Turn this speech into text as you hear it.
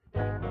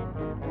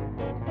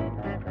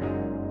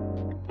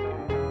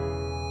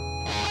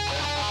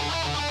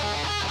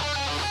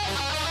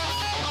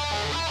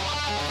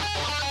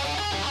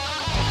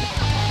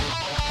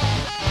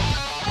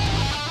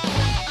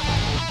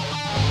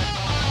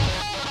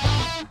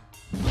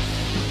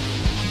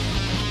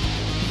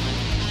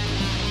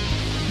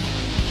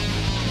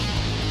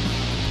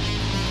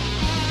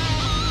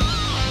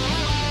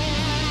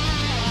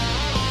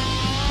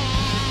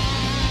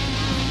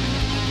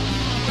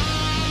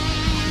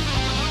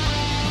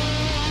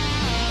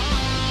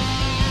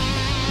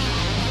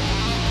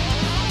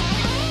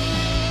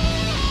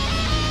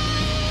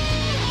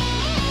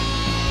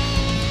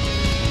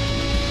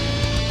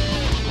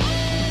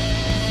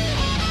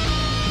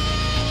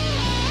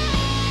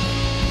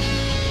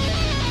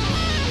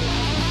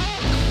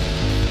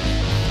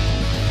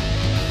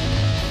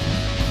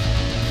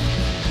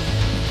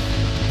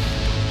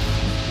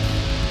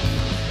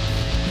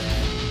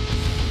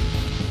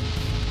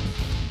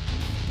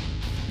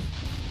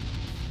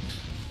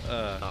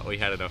Thought we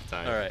had enough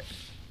time. All right.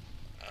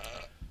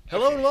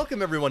 Hello and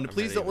welcome, everyone, to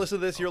Please Don't Listen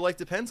to This, Your Life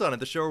Depends on It,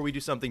 the show where we do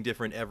something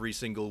different every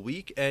single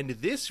week. And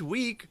this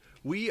week,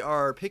 we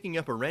are picking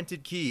up a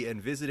rented key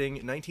and visiting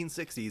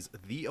 1960s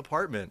The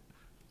Apartment.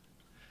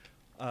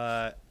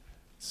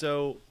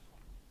 So,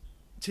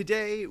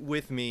 today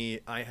with me,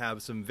 I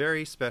have some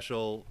very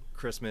special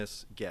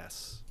Christmas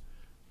guests.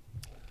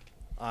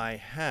 I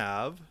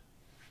have...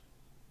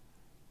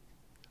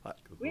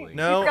 We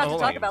No, forgot to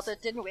hold talk on. about this,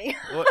 didn't we?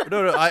 Well,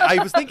 no.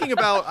 I was thinking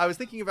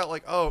about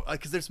like,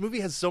 because this movie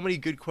has so many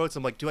good quotes.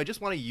 I'm like, do I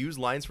just want to use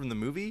lines from the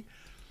movie,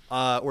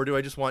 or do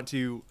I just want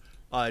to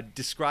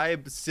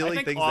describe silly I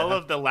think things? all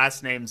of the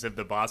last names of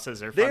the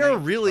bosses are they funny. are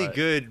really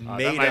good, that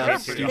made might up,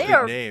 be stupid They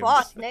are names.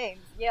 boss names.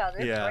 Yeah,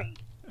 they're Yeah. great.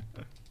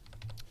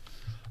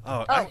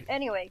 Oh,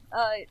 Anyway,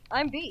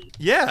 I'm B.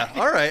 yeah.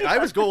 All right. I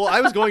was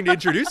going to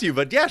introduce you,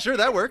 but yeah, sure,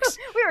 that works.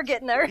 We were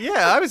getting there.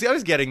 Yeah, I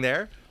was getting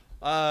there.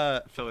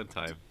 Fill in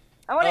time.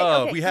 I want to.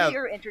 Oh, Okay, we do have-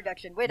 your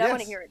introduction. Wait, Yes. I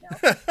want to hear it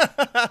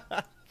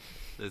now.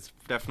 It's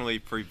definitely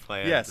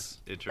pre-planned Yes.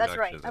 introduction. That's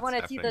right. I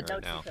want to see the right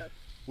notes now. you took.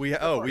 we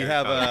Okay,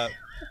 have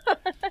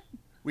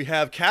we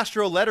have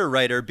Castro letter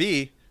writer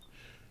B.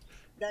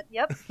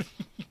 Yep.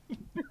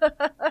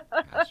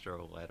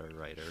 Astro letter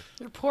writer.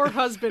 Your poor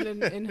husband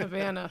in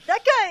Havana. That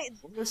guy.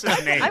 What's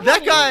his name? I'm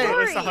That on guy- your What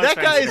was story. the that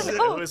husband's guy's-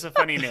 name? It was a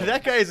funny name.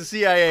 That guy is a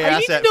CIA I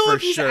need asset to know for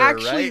if he's sure,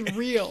 actually right?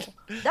 real.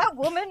 That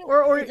woman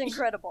Or- is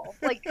incredible.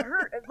 Like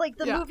her, like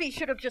the Yeah. movie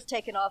should have just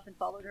taken off and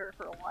followed her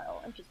for a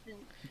while and just been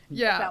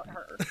Yeah. about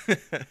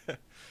her.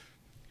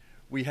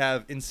 We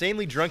have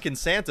insanely drunken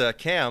Santa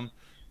Cam.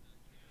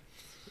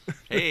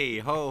 Hey,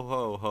 ho,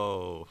 ho,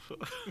 ho.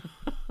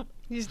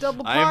 He's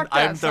double I'm parked the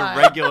outside.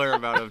 regular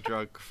amount of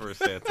drunk for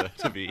Santa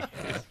to be.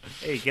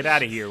 Hey, get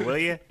out of here, will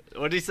you?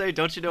 What did he say?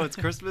 Don't you know it's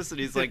Christmas? And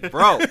he's like,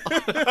 bro,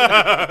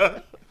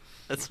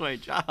 that's my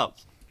job.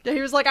 Yeah,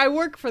 he was like, I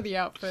work for the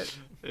outfit.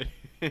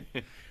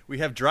 We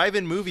have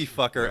drive-in movie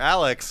fucker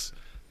Alex.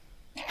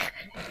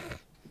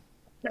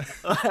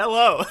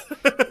 Hello.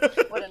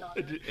 What an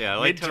honor. Yeah, I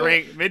like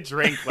to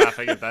Mid-drink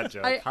laughing at that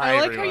joke. I Hi,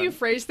 like everyone. how you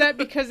phrased that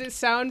because it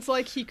sounds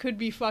like he could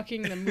be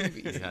fucking the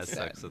movies. He has instead.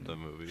 sex in the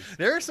movies.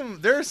 There are some.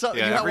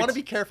 Yeah, you every want to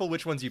t- be careful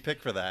which ones you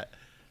pick for that.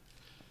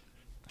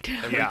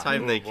 Every Yeah.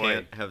 time Oh, they boy.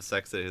 can't have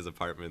sex at his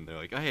apartment, they're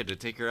like, I had to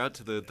take her out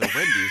to the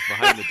Wendy's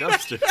behind the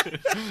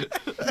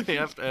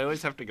dumpster. I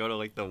always have to go to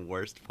like the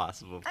worst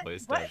possible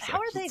place to What? have sex How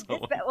are with they this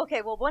someone. bad?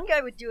 Okay, well, one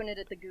guy was doing it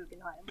at the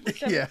Guggenheim.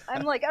 Which Yeah.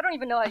 I'm like, I don't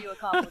even know how you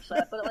accomplish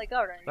that, but like,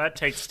 all right. That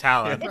takes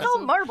talent. It's all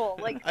marble.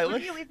 Like, I what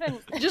like- do you even?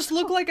 Just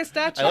look like a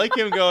statue. I like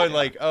him going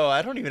like, "Oh,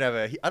 I don't even have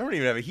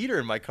a heater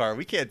in my car.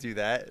 We can't do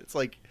that." It's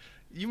like,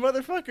 you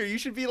motherfucker, you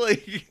should be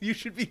like, you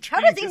should be.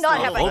 How does he treating not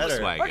yourself have a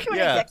better. Volkswagen? Aren't you an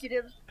Yeah.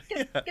 executive?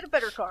 Get a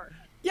better car.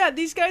 Yeah,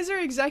 these guys are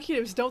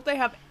executives. Don't they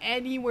have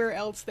anywhere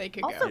else they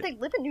could Also, go? they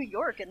live in New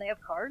York and they have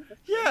cars.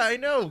 Yeah, I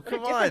know. a Come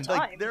on, different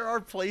like time. there are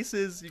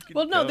places you can.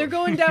 Well, no, go. they're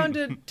going down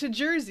to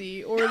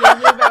Jersey, or they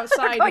live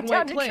outside Going in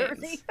down White to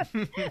Plains.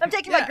 Jersey. I'm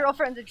taking my Yeah.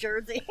 girlfriend to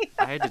Jersey.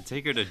 I had to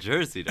take her to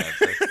Jersey to have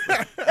sex with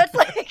her. That's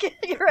like,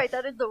 you're right.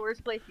 That is the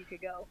worst place you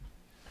could go.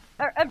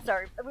 I'm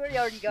sorry. We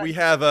already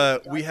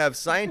got. We have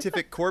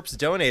scientific corpse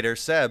donator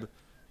Seb.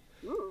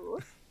 Ooh.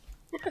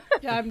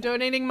 Yeah, I'm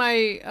donating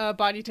my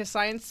body to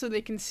science so they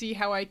can see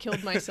how I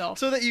killed myself.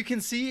 So that you can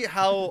see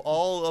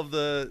how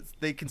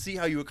they can see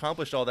how you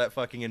accomplished all that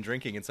fucking and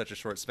drinking in such a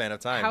short span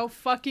of time. How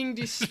fucking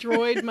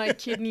destroyed my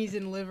kidneys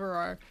and liver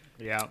are.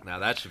 Yeah. Now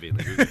that should be in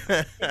the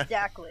Google.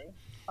 Exactly.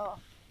 Oh.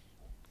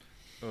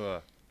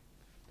 Ugh.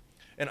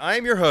 And I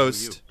am your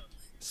host,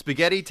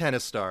 spaghetti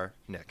tennis star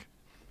Nick.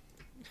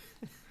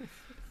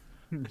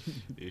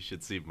 You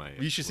should see my.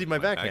 You should see my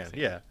backhand.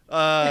 Yeah.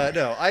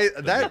 No,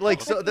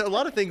 a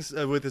lot of things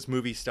with this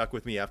movie stuck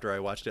with me after I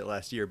watched it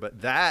last year,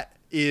 but that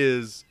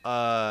is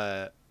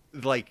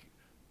like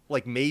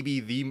maybe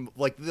the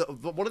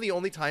one of the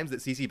only times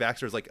that CC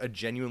Baxter is like a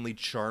genuinely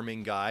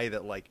charming guy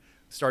that like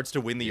starts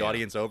to win the Yeah.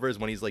 audience over is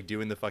when he's like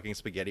doing the fucking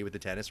spaghetti with the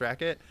tennis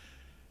racket.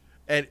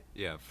 And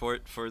Yeah, for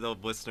the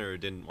listener who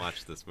didn't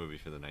watch this movie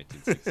for the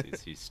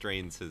 1960s, he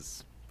strains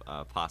his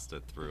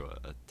pasta through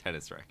a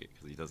tennis racket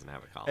because he doesn't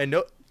have a collar.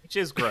 no, Which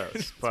is gross.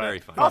 It's but very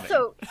funny.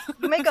 Also,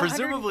 you make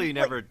Presumably, you 100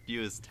 never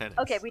used tennis.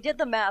 Okay, we did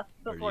the math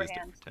Or used it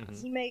beforehand. for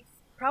tennis. He makes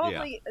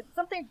probably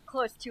something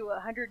close to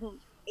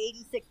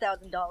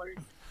 $186,000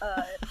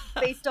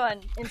 based on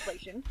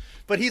inflation.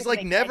 but he's Doesn't like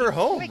make never any-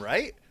 home, wait,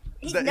 right?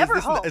 He's never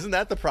home. Isn't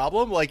that the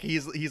problem? Like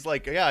he's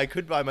like, yeah, I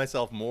could buy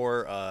myself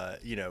more,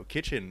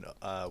 kitchen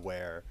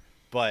ware,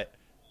 but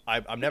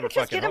I'm never He could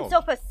just fucking get home.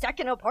 himself a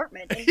second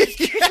apartment and he just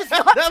chooses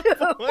not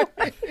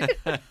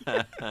to.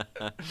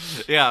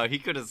 Yeah, he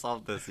could have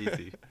solved this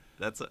easy.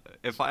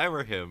 If I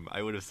were him,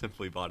 I would have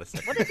simply bought a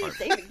second What is he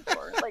apartment. saving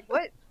for? Like,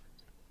 what?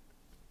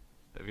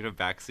 I'm gonna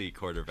backseat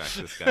quarterback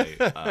this guy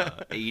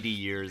 80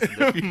 years in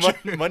the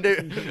future. Monday.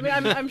 I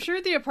mean, I'm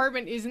sure the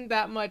apartment isn't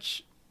that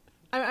much.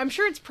 I'm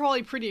sure it's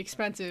probably pretty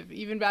expensive,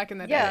 even back in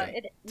the Yeah,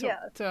 day.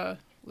 To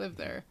live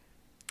there.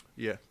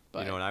 Yeah. But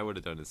You know what I would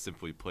have done is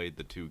simply played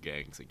the two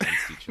gangs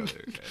against each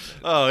other. And then,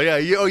 Oh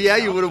yeah,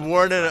 you would have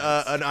worn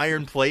an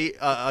iron plate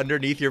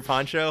underneath your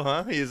poncho,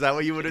 huh? Is that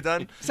what you would have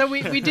done? so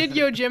we did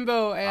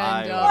Yojimbo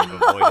I and would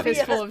have avoided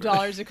Fistful this of for-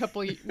 Dollars a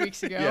couple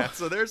weeks ago. Yeah.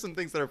 So there's some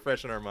things that are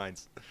fresh in our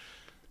minds.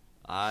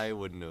 I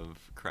wouldn't have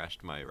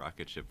crashed my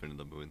rocket ship into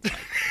the moon's eye.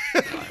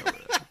 I would've-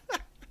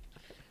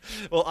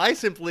 Well, I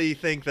simply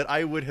think that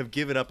I would have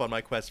given up on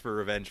my quest for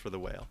revenge for the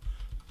whale.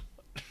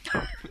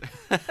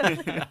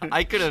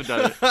 I could have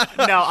done it.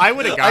 No, I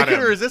would have I got could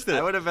have him. resisted it.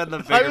 I would have been the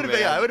bigger I would have,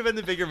 man. I would have been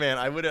the bigger man.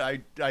 I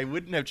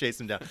wouldn't have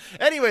chased him down.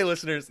 Anyway,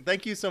 listeners,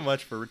 thank you so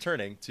much for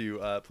returning to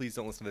Please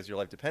Don't Listen to This. Your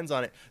life depends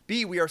on it.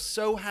 B, we are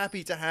so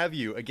happy to have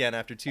you again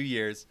after 2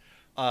 years.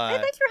 Hey,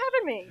 thanks for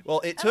having me. Well,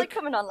 it I like took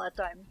coming on last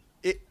time.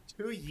 it.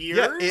 2 years?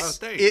 Yeah, Oh,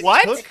 thanks. it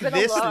What? took It's been a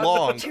this long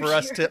long 2 for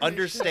us years. to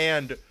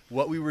understand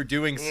what we were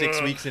doing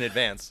 6 weeks in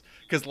advance.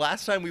 Because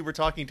last time we were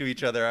talking to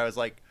each other, I was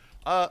like,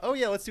 "Oh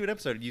yeah, let's do an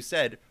episode." And you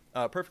said,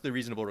 "Perfectly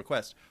reasonable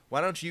request.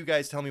 Why don't you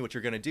guys tell me what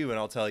you're gonna do, and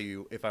I'll tell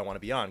you if I want to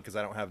be on, because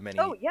I don't have many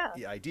Oh, yeah.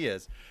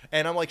 ideas."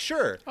 And I'm like,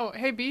 "Sure." Oh,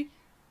 hey B.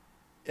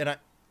 And I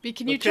B,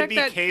 can It you could check be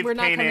that cave we're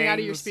not coming out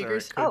of your paintings, or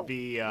speakers? It could Oh.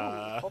 be.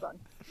 Hold on.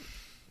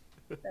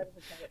 That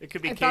isn't it. It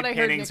could be I cave thought I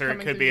heard paintings, Nick or it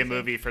coming could through be a the thing.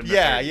 movie from the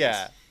Yeah, 30s.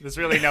 yeah. There's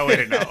really no way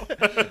to know.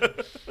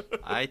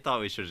 I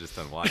thought we should have just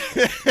done watch.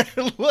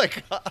 look,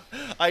 it's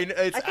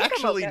think I'm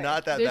actually okay.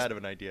 not that There's- bad of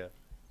an idea.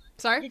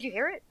 Sorry? Did you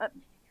hear it?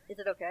 Is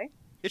it okay?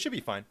 It should be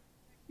fine.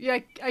 Yeah,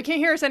 I can't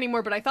hear us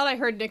anymore, but I thought I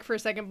heard Nick for a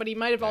second, but he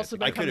might have also I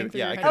been coming could've- through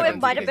yeah, your I headphones. could've- Oh,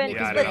 it might have been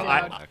because Yeah, I it's don't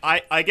because know.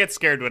 loud. I get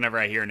scared whenever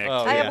I hear Nick. Oh,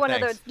 I yeah, have one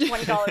thanks. of those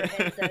 $20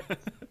 headsets.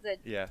 That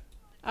Yeah.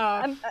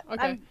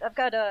 Okay. I've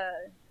got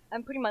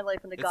I'm putting my life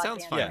in the It goddamn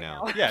sounds fine right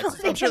now. now. Yeah,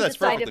 I'm sure that's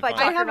Decide perfectly if I fine.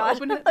 talk I have or not.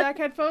 open back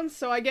headphones,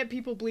 so I get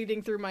people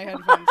bleeding through my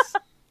headphones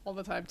all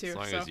the time too. As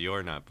long so. as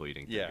you're not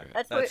bleeding. through Yeah. your head.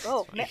 That's That's-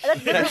 what. Oh, man,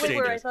 that's literally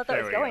where I dangerous. thought that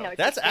There was we going. go. I was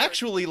That's so scared.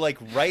 actually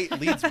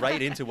leads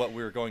right into what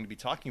we're going to be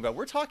talking about.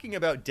 We're talking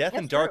about death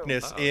and That's true.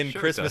 darkness Oh, in sure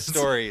it Christmas does.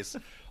 stories.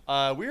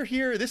 We're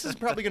here. This is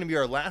probably going to be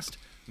our last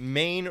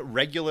main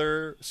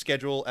regular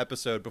schedule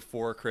episode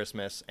before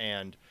Christmas,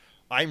 and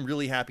I'm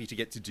really happy to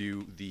get to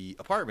do The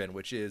Apartment,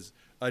 which is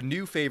a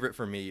new favorite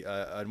for me,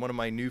 one of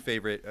my new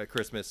favorite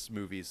Christmas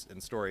movies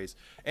and stories,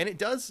 and it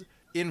does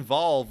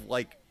involve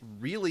like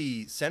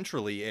really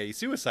centrally a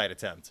suicide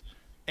attempt,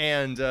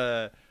 and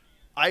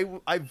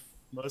I've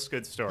Most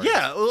good stories.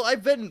 yeah, well,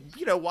 I've been,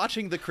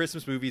 watching the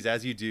Christmas movies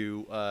as you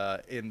do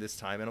in this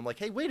time, and I'm like,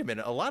 hey, wait a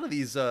minute. A lot of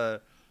these,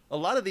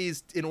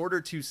 in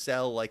order to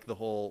sell like the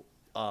whole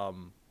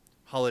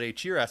holiday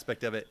cheer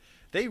aspect of it,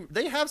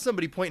 they have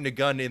somebody pointing a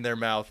gun in their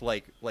mouth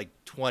like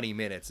 20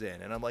 minutes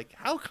in, and I'm like,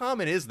 how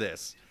common is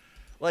this?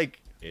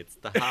 Like, It's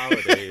the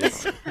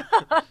holidays.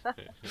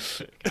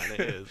 Kind of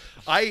is.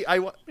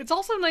 It's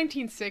also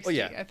 1960. Oh,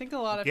 yeah. I think a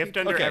lot of Gift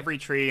people. under Okay. every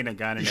tree and a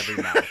gun in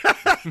every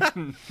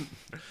mouth.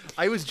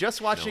 I was just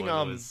watching No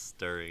one was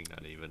stirring,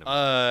 not even.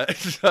 I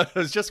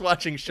was just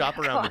watching Shop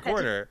Around the God.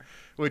 Corner,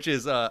 which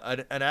is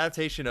an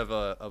adaptation of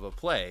a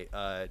play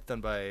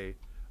done by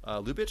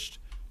Lubitsch,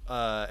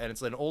 and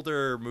it's an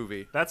older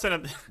movie. That's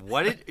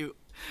What did you?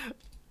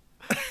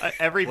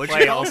 every What'd you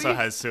play call also me?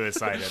 has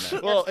suicide in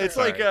it. Well, it's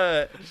Sorry.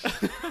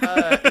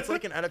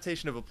 like an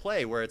adaptation of a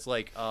play where it's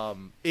like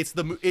it's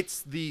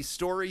the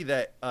story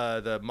that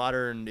the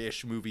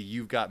modern-ish movie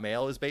You've Got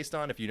Mail is based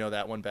on. If you know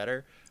that one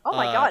better. Oh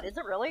my god, is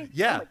it really?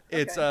 Yeah, Oh my-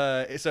 it's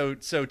okay. so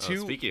Oh, two.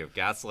 speaking of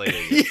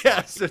gaslighting.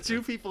 Yeah, so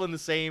two people in the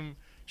same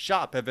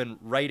shop have been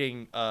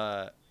writing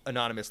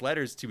anonymous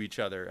letters to each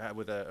other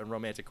with a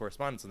romantic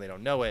correspondence, and they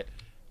don't know it,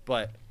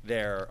 but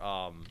they're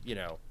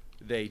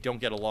they don't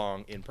get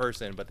along in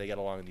person, but they get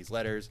along in these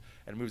letters,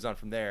 and it moves on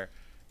from there.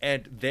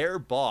 And their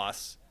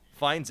boss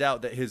finds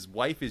out that his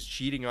wife is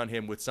cheating on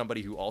him with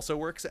somebody who also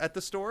works at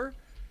the store,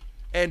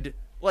 and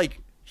like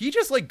he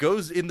just like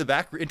goes into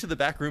the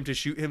back room to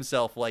shoot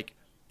himself like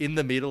in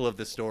the middle of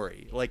the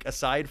story, like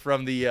aside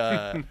from the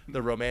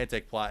the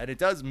romantic plot. And it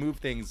does move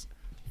things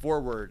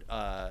forward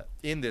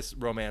in this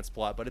romance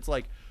plot, but it's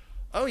like,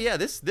 oh yeah,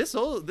 this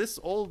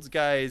old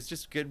guy is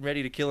just getting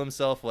ready to kill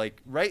himself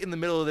like right in the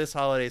middle of this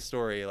holiday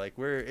story, like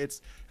where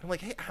it's. I'm like,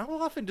 hey, how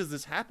often does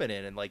this happen?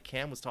 And like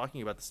Cam was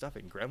talking about the stuff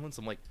in Gremlins.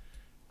 I'm like,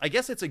 I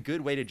guess it's a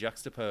good way to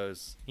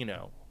juxtapose,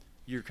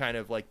 you're kind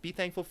of like, be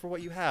thankful for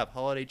what you have,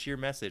 holiday cheer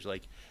message,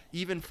 like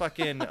even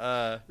fucking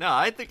No,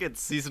 I think it's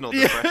seasonal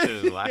Yeah, depression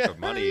and lack yeah, of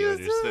money. yes,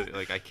 And you're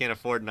like, I can't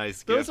afford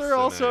nice Those gifts. are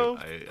also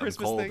I'm Christmas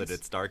cold things. and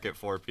it's dark at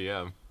 4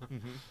 p.m.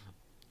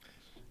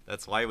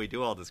 That's why we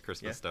do all this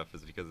Christmas Yeah. stuff,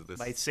 is because of this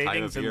My time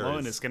savings of and year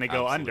loan is going to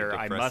go absolutely under.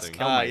 I must depressing.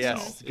 kill myself.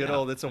 yes, good Yeah.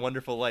 old It's a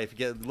Wonderful Life.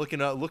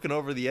 Looking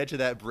over the edge of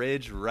that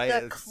bridge, right?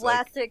 The it's like-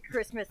 classic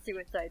Christmas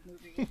suicide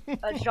movie,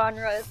 a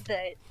genre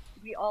that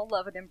we all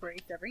love and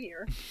embrace every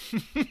year.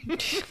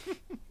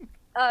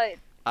 My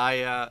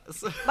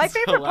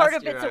favorite part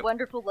of It's a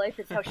Wonderful Life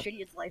is how shitty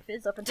his life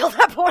is up until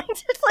that point.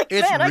 It's like,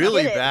 It's man,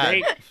 really I get it.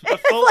 bad. They, the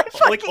full, like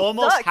like fucking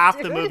almost sucks, half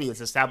the dude. movie is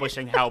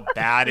establishing how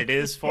bad it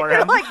is for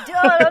You're him. like,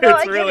 duh, no, I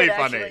It's get really it,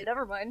 funny. actually.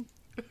 Never mind.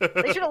 They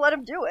should have let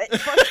him do it.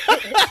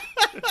 Fuck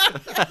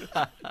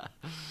it.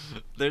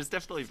 there's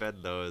definitely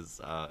been those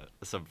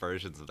some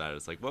versions of that.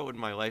 It's like, what would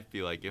my life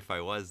be like if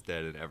I was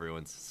dead and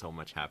everyone's so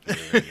much happier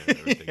and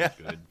everything's Yeah.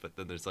 good? But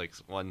then there's like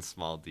one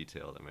small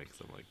detail that makes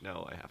them like,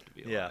 no, I have to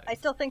be alive. Yeah. I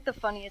still think the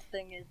funniest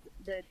thing is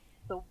that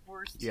the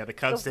worst. Yeah, the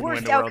Cubs didn't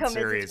worst win the World outcome is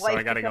Series, his so I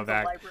wife gotta go becomes a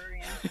back.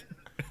 librarian.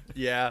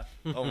 Yeah.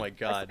 Oh my A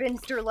god.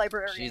 spinster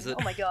librarian.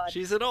 Oh my god.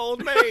 She's an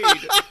old maid.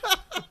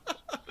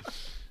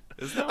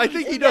 Is that I what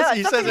think he Yeah, does.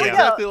 He says something it like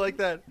exactly like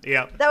that.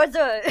 Yeah. That was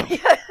a.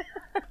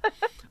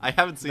 I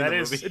haven't seen That the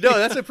is- movie. No,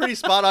 that's a pretty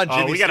spot on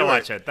Jimmy Oh, we gotta Stewart.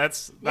 watch it.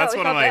 That's we one of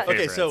saw my that.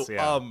 Okay, favorites. so,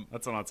 yeah.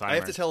 That's on timer. I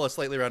have to tell a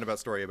slightly roundabout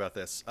story about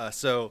this.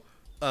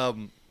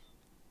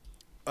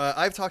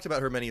 I've talked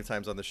about her many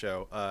times on the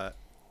show.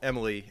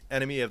 Emily,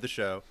 enemy of the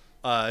show.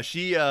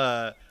 Emily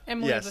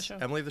of the show.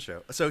 Emily of the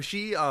show. So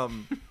she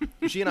and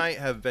I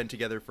have been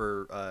together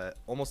for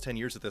almost 10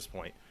 years at this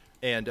point.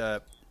 And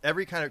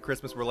every kind of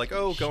Christmas, we're like,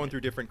 going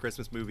through different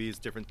Christmas movies,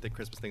 different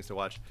Christmas things to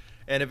watch.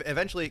 And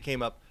eventually it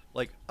came up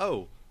like,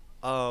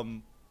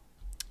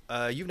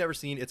 you've never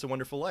seen It's a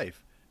Wonderful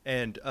Life.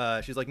 And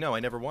she's like, no, I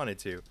never wanted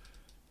to.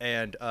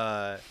 And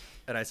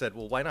I said,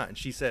 well, why not? And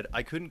she said,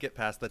 I couldn't get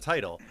past the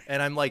title.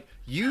 And I'm like,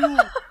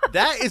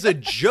 that is a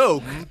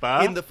joke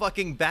Bob? in the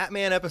fucking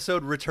Batman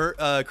episode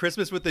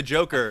Christmas with the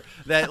Joker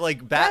that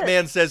like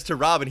Batman says to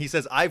Robin, he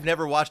says, I've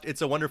never watched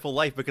It's a Wonderful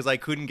Life because I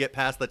couldn't get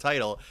past the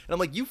title. And I'm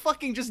like, you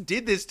fucking just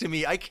did this to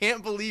me. I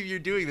can't believe you're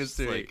doing this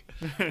to me.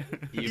 Like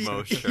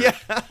emo shirt. Yeah,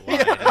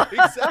 line. yeah,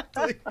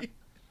 exactly.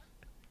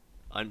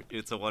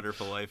 It's a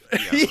Wonderful Life. Yeah.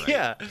 Right.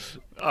 Yeah.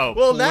 Oh,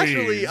 Well, please.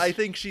 naturally, I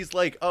think she's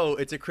like,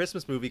 it's a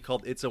Christmas movie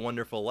called It's a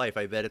Wonderful Life.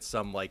 I bet it's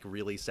some like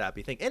really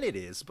sappy thing, and it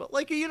is. But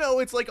like,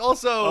 it's like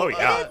also. Oh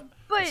yeah.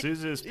 But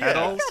Suzu's Yeah.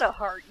 pedals. it's got a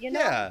heart, you know.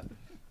 Yeah.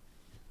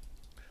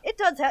 It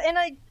does have,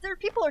 and there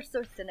people are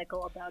so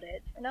cynical about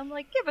it, and I'm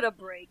like, give it a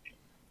break.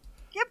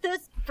 Give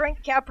this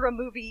Frank Capra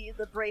movie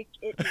the break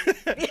it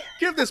needs.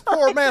 Give this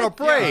poor man a I'm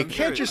break.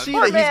 sure- Can't you I'm see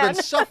sure- that he's Poor man.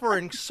 been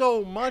suffering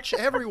so much?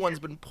 Everyone's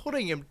been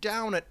putting him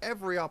down at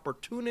every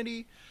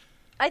opportunity.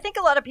 I think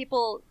a lot of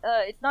people,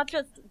 it's not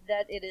just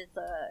that it is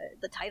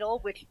the title,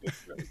 which is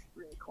really,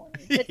 really corny.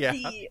 It's Yeah.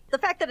 the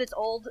fact that it's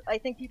old. I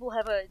think people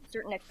have a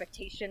certain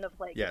expectation of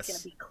like, Yes. it's going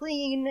to be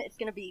clean, it's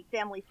going to be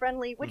family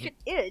friendly, which it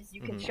is.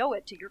 You can show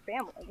it to your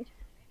family.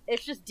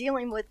 It's just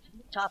dealing with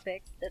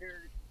topics that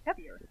are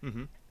heavier,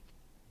 Mhm.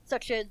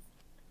 such as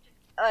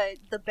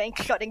the bank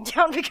shutting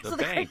down because The of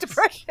the Great banks.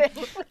 Depression.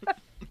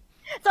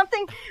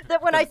 Something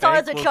that when The I saw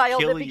bank as a will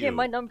child, kill it became you.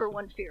 my number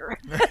one fear.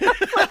 That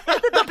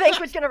the bank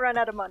was going to run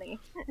out of money.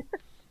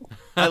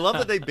 I love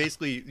that they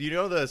basically,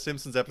 the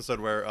Simpsons episode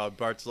where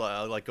Bart's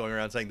like going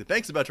around saying the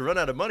bank's about to run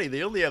out of money.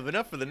 They only have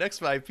enough for the next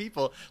 5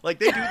 people. Like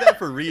they do that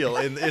for real,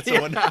 and It's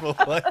a Wonderful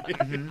Life.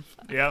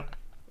 Yeah.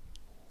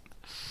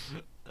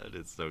 That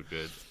is so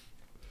good.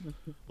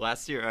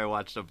 Last year, I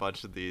watched a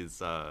bunch of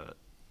these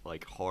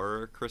like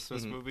horror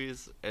Christmas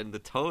movies, and the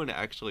tone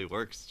actually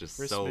works just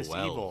Christmas so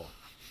well. Evil.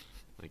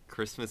 Like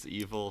Christmas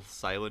Evil,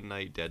 Silent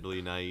Night,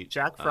 Deadly Night.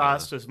 Jack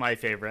Frost was my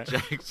favorite.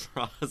 Jack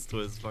Frost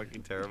was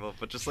fucking terrible,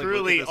 but just like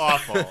Truly look at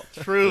this, awful. look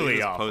at Truly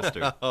this awful.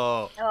 poster.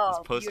 Oh, This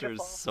Oh, poster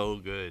beautiful. is so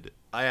good.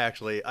 I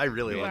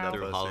really Made love that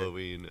through poster.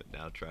 Halloween,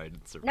 now tried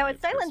and survived Now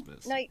it's Silent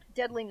Christmas. Night,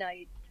 Deadly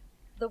Night.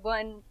 The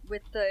one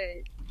with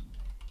the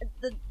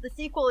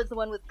sequel is the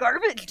one with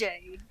Garbage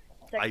Day. Is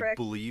that I correct?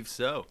 believe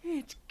so.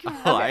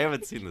 Oh, I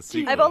haven't seen the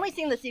sequel. I've only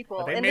seen the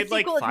sequel, They and made the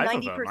like sequel 5 is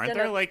of 90%. them. Aren't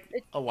there like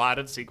it's, a lot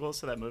of sequels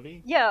to that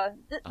movie? yeah.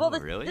 Oh,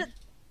 really?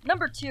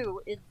 Number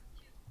 2 is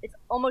it's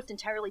almost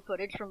entirely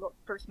footage from the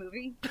first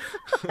movie.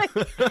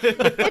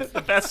 It's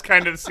the best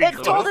kind of sequel.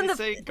 It's told does in he the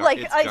say? like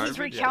It's he's garbage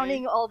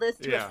recounting all this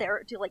to Yeah.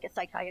 to like a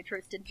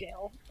psychiatrist in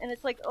jail, and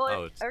it's like, Oh,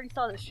 I it's- already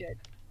saw this shit.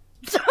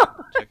 So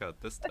Check out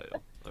this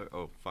title.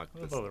 Oh fuck,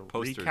 this The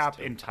poster's recap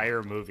too.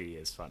 entire movie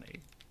is funny.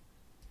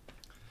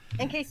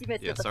 in case you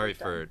missed Yeah, it, the sorry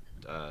first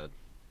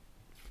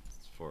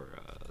for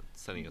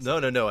sending us No,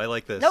 I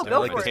like this. No, I go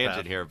like for this it. tangent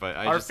path. here, but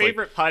I Our just, like,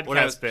 favorite what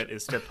I was- podcast bit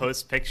is to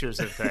post pictures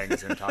of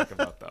things and talk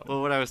about them.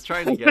 Well, what I was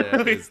trying to get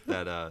at is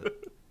that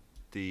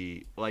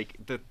the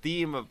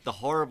theme of the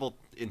horrible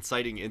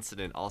inciting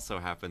incident also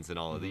happens in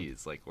all of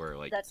these, like where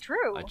like That's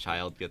true. a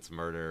child gets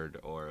murdered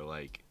or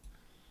like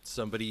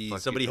Somebody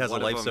Fucking- has a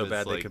one of life them so is,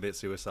 bad they like- commit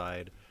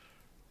suicide.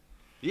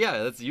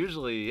 yeah, that's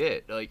usually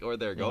it. Like or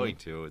they're going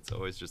to. It's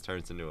always just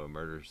turns into a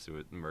murder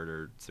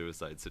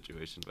suicide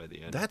situation by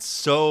the end. That's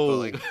so. But,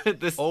 like,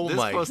 this oh this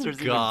my poster's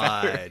even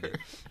god! better.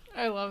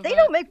 I love They that.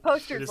 don't make It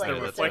posters is like the Yeah,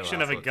 this. that's what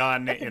reflection of a awesome.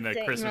 gun That's in a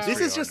insane. Christmas No.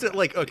 This is just tree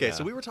like okay. Yeah.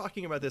 So we were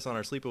talking about this on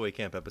our sleepaway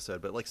camp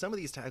episode, but like some of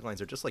these taglines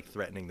are just like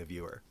threatening the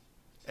viewer.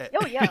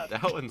 Oh yeah.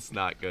 That one's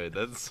not good.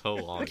 That's so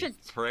long. Which is-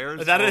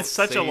 Prayers. That won't is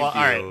such a save long.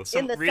 All you right, so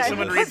In the someone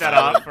silence read that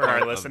of off for our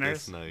of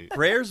listeners. this night.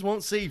 Prayers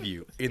won't save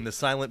you in the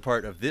silent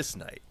part of this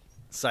night.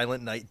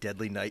 Silent Night,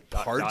 Deadly Night,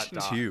 Part dot,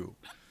 dot. 2.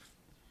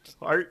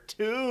 Part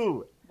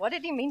 2. What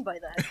did he mean by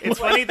that? It's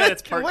funny that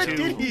it's part What 2.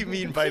 did he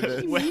mean by What do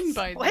this? you mean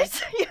by that?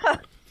 What? Yeah.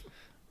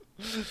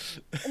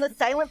 In the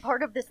silent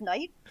part of this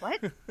night? What?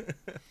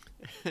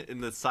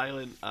 In the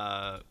silent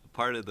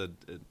part of the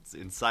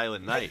in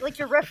Silent Night. Like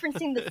you're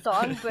referencing the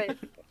song, but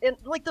And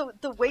like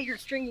the way you're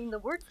stringing the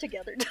words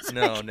together doesn't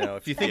No, make no.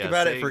 If you think Yeah,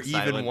 about it for saying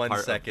even silent 1 part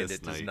of second, this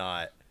it does night.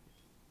 not.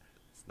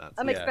 It's not I'm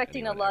something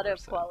expecting a anyone lot ever of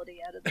said. quality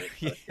out of this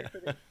poster for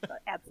this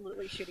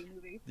absolutely shitty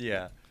movie.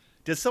 Yeah.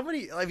 Does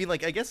somebody? I mean,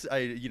 like, I guess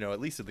at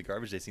least in the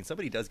garbage day scene,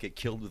 somebody does get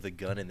killed with a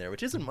gun in there,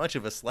 which isn't much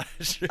of a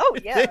slasher. Oh,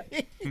 yeah.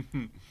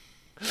 thing.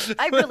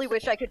 I really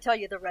wish I could tell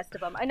you the rest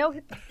of them. I know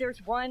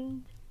there's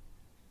one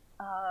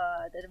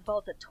that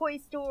involves a toy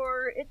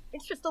store.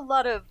 It's just a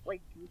lot of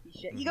like goofy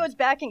shit. He goes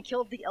back and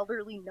killed the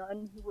elderly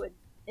nun who was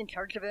in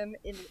charge of him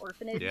in the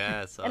orphanage.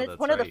 Yes, and it's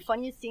one of the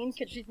funniest scenes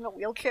because she's in a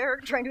wheelchair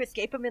trying to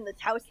escape him in this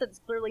house that's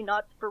clearly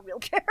not for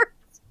wheelchairs.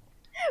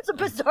 It's a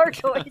bizarre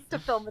choice to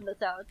film in this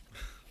house.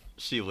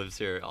 She lives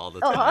here all the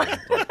Uh-huh. time.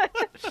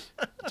 But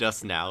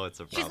just now, it's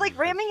a problem. She's like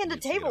ramming into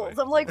because you need to get tables.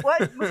 away I'm like,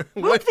 what? Move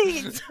What?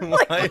 these! I'm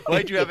like,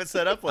 Why'd you have it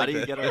set up How like do you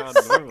that? get around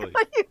It's like, normally?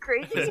 are you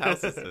crazy? Whose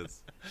house is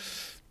this?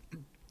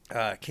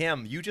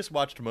 Cam, you just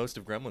watched most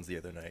of Gremlins the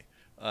other night.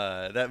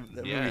 That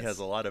movie Yes. has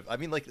a lot of. I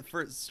mean, like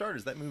for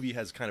starters, that movie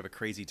has kind of a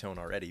crazy tone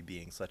already,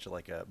 being such a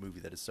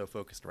movie that is so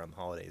focused around the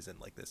holidays and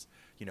like this,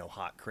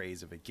 hot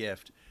craze of a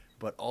gift,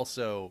 but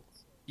also,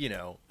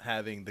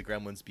 having the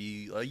Gremlins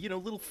be,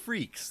 little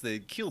freaks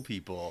that kill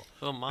people.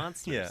 Little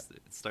monsters. Yeah.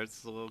 It starts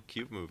as a little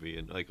cute movie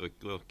and like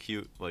little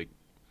cute like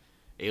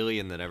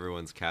alien that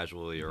everyone's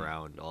casually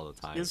around all the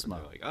time. And Gizmo.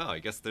 they're like, oh, I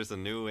guess there's a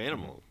new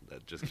animal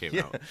that just came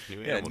out.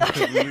 New Yeah,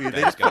 animal.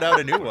 they just put out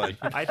a new one.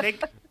 I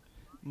think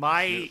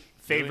my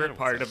favorite animal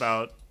part stuff.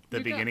 about the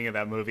Good job. beginning of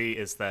that movie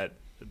is that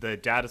the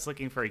dad is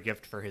looking for a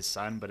gift for his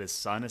son, but his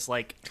son is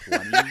like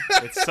 20.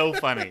 It's so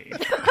funny.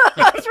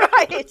 That's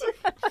right.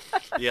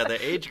 Yeah, the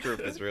age group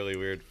is really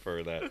weird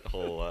for that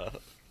whole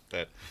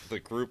the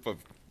group of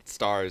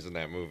stars in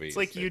that movie. It's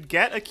like you'd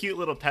get a cute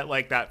little pet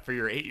like that for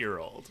your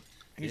 8-year-old.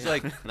 He's Yeah,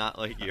 like, not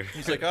like you.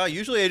 he's like, oh,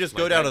 usually I just My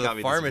go down dad to the got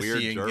me this weird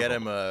pharmacy and get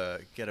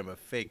gerbil. him a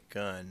fake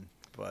gun,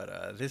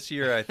 but this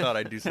year I thought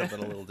I'd do something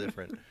a little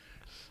different.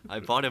 I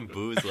bought him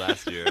booze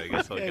last year. I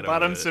guess I'll I get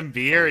bought him over some it.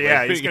 beer. I'm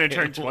Yeah, he's wearing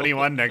gonna turn animal.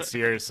 21 next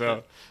year.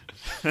 So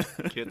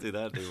Can't do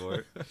that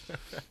anymore.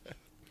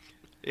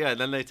 Yeah, and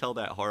then they tell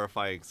that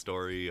horrifying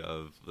story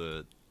of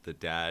the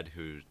dad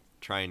who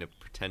trying to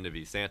pretend to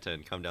be Santa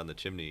and come down the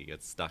chimney,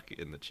 gets stuck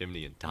in the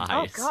chimney and Oh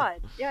dies.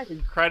 God, yeah.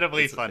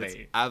 incredibly It's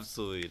funny.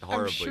 absolutely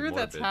horribly I'm sure morbid.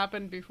 that's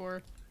happened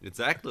before.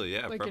 Exactly,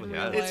 yeah, Like, probably in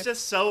real has. life. It's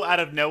just so out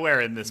of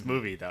nowhere in this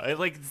movie, though.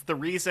 It's the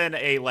reason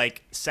a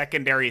like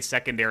secondary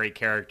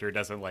character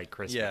doesn't like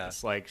Christmas.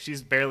 Yeah. Like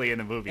she's barely in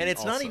the movie, And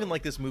it's not also. even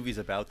like this movie's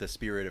about the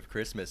spirit of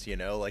Christmas,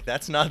 Like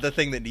that's not the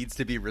thing that needs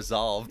to be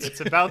resolved.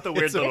 It's about the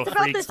weird It's little about the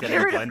freaks getting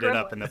spirit of blended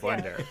up in the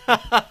Gremlins,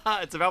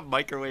 blender. It's about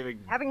microwaving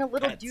Having a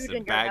little pets dude and in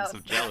your bags house.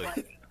 of jelly.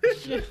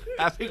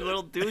 Having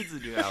little dudes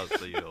in your house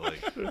that you don't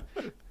like.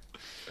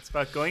 It's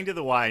about going to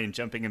the Y and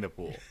jumping in the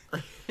pool.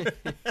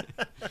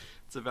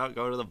 It's about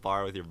going to the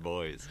bar with your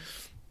boys.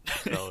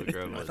 Fellow I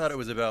grandmas. thought it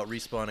was about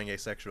respawning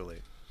asexually.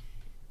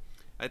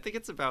 I think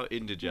it's about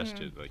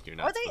indigestion. Like you're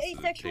not Are they supposed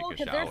asexual? to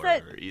take a 'Cause shower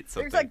there's or eat there's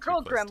something that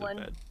girl too close to gremlin.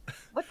 bed.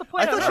 What's the I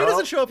point of thought she that?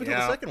 doesn't show up until the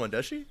Yeah. second one,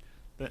 does she?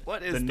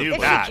 What is the the new Is she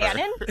batch?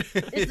 canon?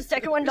 Is the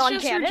second one It's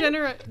just her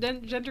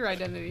non-canon? gender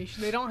identity.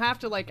 They don't have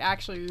to like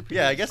actually reproduce.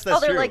 Yeah, I guess that's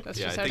they're true. like- That's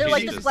Yeah, just I how think They're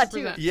she like the just-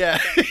 Splatoon. Yeah.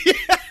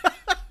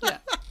 Yeah.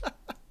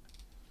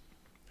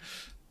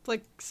 It's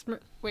like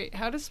wait,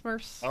 how does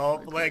Smurfs? Oh,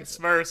 work? like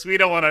Smurfs. We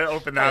don't want to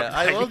open that. Yeah,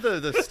 I love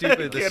the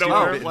stupid Get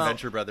over it.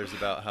 Adventure Brothers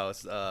about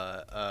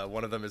how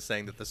one of them is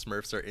saying that the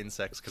Smurfs are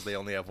insects because they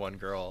only have one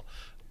girl.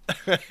 Oh,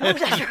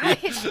 that's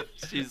right.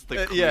 She's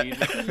the queen. Yeah,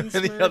 and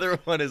the other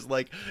one is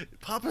like,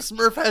 Papa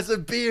Smurf has a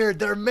beard.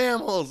 They're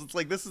mammals. It's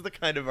like this is the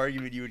kind of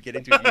argument you would get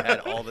into if you had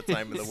all the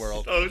time in the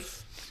world. So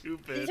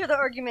stupid. These are the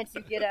arguments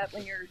you get at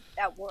when you're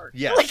at work.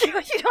 Yes.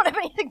 Like, you don't have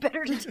anything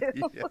better to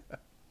do.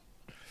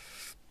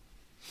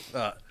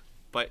 Yeah.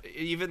 But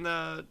even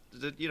the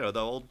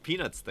old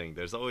Peanuts thing,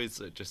 there's always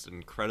just an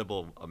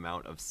incredible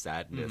amount of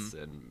sadness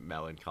and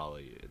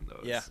melancholy in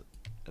those. Yeah.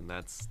 And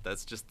that's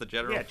just the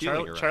general Yeah,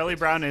 feeling around Charlie it.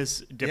 Brown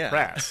is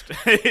depressed.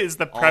 Is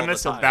the All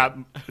premise the of that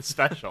time.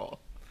 special.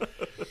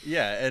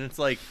 Yeah, and it's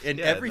like, and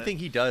Yeah, everything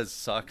he does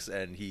sucks,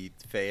 and he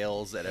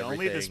fails at everything.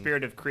 Only the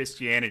spirit of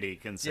Christianity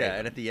can save Yeah, him.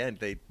 and at the end,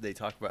 they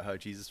talk about how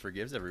Jesus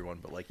forgives everyone,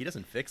 but like he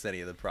doesn't fix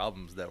any of the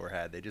problems that were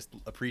had. They just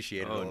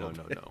appreciate it. Oh a no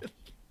little no bit.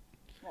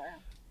 no.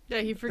 Yeah,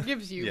 he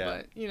forgives you,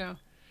 Yeah. but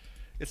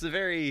It's a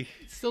very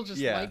it's still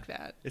just Yeah. like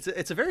that.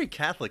 it's a very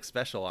Catholic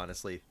special,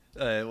 honestly.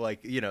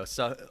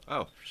 So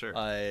Oh sure.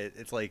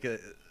 it's like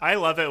I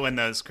love it when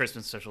those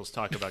Christmas specials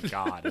talk about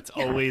God. It's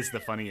always the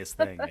funniest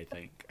thing, I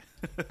think.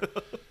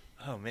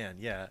 oh man,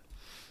 yeah.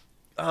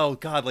 Oh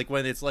god, like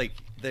when it's like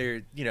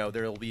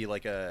there'll be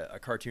like a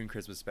cartoon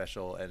Christmas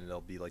special and they'll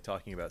be like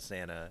talking about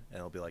Santa and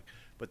they'll be like,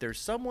 but there's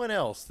someone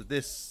else that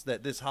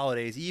this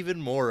holiday is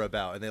even more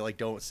about, and they like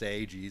don't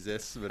say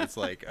Jesus, but it's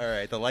like, all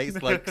right,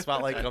 the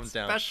spotlight comes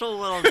down. Special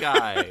little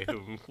guy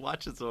who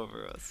watches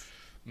over us.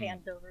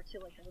 Hands over to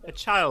like a A little,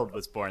 child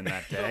was born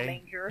that little day.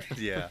 manger.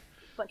 Yeah.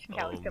 Bunch of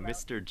cows Oh, come out.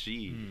 Mr.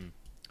 G.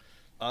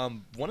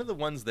 One of the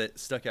ones that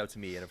stuck out to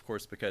me, and of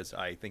course because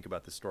I think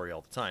about this story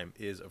all the time,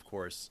 is of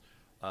course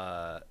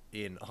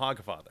in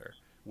Hogfather,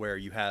 where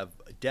you have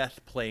Death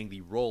playing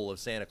the role of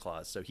Santa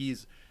Claus. So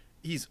he's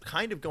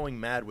kind of going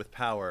mad with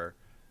power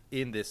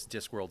in this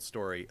Discworld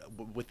story,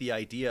 with the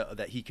idea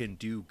that he can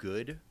do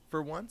good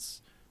for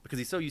once, because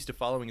he's so used to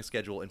following a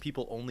schedule and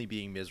people only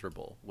being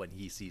miserable when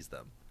he sees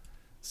them.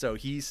 So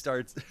he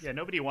starts. Yeah,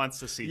 nobody wants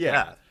to see Yeah.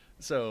 that.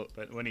 So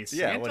But when he's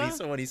yeah,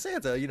 Santa, when he's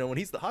Santa, when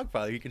he's the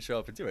Hogfather, he can show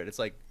up and do it. It's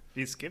like.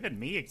 he's giving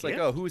me a It's gift.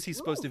 like, oh, who is he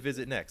supposed to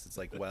visit next? It's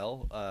like,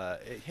 well,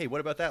 hey, what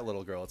about that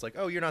little girl? It's like,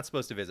 oh, you're not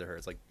supposed to visit her.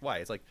 It's like, why?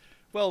 It's like,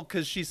 well,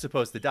 because she's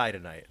supposed to die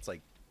tonight. It's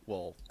like,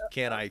 well,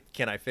 can I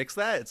fix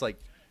that? It's like,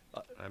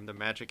 I'm the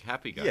magic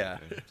happy guy. Yeah.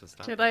 Just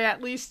not- Should I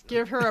at least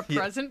give her a Yeah.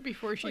 present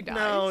before she dies?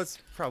 no, it's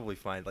probably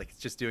fine. Like, it's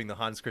just doing the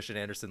Hans Christian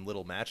Andersen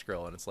little match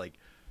girl, and it's like,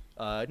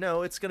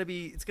 no, it's gonna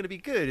be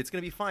good. It's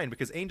gonna be fine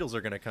because angels are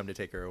gonna come to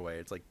take her away.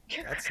 It's like,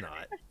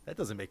 that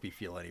doesn't make me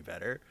feel any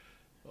better.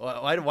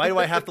 Why do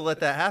I have to let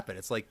that happen?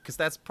 It's like, because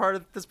that's part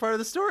of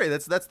the story.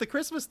 That's the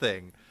Christmas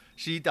thing.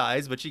 She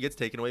dies, but she gets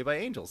taken away by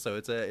angels, so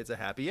it's a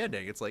happy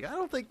ending. It's like, I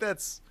don't think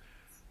that's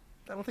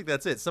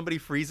it. Somebody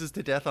freezes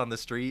to death on the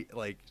street,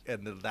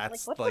 and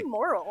that's Like, what's the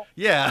moral?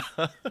 yeah.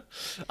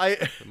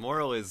 The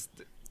moral is,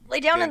 Lay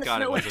down in thank the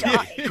God it snow and wasn't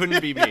die. me.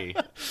 Couldn't be me.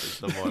 Is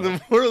the moral.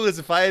 The moral is,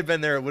 if I had been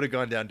there, it would have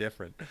gone down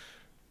different.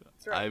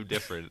 That's right. I'm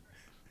different.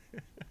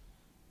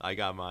 I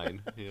got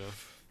mine.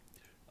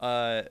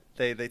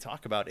 They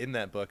talk about in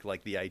that book,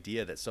 like, the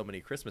idea that so many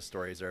Christmas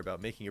stories are about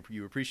making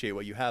you appreciate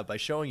what you have by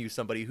showing you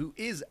somebody who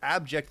is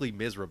abjectly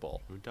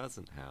miserable. Who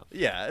doesn't have?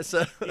 Yeah,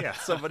 so Yeah.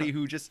 somebody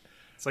who just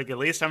It's like, at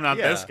least I'm not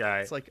yeah, this guy.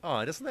 It's like,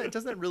 oh, doesn't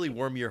that really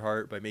warm your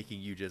heart by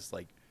making you just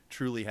like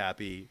truly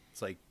happy?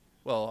 It's like,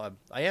 well,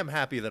 I am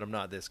happy that I'm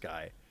not this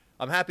guy.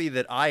 I'm happy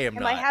that I am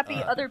Am not. I happy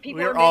other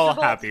people we're are all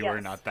miserable? happy Yes,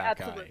 we're not that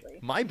guy. absolutely.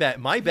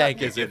 my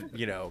bank isn't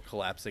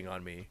collapsing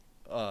on me.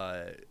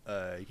 I'm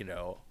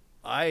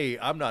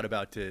not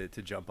about to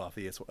jump off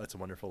the It's a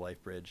Wonderful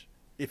Life bridge,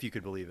 if you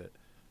could believe it.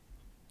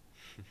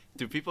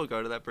 Do people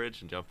go to that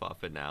bridge and jump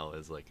off it now?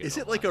 As like, Is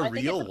it homage? like a I think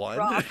real it's a one?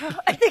 prop.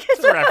 I think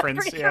it's a reference,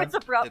 Pretty sure yeah. it's a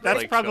prop. That's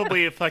like-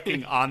 probably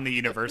fucking on the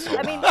Universal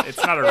I mean, lot. It's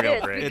not a it real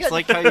is, bridge. because It's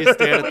like how you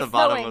stand it at the was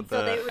bottom snowing, of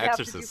so they the would have to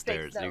do Exorcist fake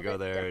stairs. snow. You go It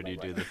there and you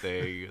do definitely the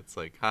thing. It's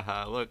like,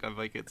 haha, look, I'm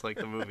like, it's like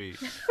the movie.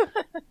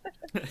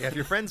 Yeah, if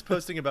your friend's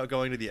posting about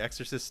going to the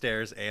Exorcist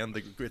stairs and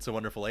the It's a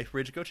Wonderful Life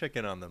bridge, go check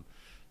in on them.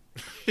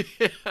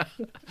 Yeah.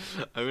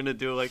 I'm gonna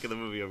do like in the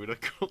movie. I'm gonna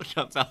go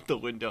jump out the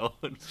window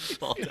and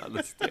fall down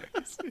the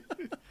stairs.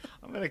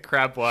 I'm gonna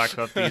crab walk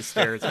up these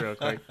stairs real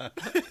quick.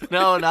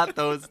 No, not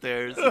those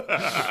stairs.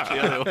 The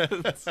other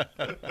ones.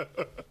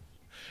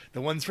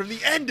 The ones from the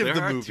end of There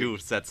the are movie. 2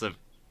 sets of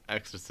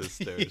Exorcist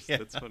stairs. Yeah.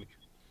 That's funny.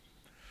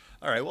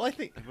 All right, well, I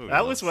think That movie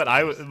That was loves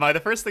what stairs. the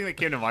first thing that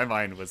came to my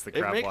mind was the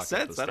It crab walk makes up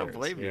sense. the I don't stairs.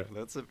 blame you. Yeah.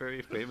 That's a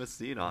very famous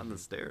scene on the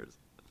stairs.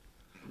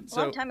 A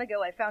long time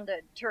ago, I found a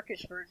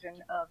Turkish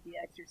version of The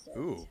Exorcist.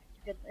 Ooh.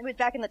 It was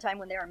back in the time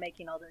when they were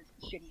making all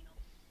those shitty,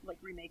 like,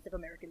 remakes of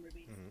American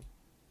movies.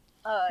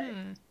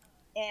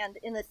 And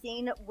in the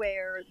scene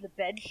where the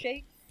bed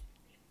shakes,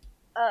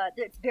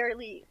 it's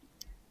barely.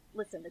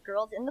 Listen, the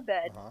girl's in the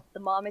bed. The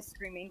mom is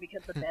screaming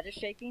because the bed is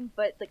shaking,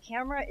 but the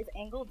camera is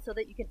angled so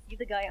that you can see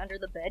the guy under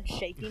the bed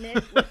shaking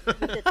it with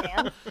his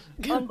hands.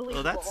 Unbelievable.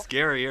 Well, that's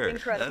scarier.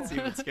 Incredible. That's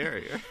even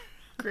scarier.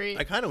 Great.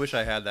 I kind of wish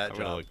I had that I'm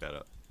gonna job. look that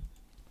up.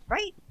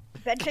 Right?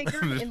 Bed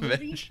shaker in The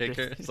movie? bed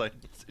shaker. It's like,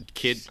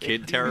 Kid You're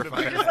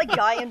terrifier. just like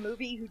guy in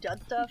movie who does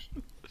stuff.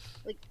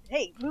 Like,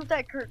 hey, move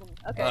that curtain.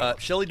 Okay.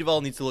 Shelley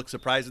Duvall needs to look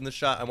surprised in the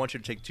shot. I want you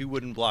to take 2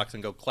 wooden blocks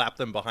and go clap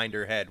them behind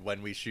her head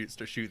when we shoot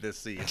this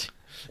scene.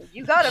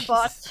 You got it,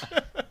 boss.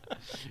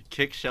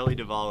 Kick Shelley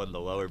Duvall in the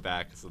lower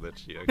back so that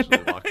she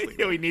actually walks.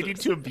 Yeah, we need you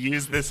to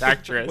abuse this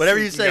actress. Whatever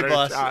so you can say, get her a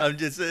boss. job.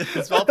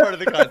 It's all part of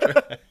the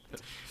contract.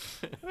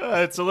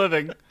 It's a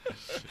living.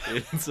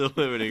 It's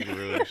ruining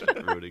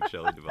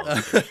Shelley Duvall. All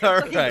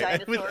Fucking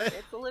right. dinosaur.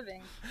 It's a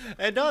living.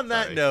 And on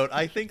that Sorry. note,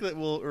 I think that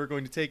we're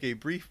going to take a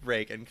brief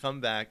break and come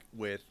back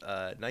with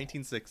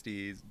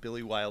 1960s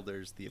Billy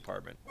Wilder's The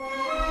Apartment.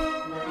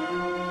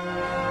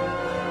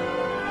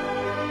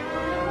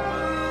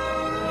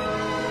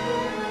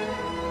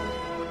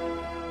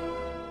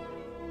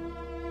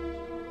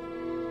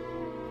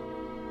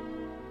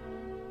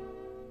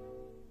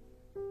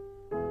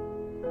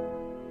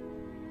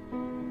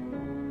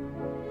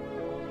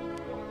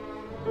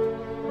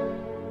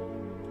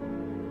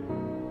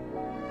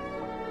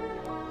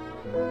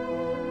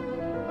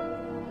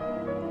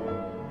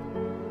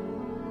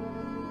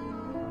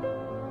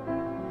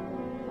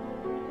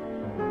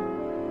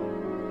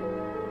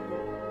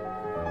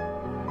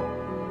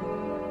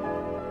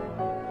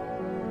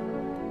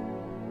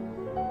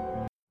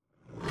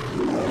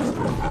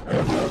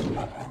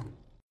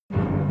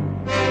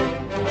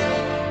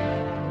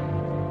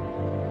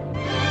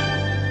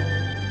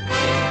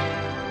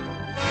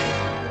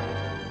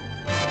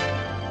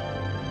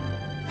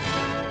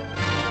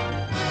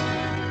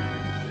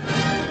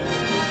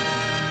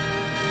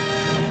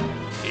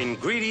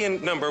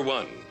 Ingredient number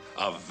 1,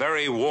 a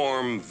very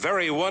warm,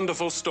 very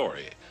wonderful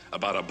story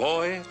about a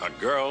boy, a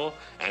girl,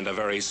 and a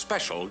very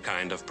special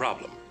kind of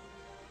problem.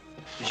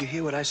 Did you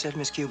hear what I said,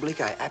 Miss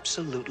Kubelik? I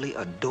absolutely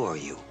adore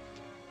you.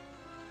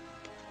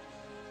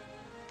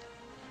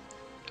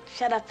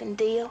 Shut up and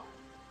deal.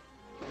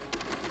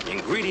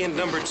 Ingredient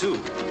number 2,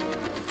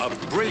 a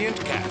brilliant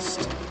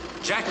cast.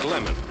 Jack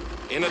Lemmon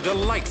in a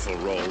delightful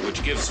role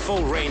which gives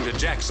full rein to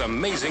Jack's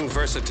amazing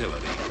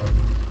versatility.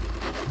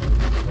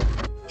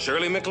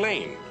 Shirley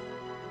MacLaine,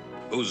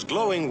 whose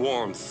glowing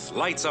warmth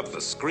lights up the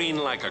screen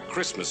like a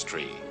Christmas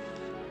tree.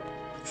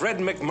 Fred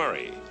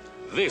McMurray.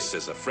 This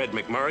is a Fred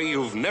McMurray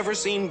you've never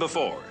seen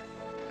before.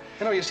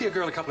 You know, you see a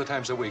girl a couple of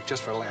times a week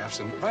just for laughs,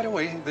 and right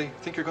away they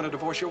think you're going to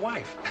divorce your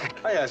wife.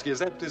 I ask you, is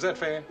that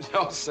fair?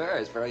 No, sir,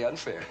 it's very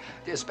unfair,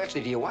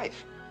 especially to your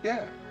wife.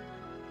 Yeah.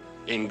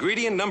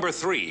 Ingredient number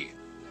 3,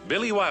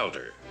 Billy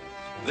Wilder.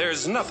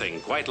 There's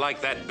nothing quite like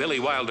that Billy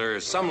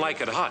Wilder, some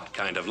like it hot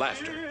kind of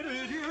laughter.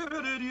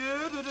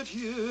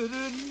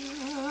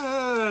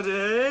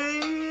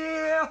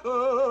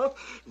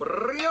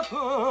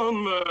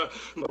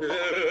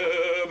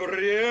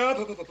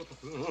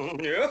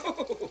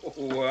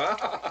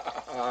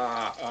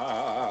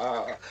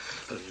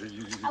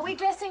 Are we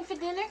dressing for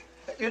dinner?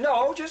 You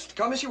know, just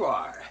come as you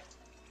are.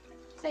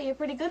 So you're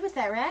pretty good with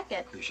that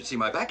racket. You should see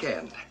my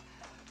backhand.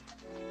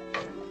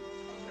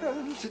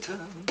 Wait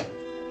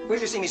till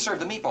you see me serve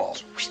the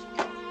meatballs.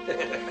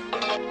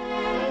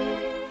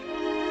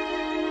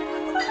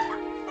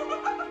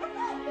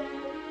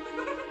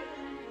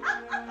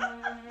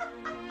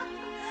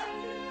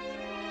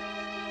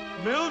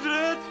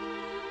 Mildred,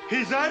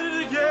 he's at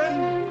it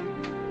again.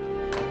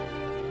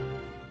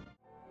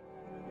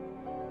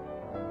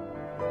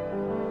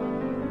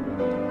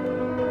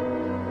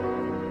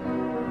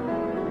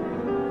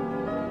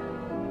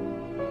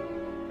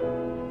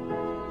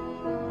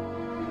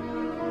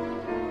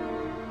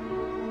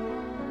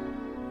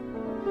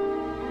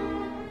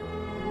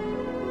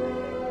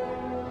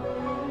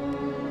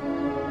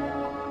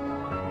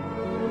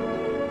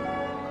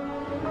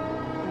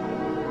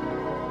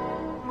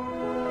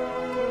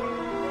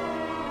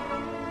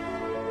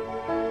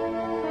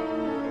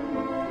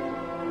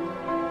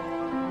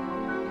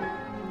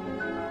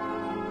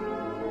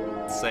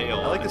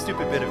 I like the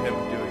stupid bit of him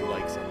doing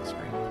likes on the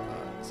screen.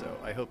 So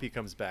I hope he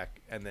comes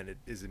back and then it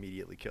is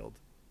immediately killed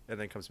and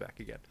then comes back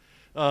again.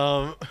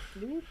 All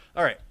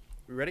right.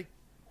 We ready?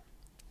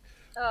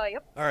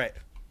 Yep. All right.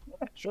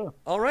 Sure.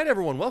 All right,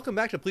 everyone. Welcome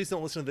back to Please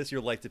Don't Listen to This.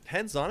 Your life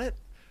depends on it.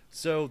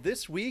 So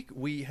this week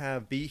we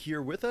have B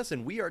here with us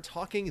and we are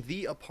talking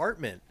The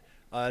Apartment.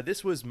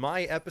 This was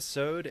my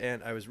episode,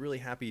 and I was really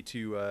happy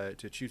to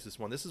choose this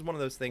one. This is one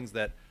of those things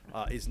that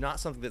is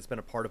not something that's been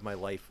a part of my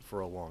life for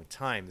a long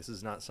time. This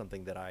is not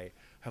something that I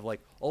have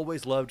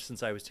always loved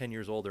since I was 10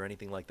 years old or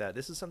anything like that.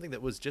 This is something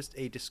that was just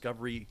a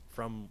discovery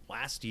from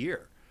last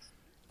year.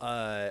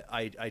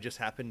 I just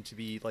happened to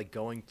be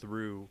going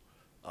through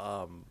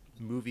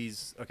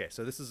movies. Okay,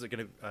 so this is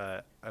going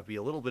to be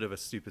a little bit of a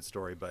stupid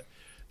story, but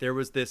there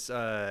was this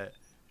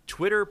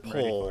Twitter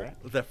poll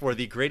for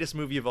the greatest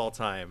movie of all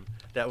time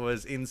that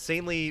was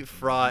insanely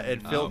fraught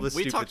and filled with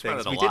stupid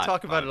things. We did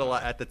talk about it a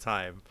lot at the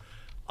time.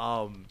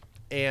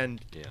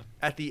 And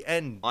at the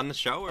end on the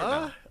show or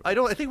not?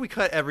 I think we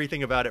cut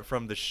everything about it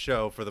from the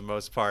show for the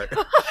most part.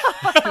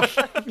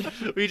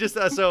 We just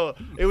so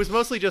it was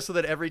mostly just so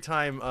that every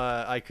time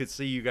I could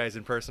see you guys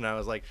in person, I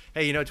was like,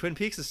 hey, Twin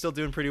Peaks is still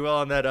doing pretty well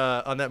on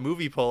that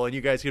movie poll, and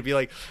you guys could be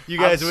like, you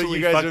guys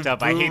would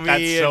up. I hate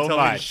that so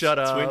much. Shut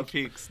up. Twin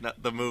Peaks,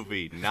 not the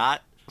movie,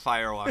 not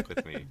Fire Walk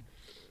with Me.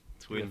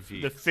 Twin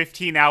Peaks, the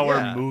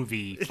 15-hour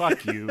movie.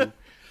 Fuck you.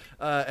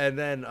 And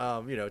then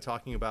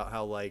talking about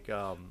how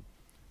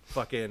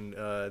fucking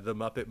the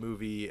Muppet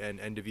movie and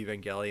End of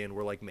Evangelion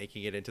were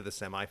making it into the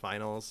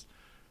semifinals,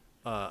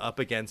 up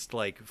against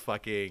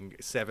fucking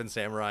Seven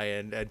Samurai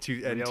and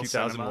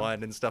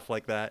 2001 and stuff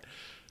like that.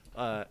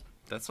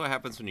 That's what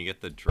happens when you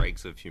get the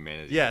dregs of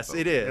humanity. Yes,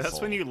 it is.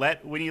 That's when you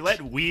let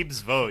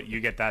weebs vote,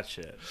 you get that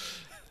shit.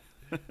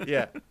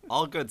 Yeah,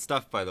 all good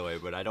stuff, by the way.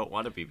 But I don't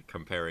want to be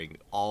comparing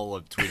all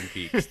of Twin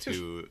Peaks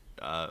to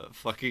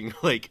fucking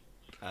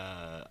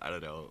I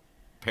don't know,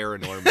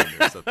 Paranorman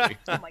or something.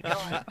 Oh my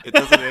god. It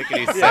doesn't make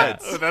any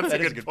sense. Oh, that's a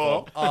good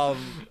poll.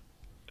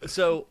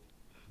 So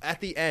at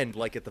the end,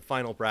 at the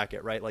final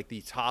bracket, right?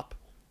 The top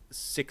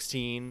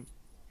 16.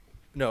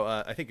 No,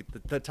 I think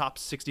the top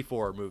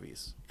 64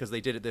 movies, because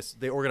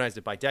they organized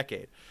it by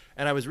decade.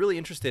 And I was really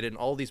interested in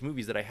all these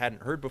movies that I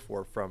hadn't heard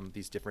before from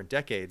these different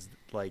decades.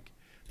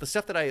 The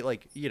stuff that I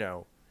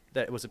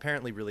that was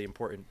apparently really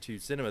important to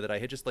cinema that I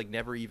had just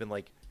never even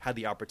had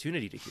the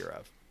opportunity to hear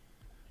of.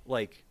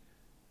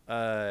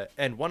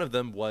 And one of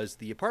them was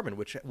The Apartment,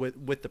 which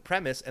with the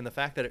premise and the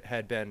fact that it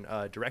had been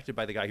directed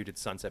by the guy who did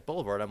Sunset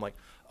Boulevard, I'm like,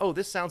 oh,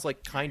 this sounds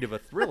like kind of a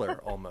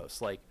thriller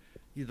almost.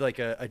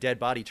 A dead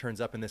body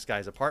turns up in this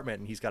guy's apartment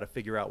and he's got to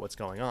figure out what's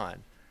going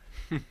on.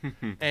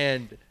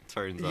 And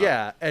turns out.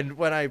 Yeah, and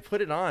when I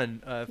put it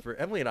on for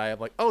Emily and I'm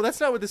like, oh, that's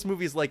not what this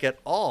movie is like at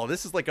all.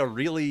 This is a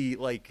really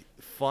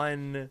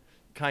fun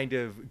kind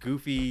of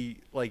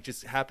goofy,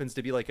 just happens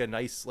to be a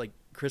nice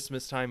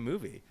Christmas time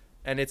movie.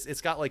 And it's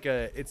got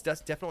it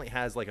definitely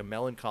has a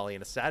melancholy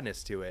and a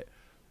sadness to it,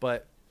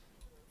 but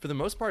for the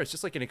most part, it's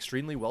just like an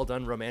extremely well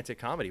done romantic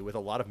comedy with a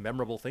lot of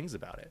memorable things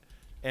about it,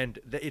 and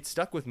it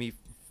stuck with me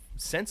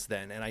since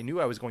then. And I knew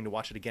I was going to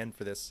watch it again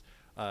for this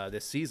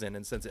season,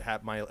 and since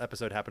my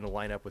episode happened to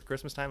line up with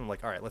Christmas time, I'm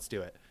like, all right, let's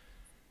do it.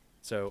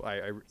 So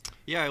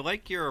I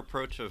like your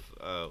approach of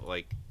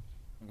like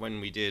when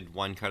we did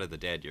One Cut of the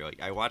Dead. You're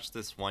like, I watched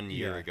this 1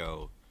 year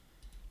ago.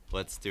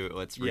 Let's do it.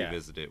 Let's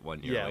revisit it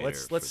 1 year later.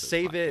 Let's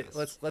save it.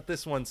 Let's let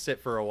this one sit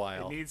for a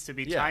while. It needs to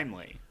be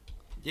timely.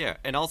 Yeah,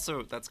 and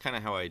also that's kind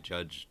of how I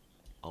judge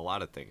a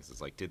lot of things.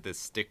 It's like, did this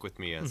stick with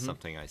me as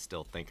something I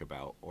still think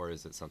about, or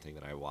is it something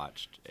that I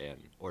watched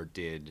or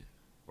did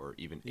or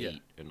even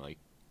ate and like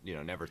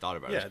never thought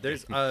about it? Yeah,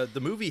 there's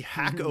the movie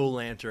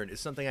Hack-O-Lantern is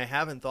something I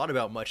haven't thought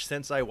about much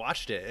since I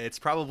watched it. It's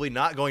probably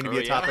not going to be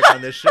a topic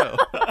on this show.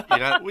 You're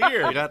not weird.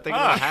 You're not thinking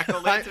about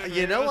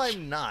Hack-O-Lantern?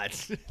 I'm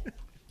not.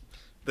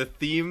 The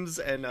themes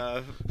and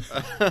of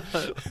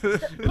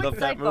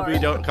that movie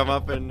don't come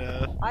up in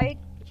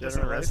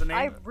doesn't resonate.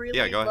 I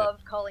really go ahead. love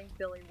calling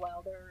Billy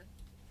Wilder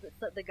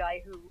the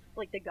guy who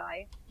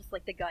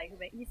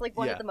he's like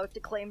one of the most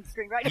acclaimed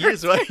screenwriters. He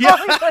is, right?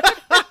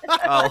 in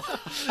Hollywood.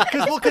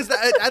 Because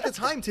at the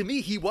time, to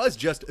me, he was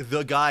just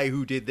the guy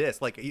who did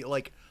this. Like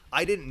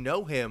I didn't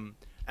know him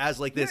as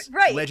like this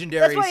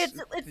legendary. That's why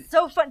it's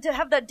so fun to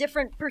have that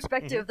different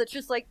perspective. That's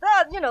just like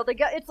the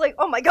guy. It's like,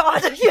 oh my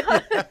god.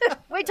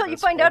 Wait till you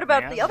find out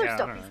about the other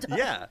stuff he's done.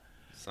 Yeah.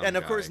 And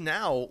of course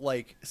now,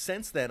 like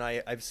since then,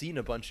 I've seen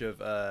a bunch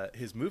of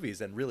his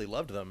movies and really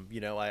loved them.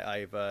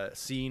 I've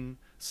seen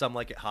Some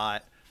Like It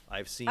Hot.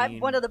 I've seen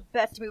one of the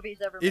best movies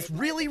ever made. It's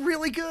really,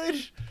 really good.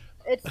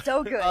 It's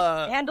so good.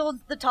 Handles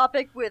the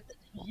topic with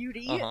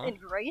beauty and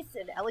grace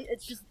and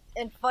It's just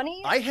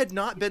funny. I had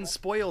not been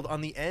spoiled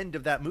on the end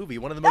of that movie,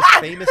 one of the most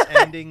famous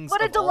endings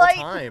of all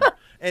time.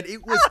 And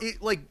it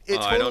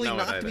totally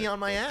knocked me on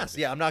my ass.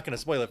 Yeah, I'm not going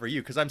to spoil it for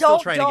you because I'm still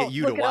trying to get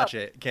you to watch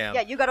it, Cam.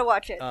 Yeah, you got to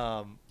watch it.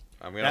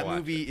 That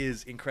movie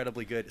is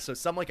incredibly good. So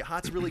Some Like It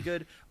Hot's really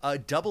good.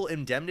 Double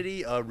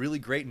Indemnity, a really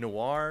great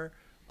noir.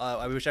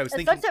 I wish I was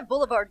thinking. Sunset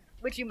Boulevard,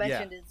 which you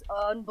mentioned, is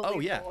unbelievable. Oh,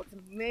 yeah. It's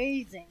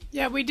amazing.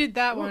 Yeah, we did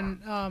that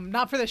one.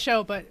 Not for the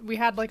show, but we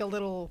had like a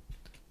little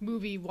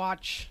movie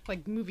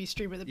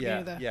stream at the beginning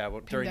of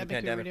the during the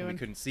pandemic when we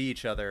couldn't see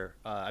each other.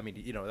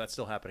 That's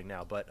still happening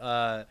now.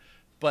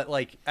 But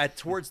like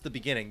towards the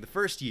beginning, the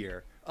first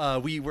year,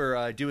 we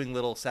were doing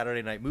little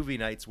Saturday night movie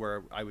nights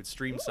where I would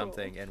stream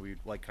something and we'd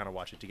like kind of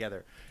watch it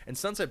together. And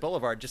Sunset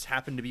Boulevard just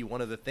happened to be one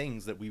of the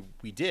things that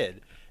we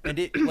did. And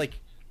it like,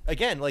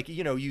 again, like,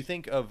 you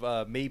think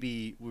of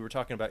maybe we were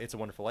talking about It's a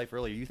Wonderful Life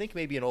earlier. You think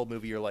maybe an old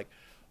movie, you're like,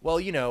 well,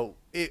 I'm going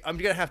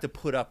to have to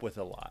put up with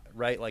a lot,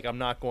 right? Like, I'm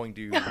not going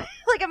to...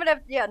 like, I'm going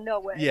to have... no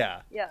way.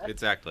 Yeah.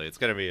 Exactly. It's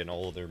going to be an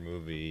older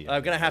movie.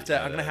 I'm going to have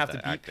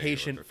to be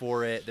patient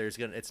for it.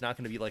 It's not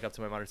going to be, like, up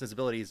to my modern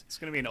sensibilities. It's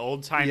going to be an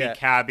old-timey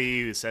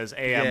cabbie who says,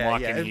 hey, I'm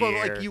walking here. But,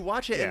 like, you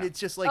watch it, and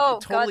it's just, like,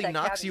 totally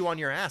knocks you on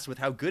your ass with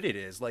how good it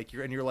is. Like,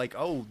 you're like,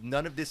 oh,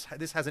 none of this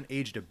hasn't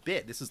aged a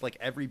bit. This is, like,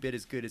 every bit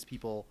as good as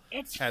people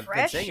have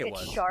been saying it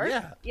was. It's sharp.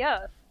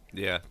 Yeah.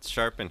 Yeah, it's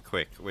sharp and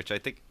quick, which I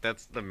think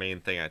that's the main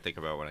thing I think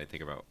about when I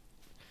think about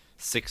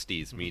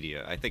 60s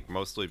media. I think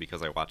mostly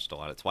because I watched a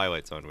lot of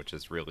Twilight Zone, which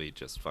is really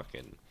just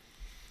fucking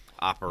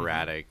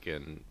operatic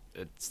and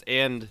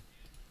Star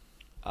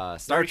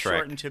very Trek.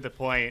 Short and to the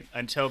point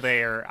until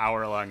they're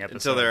hour-long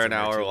episodes. Until they're an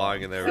hour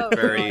long and they're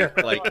very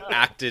like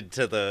acted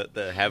to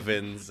the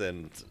heavens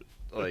and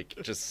like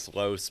just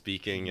slow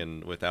speaking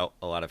and without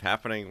a lot of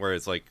happening.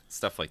 Whereas like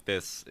stuff like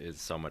this is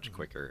so much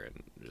quicker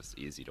and just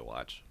easy to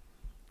watch.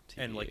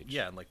 And like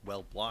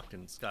well blocked,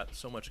 and it's got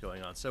so much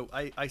going on. So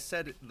I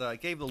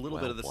gave a little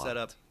bit of the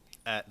setup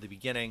at the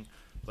beginning,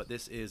 but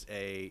this is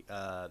a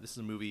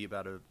movie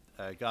about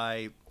a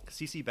guy,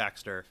 C.C.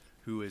 Baxter,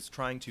 who is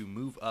trying to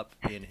move up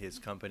in his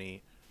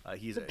company.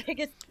 He's the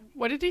biggest.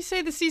 What did he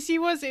say the CC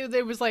was?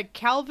 It was like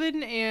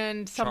Calvin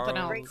and something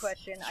else. Great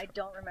question. I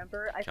don't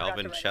remember.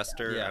 Calvin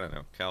Chester. I don't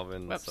know.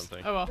 Calvin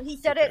something. Oh well. He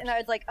said it, and I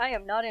was like, I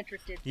am not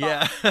interested.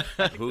 Yeah.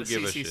 Who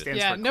gives a shit?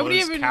 Yeah. Nobody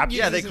even.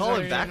 Yeah, they call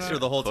him Baxter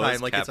the whole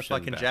time, like it's a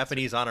fucking Baxter.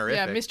 Japanese honorific.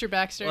 Yeah, Mr.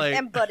 Baxter. Like,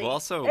 and Buddy. Well,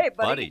 also hey,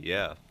 Buddy.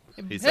 Yeah.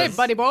 Hey,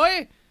 buddy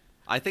boy.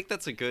 I think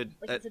that's a good.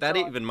 Like that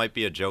even might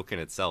be a joke in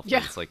itself.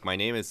 Yeah. It's like my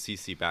name is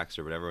C.C.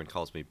 Baxter, but everyone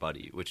calls me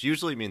Buddy, which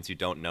usually means you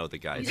don't know the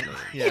guy's name.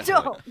 You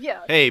don't. Yeah.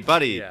 Hey,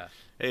 Buddy. Yeah.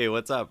 Hey,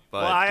 what's up?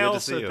 Well, I good also to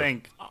see you.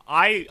 think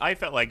I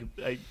felt like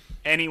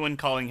anyone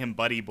calling him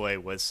Buddy Boy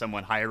was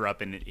someone higher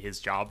up in his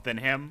job than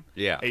him.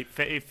 Yeah.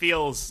 It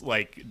feels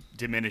like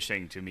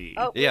diminishing to me.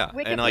 Oh, yeah,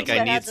 Wikipedia and like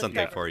I need has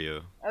something this for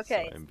you.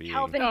 Okay. So I'm being...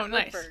 Calvin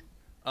nice. Clifford.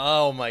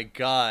 Oh my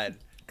God.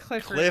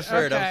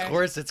 Clifford. Okay. Of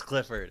course it's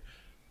Clifford.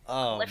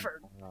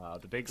 Clifford.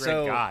 The big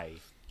red guy.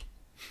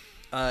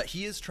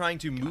 He is trying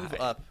to move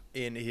up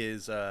in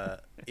his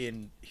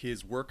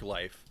work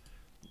life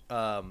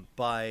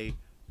by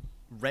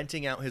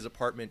renting out his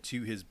apartment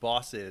to his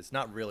bosses.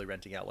 Not really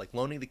renting out, like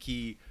loaning the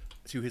key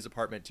to his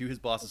apartment, to his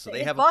bosses, so they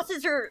his have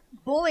bosses are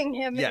bullying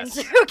him Yes,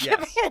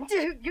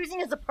 into using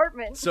his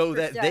apartment so for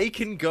that sex. they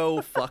can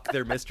go fuck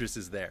their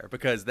mistresses there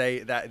because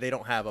they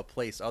don't have a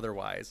place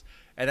otherwise,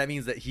 and that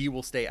means that he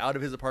will stay out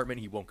of his apartment.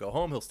 He won't go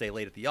home. He'll stay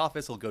late at the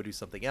office. He'll go do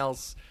something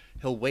else.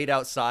 He'll wait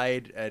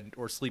outside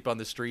or sleep on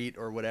the street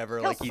or whatever.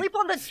 He'll sleep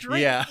on the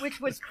street, Yeah. which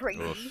was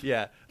crazy.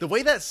 Yeah, the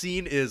way that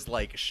scene is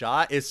like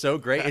shot is so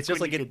great. That's It's just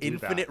when like you an could do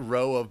infinite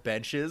row of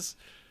benches.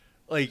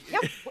 Like, Yeah,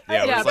 it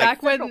Yeah, was like-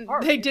 back when Central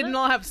Park, they isn't didn't it?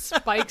 all have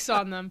spikes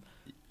on them.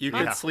 You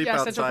could Yeah. sleep Yeah,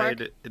 Central Park.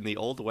 outside in the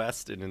Old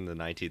West and in the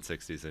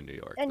 1960s in New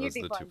York. And Those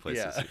you'd are be the two fine.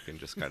 places Yeah. you can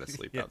just kind of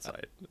sleep Yeah.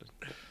 outside.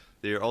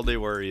 Your only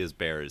worry is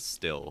bears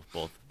still,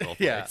 both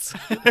Yeah.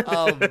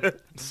 ways.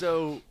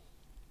 So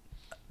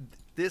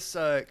this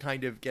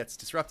kind of gets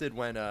disrupted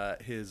when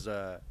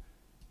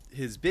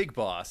his big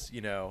boss,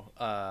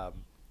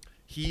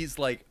 he's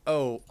like,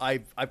 "Oh,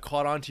 I've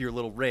caught on to your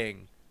little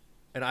ring,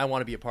 and I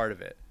want to be a part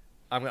of it.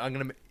 I'm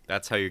gonna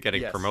That's how you're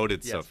getting Yes,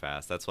 promoted so yes.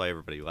 fast. That's why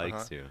everybody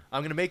likes you.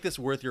 I'm gonna make this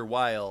worth your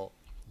while,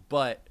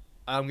 but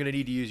I'm gonna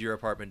need to use your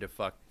apartment to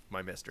fuck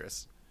my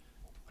mistress."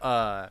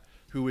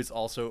 Who is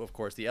also, of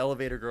course, the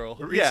elevator girl.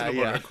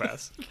 Reasonable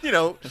request. It's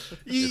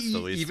the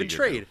least Even you can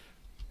trade.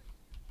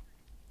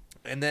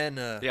 And then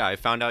Yeah, I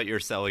found out you're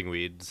selling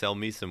weed. Sell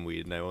me some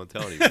weed, and I won't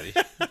tell anybody.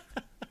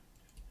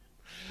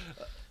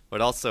 But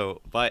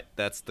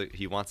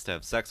he wants to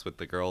have sex with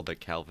the girl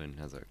that Calvin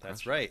has a crush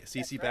That's right.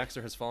 Cece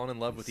Baxter has fallen in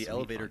love with the Sweet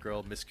elevator one.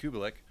 girl, Miss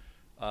Kubelik,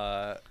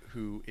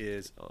 who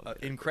is Elevator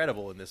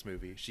incredible in this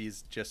movie.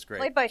 She's just great.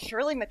 Played by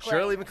Shirley MacLaine.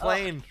 Shirley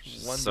MacLaine.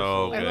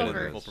 So Wonderful, good in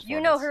wonderful this.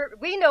 You know performance. her.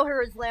 We know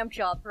her as Lamb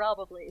Chop,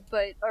 probably,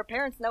 but our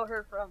parents know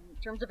her from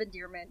Terms of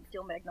Endearment,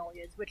 Steel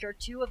Magnolias, which are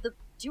two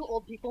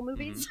old people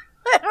movies.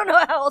 I don't know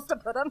how else to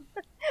put them.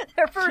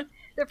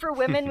 they're for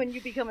women when you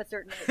become a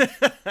certain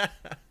age.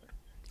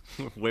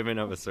 Women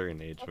of a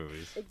certain age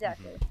movies.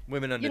 Exactly.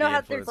 Women under You know the how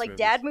influence there's like movies.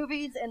 dad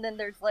movies, and then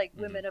there's like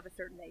women of a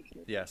certain age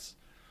movies. Yes.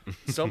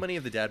 So many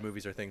of the dad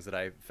movies are things that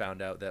I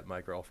found out that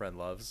my girlfriend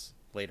loves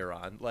later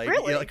on. Like,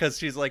 Really? because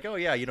she's like, "Oh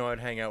yeah, I'd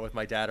hang out with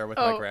my dad or with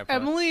my Oh, grandpa."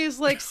 Emily is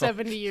like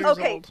 70 years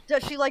Okay, old.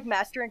 does she like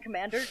Master and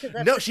Commander? 'Cause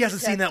that's No, what she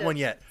hasn't seen that texted. one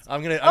yet.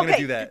 I'm gonna Okay,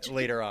 do that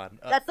later on.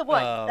 That's the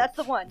one. That's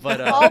the one. but,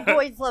 All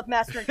boys love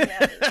Master and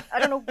Commander. I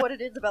don't know what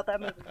it is about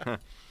that movie.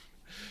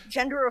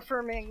 Gender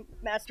affirming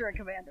Master and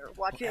Commander.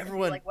 Watch it. And be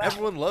Everyone, like, wow.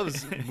 everyone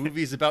loves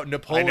movies about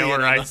Napoleon. where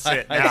on I the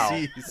sit high now.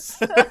 seas.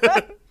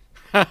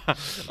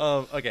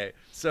 Okay,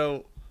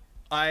 so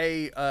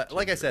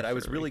like I said, I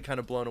was really kind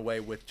of blown away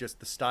with just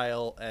the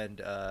style and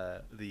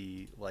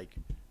the like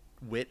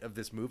wit of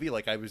this movie.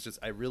 Like I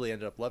really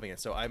ended up loving it.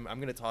 So I'm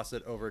gonna toss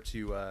it over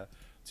to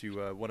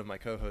one of my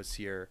co-hosts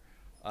here.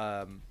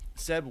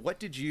 Seb, what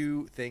did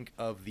you think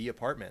of The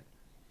Apartment?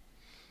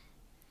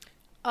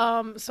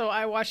 So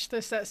I watched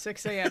this at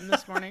 6 a.m.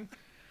 this morning,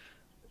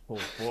 Oh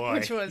boy.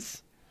 which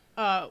was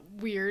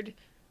weird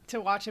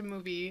to watch a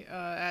movie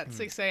at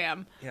 6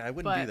 a.m. Yeah, I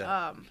wouldn't But do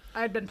that.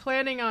 I'd been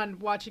planning on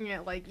watching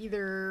it like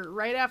either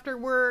right after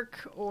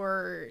work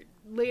or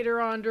later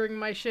on during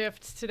my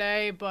shift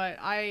today, but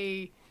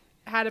I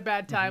had a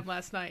bad time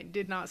last night,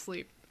 did not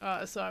sleep.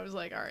 So I was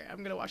like, all right, I'm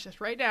going to watch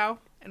this right now,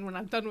 and when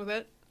I'm done with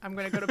it, I'm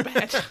going to go to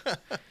bed.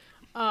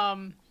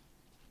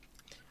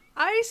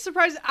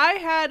 I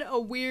had a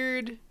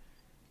weird,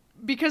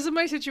 because of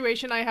my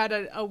situation, I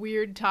had a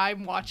weird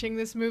time watching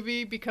this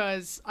movie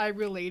because I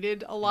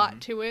related a lot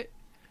to it.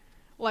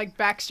 Like,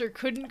 Baxter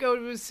couldn't go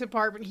to his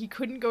apartment. He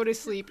couldn't go to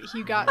sleep.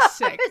 He got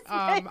sick.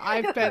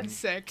 I've been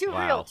sick. Too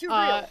Wow. real. Too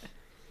real.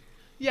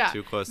 Yeah.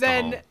 Too close to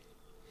then,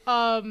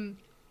 home.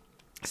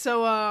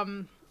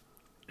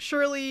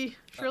 Shirley?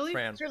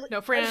 Fran. Shirley-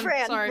 No, Fran,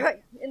 sorry.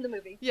 Right, in the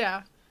movie.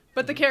 Yeah.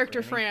 But the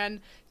character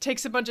Fran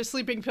takes a bunch of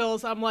sleeping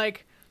pills. I'm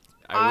like,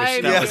 I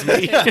wish that was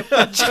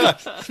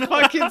me.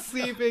 fucking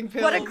sleeping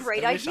pills. What a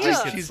great I wish I idea.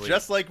 could She's sleep.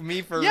 just like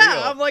me for Yeah,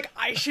 real. I'm like,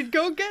 I should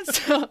go get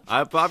some.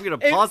 I'm gonna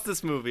pause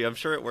this movie. I'm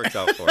sure it works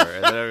out for her,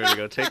 and then I'm gonna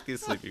go take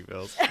these sleeping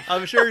pills,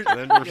 I'm sure. and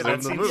then resume that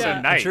the seems movie. so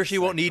Yeah. nice. I'm sure she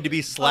won't need to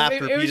be slapped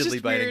it was just repeatedly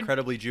by an weird.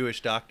 incredibly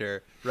Jewish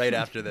doctor right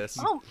after this.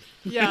 Oh,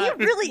 Yeah.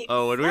 he really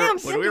Oh, when we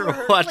slams were into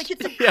her watching, like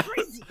it's yeah.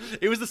 crazy.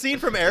 It was the scene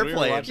from When we were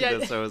Airplane. watching Yeah.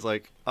 this, I was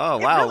like, "Oh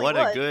wow, really what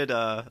was. a good!"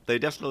 They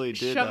definitely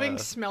did Shoving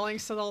smelling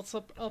salts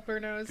up her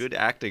nose. good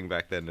acting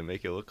back then to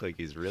make it look like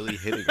he's really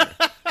hitting her.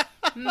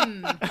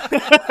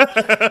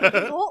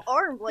 His whole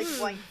arm like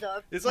winds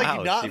up. It's like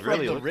Wow, not she from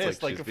really the looks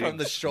wrist, like like she's from being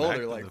the smacked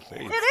shoulder. in Like the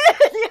face.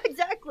 It is. Yeah,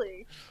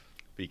 exactly.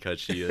 Because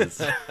she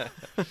is.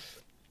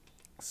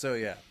 so,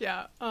 yeah.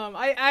 Yeah.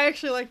 I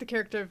actually like the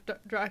character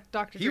of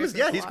Dr. He was,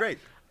 Dreyfus yeah, a he's lot. great.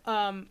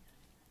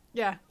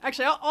 Yeah.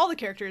 Actually, all the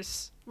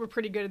characters were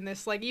pretty good in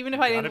this. Like, even if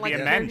I Gotta didn't be like a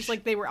the mensch. characters,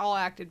 like they were all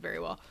acted very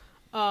well.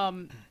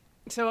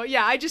 So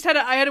yeah, I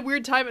had a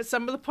weird time at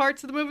some of the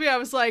parts of the movie. I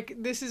was like,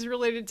 this is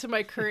related to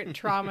my current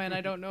trauma, and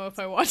I don't know if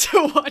I want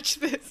to watch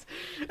this.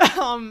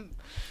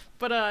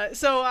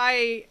 So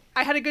I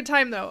had a good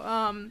time though.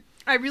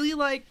 I really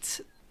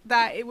liked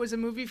that it was a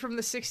movie from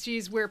the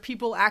 60s where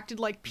people acted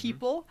like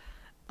people,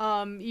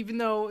 even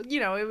though, you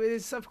know, it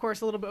was of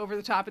course a little bit over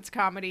the top. It's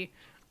comedy.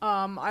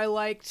 I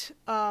liked.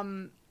 I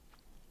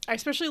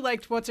especially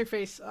liked what's her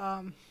face.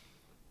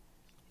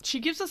 She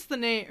gives us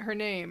her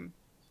name,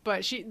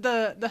 but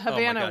the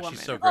Havana God, woman.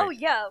 she's so great. Oh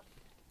yeah,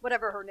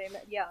 whatever her name.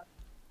 Yeah.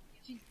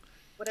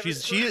 The woman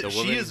she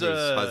is whose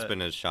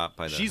husband is shot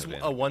by the She's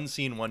Havana. a one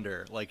scene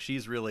wonder. Like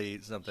she's really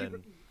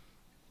something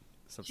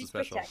She's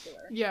special.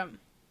 spectacular. Yeah.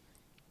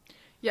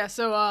 Yeah,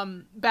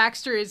 so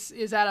Baxter is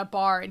at a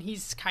bar, and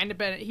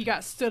he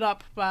got stood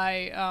up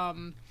by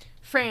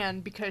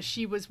Fran because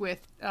she was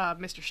with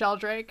Mr.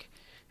 Sheldrake,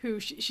 who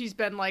she's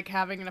been like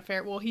having an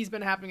affair. Well, he's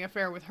been having an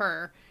affair with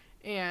her,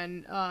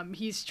 and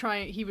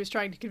he was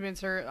trying to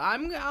convince her,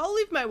 I'll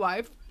leave my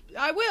wife.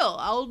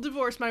 I'll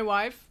divorce my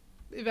wife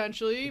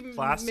eventually.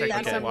 Classic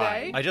maybe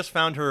someday. I just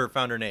found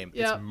her name.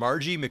 Yep. It's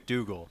Margie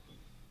McDougal.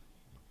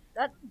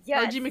 Yes.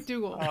 Margie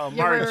McDougal. Oh,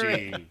 Yeah,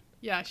 Margie. right.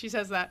 Yeah, she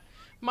says that.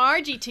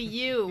 Margie to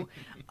you.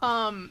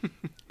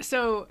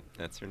 So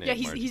That's her name. yeah,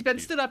 Margie. he's been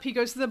stood up. He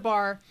goes to the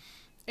bar,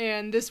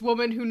 and this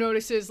woman who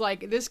notices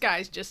like this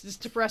guy's just as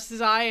depressed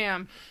as I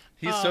am.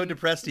 He's so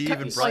depressed he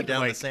even brought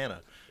down the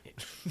Santa.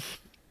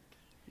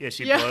 Yeah,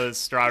 she blows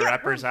straw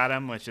wrappers at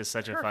him, which is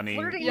such a funny.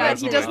 Yeah,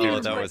 he doesn't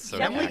even. That was so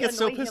Emily good. gets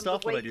so pissed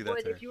off when I do that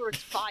to her. If you were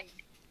fine.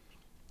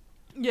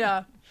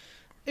 Yeah,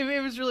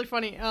 it was really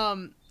funny.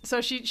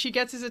 So she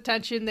gets his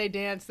attention. They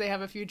dance. They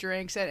have a few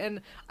drinks,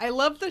 and I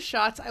love the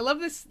shots. I love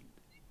this.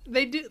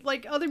 They do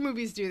like other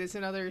movies do this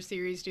and other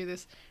series do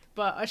this,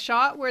 but a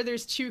shot where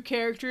there's two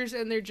characters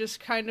and they're just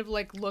kind of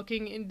like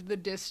looking into the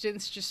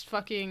distance, just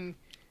fucking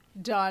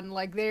done.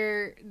 Like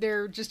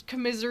they're just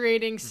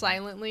commiserating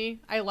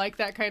silently. I like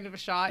that kind of a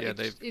shot. Yeah,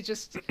 it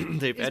just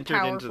they've is entered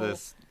into powerful.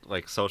 this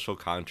like social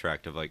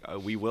contract of like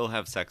we will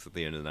have sex at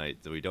the end of the night,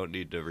 so we don't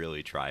need to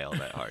really try all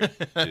that hard.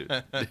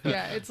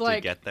 Yeah, it's to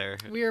like get there.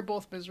 we are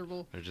both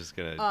miserable. We're just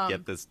gonna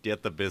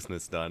get the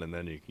business done, and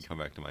then you can come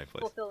back to my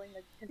place. Fulfilling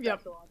the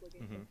contractual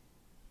obligation.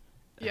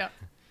 Yeah.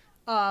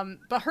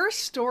 But her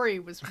story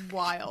was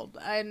wild,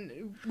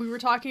 and we were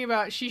talking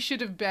about she should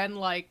have been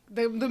like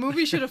the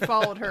movie should have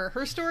followed her.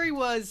 Her story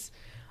was,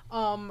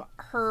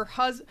 her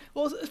husband.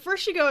 Well,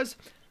 first she goes,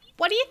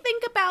 "What do you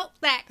think about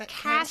that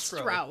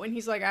Castro?" And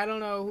he's like, "I don't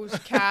know who's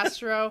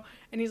Castro,"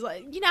 and he's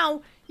like, "You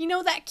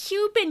know that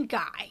Cuban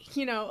guy,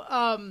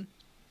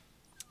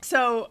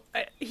 So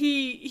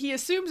he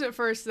assumes at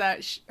first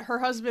that her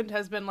husband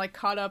has been like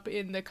caught up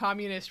in the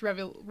communist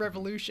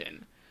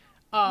revolution.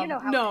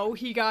 No,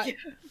 he got,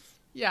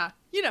 yeah,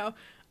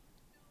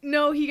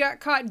 no, he got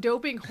caught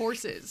doping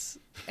horses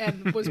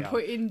and was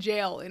put in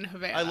jail in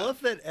Havana. I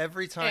love that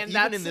every time, And even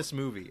that's- in this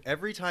movie,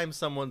 every time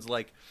someone's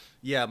like,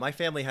 yeah, my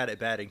family had it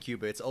bad in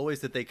Cuba, it's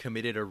always that they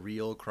committed a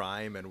real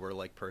crime and were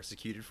like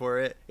persecuted for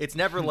it. It's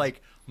never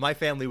like, my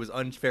family was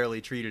unfairly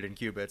treated in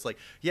Cuba. It's like,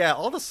 yeah,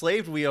 all the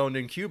slaves we owned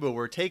in Cuba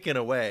were taken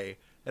away.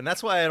 And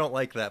that's why I don't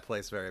like that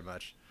place very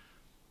much.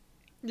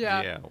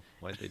 Yeah. Yeah.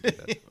 Why'd they do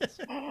that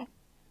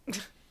to us?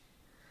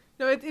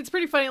 No, it's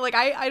pretty funny. Like,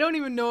 I don't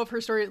even know of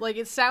her story. Like,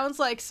 it sounds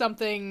like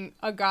something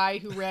a guy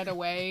who ran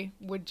away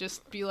would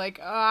just be like,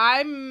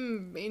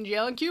 I'm in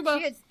jail in Cuba.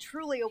 She is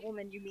truly a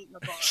woman you meet in the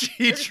bar.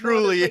 She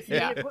truly is.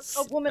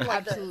 A woman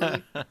like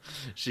Absolutely.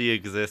 She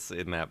exists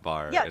in that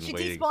bar Yeah, and she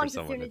waiting for despawns as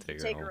someone soon to as take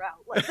you take her her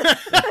home.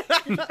 out.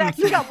 Like, in fact,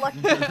 she got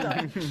lucky this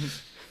time.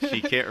 She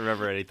can't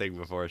remember anything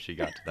before she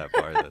got to that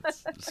bar that's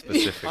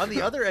specific. On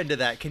the other end of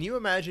that, can you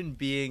imagine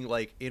being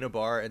like in a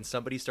bar and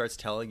somebody starts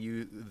telling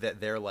you that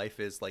their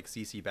life is like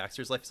CC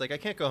Baxter's life? It's like, I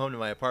can't go home to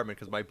my apartment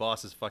because my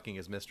boss is fucking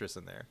his mistress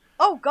in there.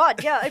 Oh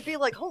God, yeah, I'd be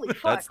like, holy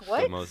fuck, That's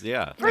what? the most,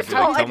 yeah. First I'd of be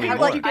all, like, I'd tell be me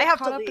like, more. I have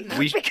to Caught up leave. in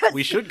we, because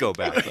we should go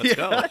back. Let's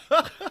go.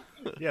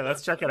 Yeah,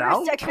 let's check it you're a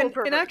out. sexual And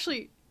pervert.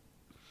 actually,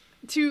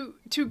 to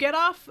get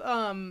off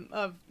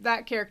of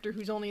that character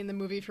who's only in the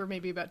movie for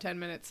maybe about 10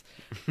 minutes,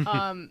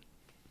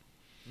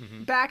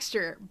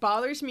 Baxter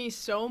bothers me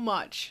so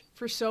much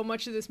for so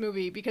much of this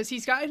movie because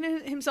he's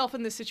gotten himself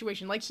in this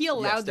situation. Like, he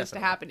allowed this to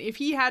definitely. happen. If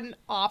he hadn't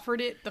offered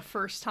it the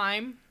first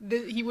time,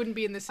 he wouldn't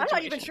be in this I'm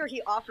situation. not even sure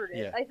he offered it.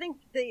 Yeah. I think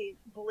they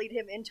bullied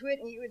him into it,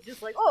 and he was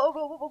just like,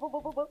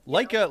 oh.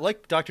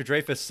 Like Dr.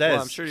 Dreyfus says,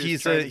 Well, I'm sure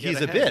he's trying a to get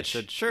bitch. ahead. He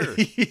said, sure.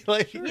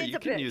 Like, Sure, He's you a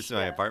can bitch, use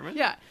my yeah. apartment.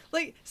 Yeah,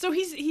 like, so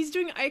he's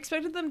doing. I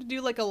expected them to do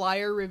like a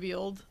liar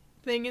revealed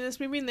thing in this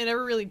movie, and they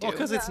never really do. Well,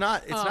 because it's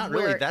not really,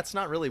 where- that's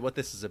not really what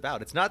this is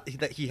about. It's not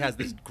that he has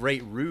this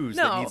great ruse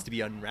No. that needs to be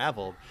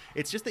unraveled.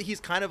 It's just that he's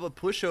kind of a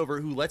pushover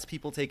who lets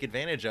people take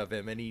advantage of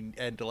him,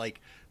 and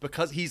like,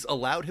 because he's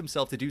allowed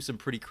himself to do some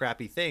pretty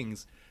crappy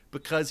things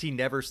because he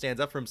never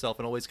stands up for himself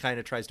and always kind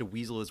of tries to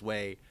weasel his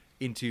way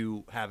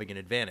into having an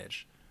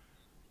advantage.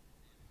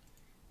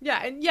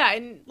 Yeah,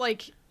 and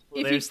like,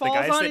 Well, if he there's the falls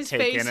guys on that his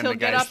take face, in and he'll the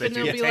get guys up that and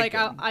he'll do be take like,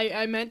 in.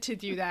 I meant to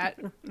do that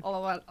a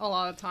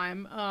lot of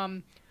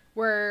time.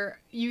 Where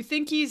you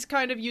think he's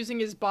kind of using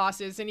his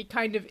bosses, and he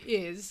kind of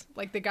is.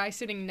 Like, the guy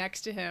sitting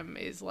next to him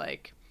is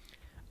like,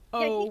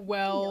 oh,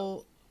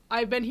 well,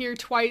 I've been here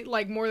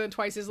more than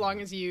twice as long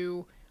as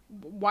you.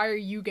 Why are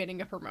you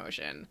getting a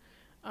promotion?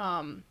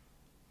 And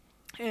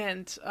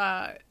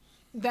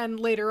then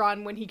later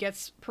on, when he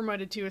gets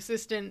promoted to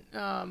assistant,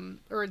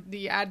 or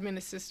the admin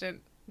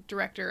assistant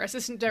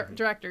assistant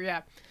director,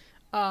 yeah.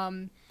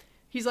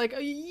 He's like,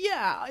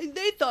 yeah,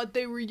 they thought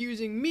they were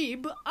using me,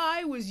 but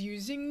I was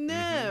using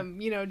them.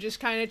 You know, just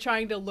kind of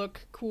trying to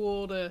look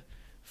cool to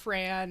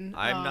Fran.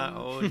 I'm not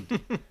owned.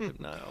 I'm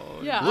not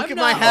owned. Yeah, Look I'm at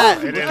my not hat.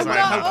 owned. Look I'm at not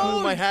how cool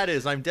owned. my hat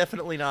is. I'm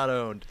definitely not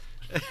owned.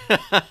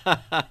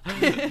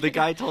 The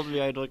guy told me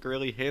I'd look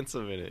really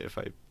handsome in it if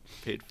I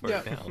paid for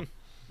it now.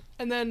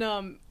 And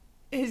then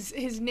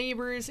his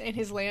neighbors and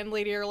his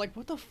landlady are like,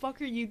 "What the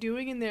fuck are you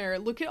doing in there?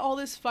 Look at all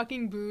this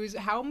fucking booze.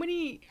 How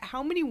many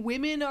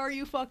women are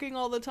you fucking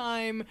all the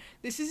time?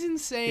 This is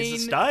insane."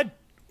 He's a stud.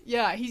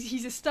 Yeah,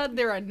 he's a stud.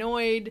 They're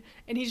annoyed,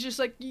 and he's just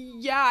like,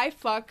 "Yeah, I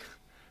fuck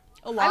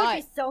a lot." I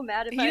would be so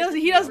mad if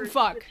He doesn't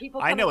fuck.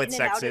 I know what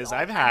sex is.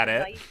 I've had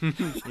it.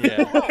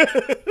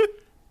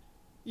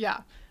 Yeah.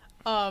 Yeah.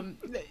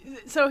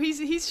 So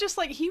he's just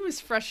like, he was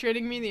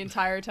frustrating me the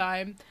entire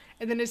time,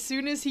 and then as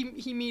soon as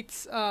he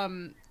meets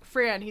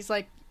Fran, he's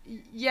like,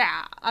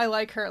 yeah, I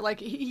like her. Like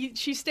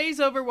she stays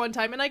over one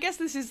time, and I guess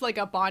this is like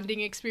a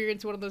bonding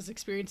experience, one of those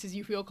experiences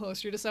you feel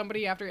closer to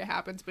somebody after it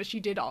happens. But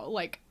she did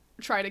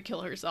try to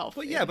kill herself.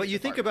 But yeah, but you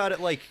think about it,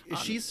 like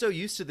she's so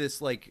used to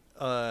this, like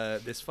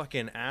this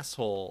fucking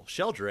asshole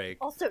Sheldrake.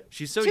 Also,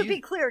 she's so to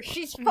be clear,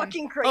 she's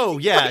fucking crazy. Oh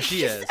yeah, Like, she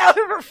she's is out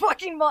of her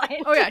fucking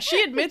mind. Oh yeah,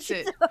 she admits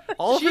it.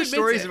 All of She her admits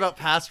stories it. about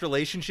past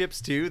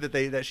relationships too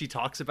that she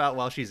talks about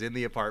while she's in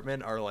the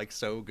apartment are like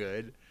so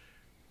good.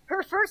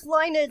 Her first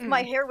line is,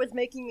 "My hair was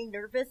making me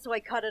nervous, so I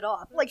cut it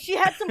off." Like she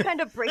had some kind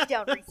of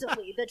breakdown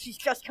recently that she's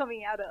just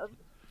coming out of.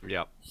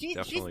 Yep,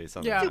 definitely she's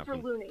something super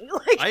happened. loony.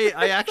 Like,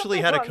 I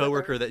actually had a wrong with her.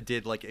 coworker that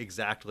did like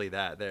exactly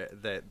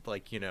that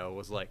like, you know,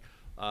 was like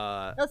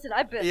Listen,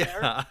 I've been there.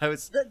 yeah, I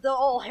was The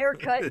all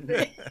haircut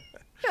thing.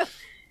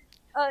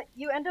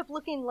 You end up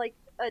looking like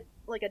a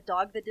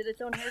dog that did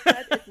its own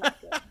haircut. It's not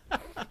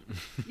good.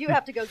 You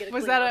have to go get a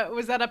Was cleanup.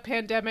 that a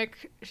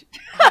pandemic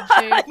head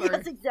shave? Or...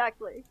 Yes,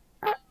 exactly.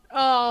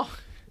 Oh,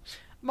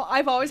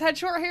 I've always had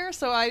short hair,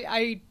 so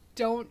I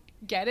don't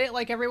get it.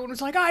 Like everyone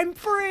was like, "I'm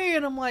free,"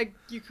 and I'm like,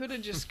 you could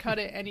have just cut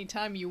it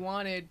anytime you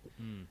wanted,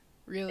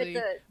 really.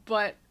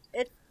 But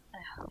it's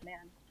oh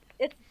man,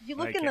 it's you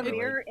look in the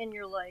mirror and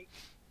you're like,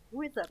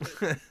 who is that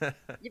person?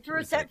 For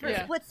a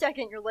split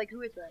second, you're like,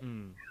 who is that?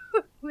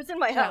 Who's in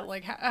my house?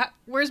 Like,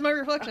 where's my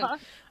reflection?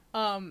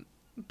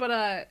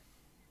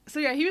 So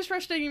yeah, he was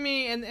frustrating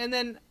me, and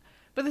then,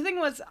 but the thing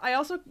was, I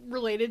also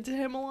related to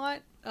him a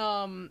lot.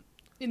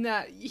 In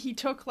that he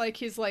took like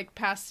his like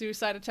past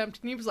suicide attempt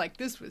and he was like,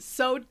 this was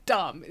so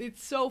dumb.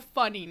 It's so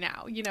funny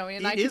now, you know,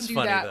 and I can do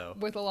that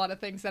with a lot of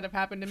things that have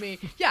happened to me.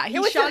 Yeah,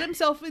 he shot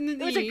himself in the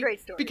knee. It was a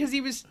great story. Because he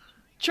was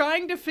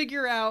trying to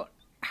figure out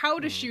how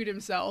to shoot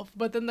himself,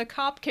 but then the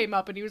cop came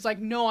up and he was like,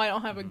 no, I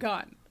don't have a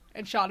gun,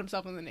 and shot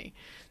himself in the knee.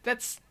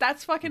 That's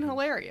fucking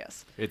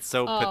hilarious. It's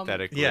so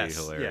pathetically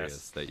hilarious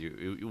yes. that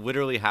you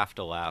literally have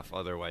to laugh,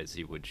 otherwise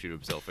he would shoot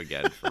himself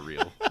again for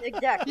real.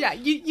 Exactly. Yeah,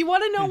 you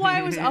want to know why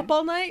I was up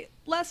all night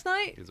last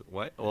night?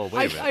 What? Well,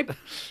 wait a minute.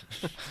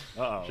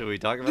 Should we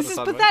talk about this? This is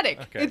on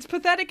pathetic. Okay. It's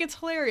pathetic. It's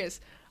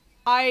hilarious.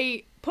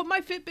 I put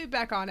my Fitbit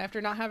back on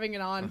after not having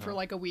it on for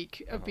like a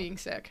week of being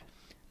sick.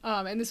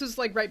 And this was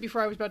like right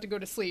before I was about to go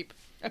to sleep.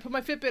 I put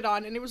my Fitbit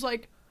on and it was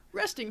like,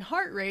 resting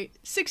heart rate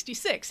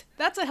 66.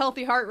 That's a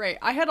healthy heart rate.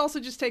 I had also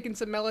just taken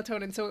some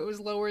melatonin, so it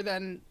was lower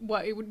than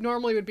what it would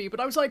normally would be,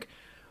 but I was like,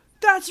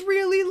 that's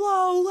really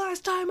low.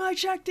 Last time I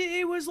checked it,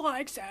 it was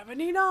like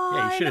 79.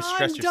 Yeah, you should have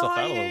stressed yourself out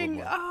a little dying.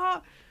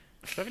 more.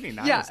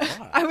 79 Yeah, is a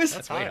lot. I was.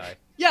 That's way high.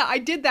 Yeah, I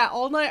did that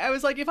all night. I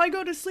was like, if I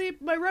go to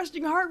sleep, my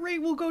resting heart rate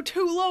will go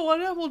too low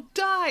and I will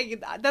die.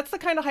 That's the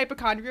kind of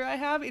hypochondria I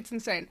have. It's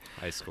insane.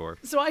 High score.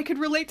 So I could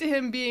relate to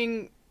him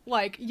being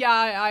like, yeah,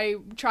 I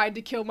tried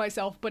to kill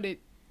myself, but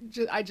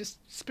I just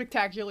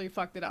spectacularly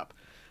fucked it up.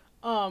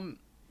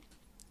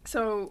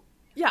 So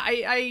yeah,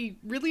 I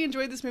really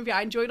enjoyed this movie.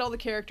 I enjoyed all the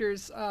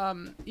characters,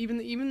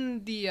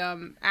 even the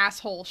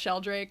asshole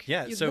Sheldrake.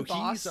 Yeah, the so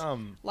boss. he's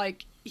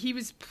like he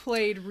was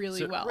played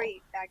really well.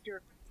 Great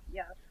actor.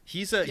 Yeah.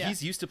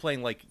 He's used to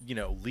playing like, you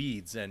know,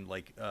 leads and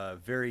like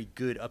very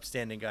good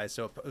upstanding guys.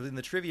 So in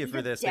the trivia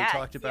for this, they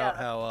talked about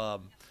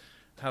how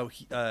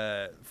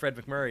Fred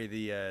McMurray,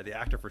 the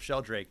actor for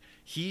Sheldrake,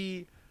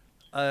 he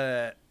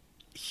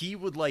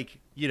would like,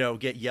 you know,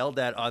 get yelled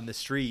at on the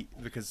street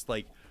because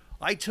like,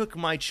 I took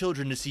my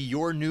children to see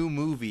your new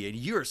movie and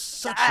you're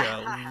such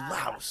a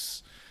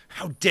louse.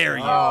 How dare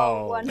you?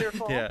 Oh,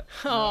 wonderful. Yeah.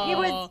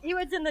 He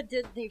was in the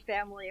Disney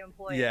Family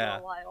Employee for Yeah.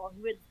 a while.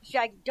 He was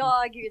Shaggy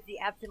Dog. He was the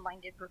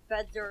absent-minded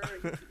professor.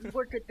 He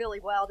worked with Billy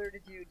Wilder to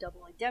do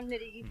Double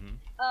Indemnity.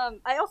 I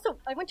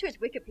went to his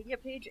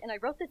Wikipedia page and I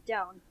wrote this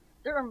down.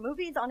 There are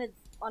movies on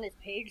his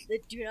page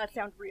that do not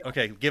sound real.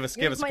 Okay, give us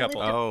a my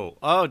couple. list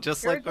Oh,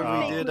 just like Here's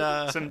when we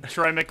the did Some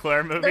Troy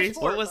McClure movies.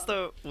 four what was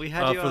of we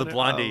had you for on the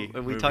Blondie and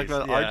we movies, talked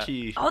about yeah.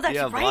 Archie. Oh, that's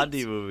right.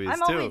 Blondie movies I'm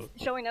too. always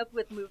showing up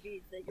with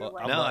movies that you're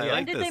like, no, I when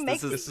like did this. they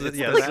make This these? is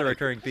This is a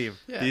recurring theme.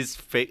 Yeah.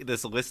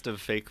 This list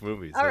of fake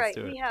movies. All Let's right,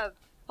 do it. we have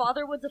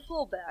Father Was a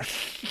Fullback.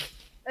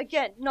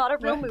 Again, not a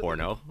real movie.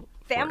 Porno.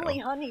 Family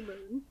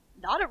Honeymoon.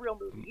 not a real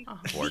movie.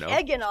 Porno. The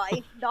Egg and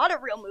I, not a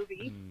real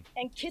movie.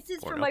 And Kisses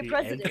Porno. from My The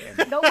President.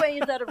 Egg No way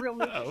is that a real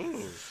movie.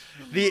 Oh.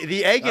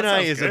 The Egg and I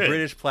sounds is good. a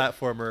British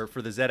platformer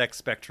for the ZX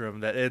Spectrum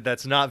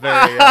that's not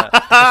very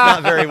that's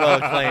not very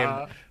well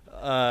acclaimed.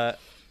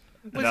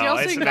 Was No, y'all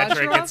saying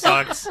isometric, it Gotcha?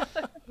 sucks.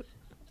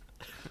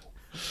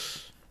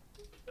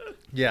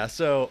 Yeah,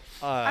 so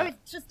I was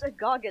just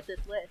agog at this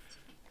list.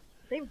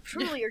 They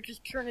truly are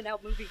just churning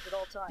out movies at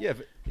all times. yeah,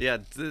 but Yeah,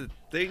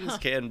 things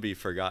can be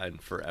forgotten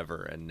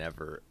forever and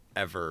never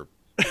ever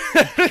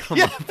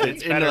come up.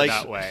 It's in, better like,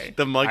 that way,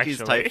 The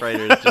Monkeys actually.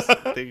 typewriters, just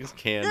things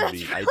can That's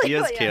be, really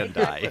ideas what- yeah, can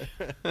exactly.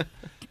 die.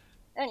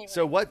 Anyway,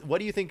 so what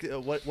do you think?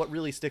 What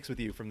really sticks with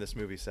you from this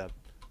movie, Seb?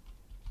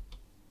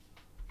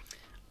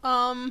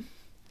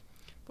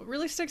 What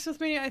really sticks with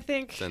me, I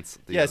think. Since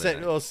the Yeah, other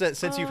night.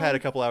 since you've had a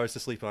couple hours to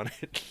sleep on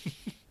it.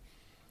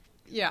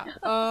 Yeah.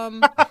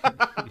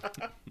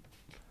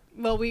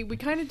 Well, we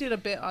kind of did a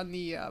bit on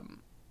the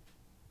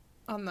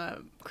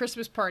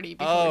Christmas party.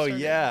 Before we Oh started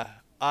yeah,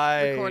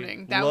 I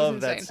recording. That love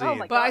was that insane. scene. Oh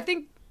my But I God.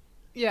 think,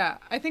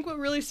 I think what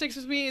really sticks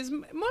with me is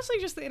mostly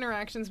just the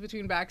interactions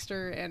between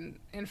Baxter and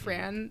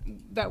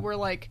Fran that were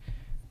like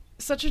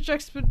such a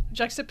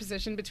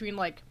juxtaposition between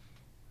like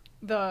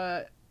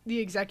the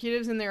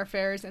executives and their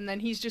affairs, and then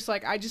he's just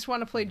like, I just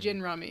want to play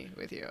gin rummy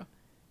with you.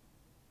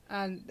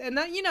 And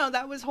that,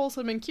 that was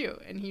wholesome and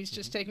cute, and he's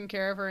just taking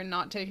care of her and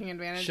not taking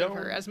advantage of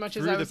her, as much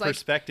as through I the was like,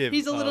 perspective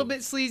he's a little of-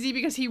 bit sleazy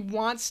because he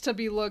wants to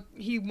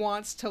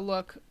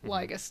look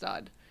like a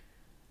stud,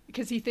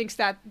 because he thinks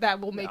that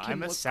will make him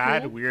I'm a look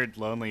sad, cool. weird,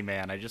 lonely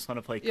man. I just want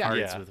to play Yeah. cards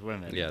Yeah. with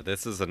women. Yeah,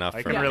 this is enough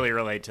I for can me. really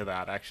relate to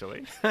that,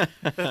 actually.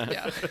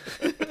 Yeah.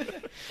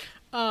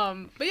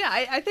 But yeah,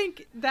 I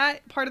think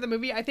that part of the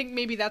movie, I think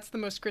maybe that's the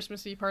most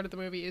Christmassy part of the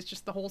movie, is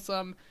just the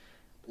wholesome,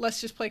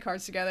 let's just play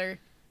cards together.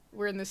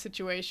 We're in this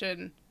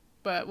situation,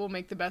 but we'll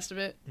make the best of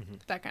it.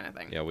 That kind of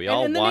thing. Yeah, we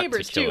all and the want to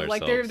neighbors kill too.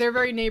 Like ourselves, they're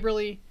very but-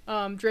 neighborly.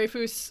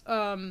 Dreyfus,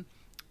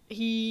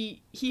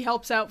 he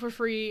helps out for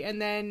free,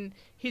 and then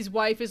his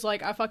wife is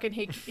like, I fucking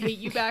hate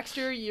you,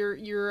 Baxter.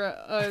 You're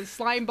a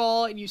slime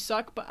ball and you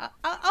suck, but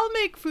I'll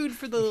make food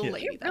for the little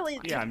lady. It That's really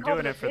fine." Yeah, I'm called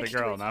doing him it a for the bitch to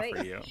girl, his not for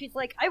face. you. She's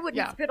like, I wouldn't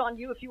Yeah. spit on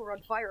you if you were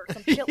on fire or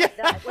some shit like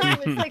that. Like,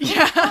 it was like,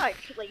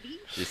 fuck, lady.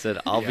 She said,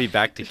 I'll be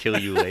back to kill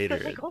you later.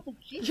 Like, holy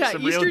Jesus. Yeah,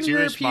 Some real Eastern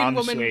Jewish European mom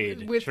woman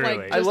shade, with truly.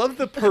 like. I just- love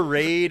the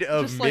parade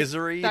of just, like,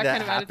 misery that that,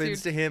 kind of happens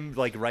attitude. to him,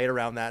 like right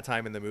around that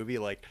time in the movie.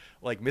 Like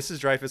Mrs.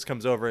 Dreyfus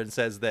comes over and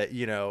says that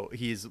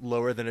he's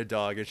lower than a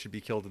dog and should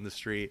be killed in the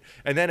street.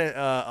 And then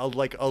a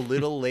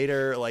little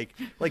later, like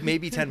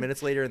maybe 10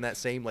 minutes later in that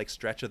same like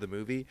stretch of the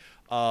movie,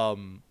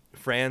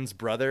 Fran's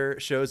brother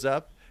shows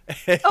up.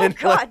 And,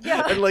 God,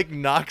 yeah. and like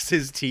knocks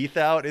his teeth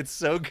out. It's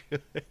so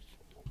good.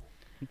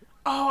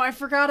 Oh, I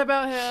forgot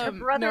about Her him.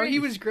 brother No, he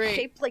was great.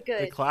 shaped like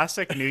The a...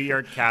 classic New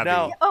York cabbie.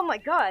 Now- Oh my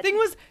God. Thing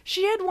was,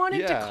 she had wanted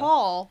Yeah. to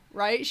call,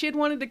 right? She had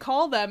wanted to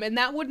call them, and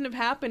that wouldn't have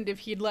happened if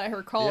he'd let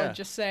her call Yeah. and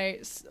just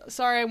say,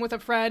 "Sorry, I'm with a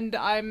friend.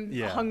 I'm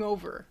Yeah.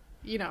 hungover."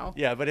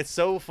 Yeah, but it's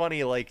so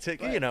funny, like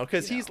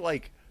because you he's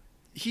like,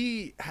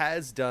 he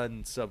has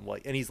done some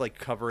like, and he's like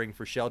covering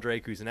for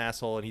Sheldrake, who's an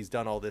asshole, and he's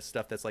done all this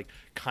stuff that's like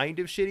kind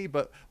of shitty.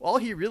 But all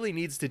he really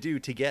needs to do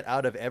to get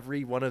out of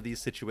every one of these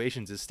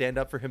situations is stand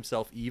up for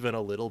himself even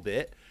a little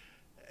bit.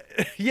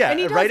 Yeah, And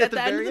he does right at at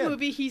the end of the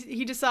movie.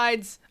 He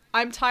decides,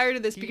 I'm tired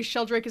of this, because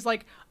Sheldrake is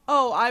like,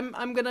 "Oh,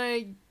 I'm gonna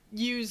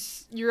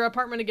use your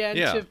apartment again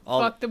Yeah, to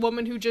fuck the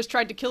woman who just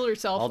tried to kill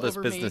herself all this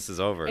over business me." is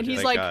over. And he's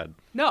Thank like, God.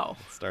 "No."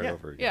 Start Yeah.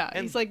 over again. Yeah,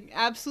 And- he's like,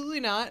 "Absolutely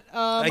not.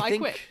 I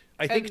quit."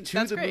 I think And to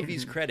that's the great.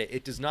 movie's credit,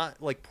 it does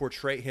not like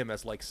portray him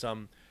as like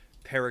some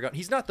paragon.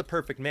 He's not the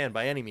perfect man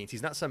by any means.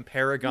 He's not some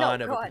paragon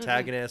No, of a God.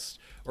 protagonist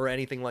or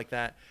anything like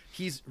that.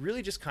 He's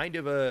really just kind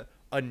of a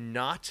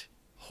not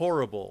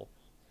horrible,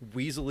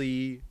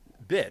 weaselly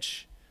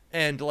bitch.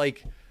 And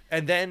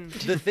then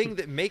the thing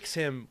that makes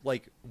him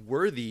like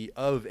worthy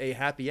of a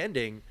happy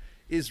ending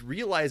is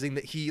realizing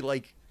that he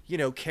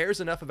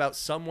cares enough about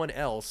someone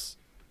else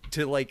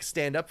to like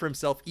stand up for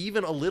himself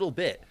even a little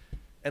bit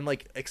and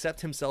like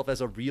accept himself as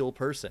a real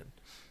person.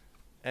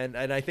 And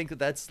I think that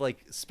that's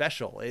like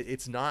special.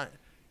 It's not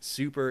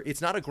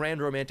a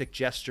grand romantic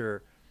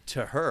gesture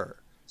to her.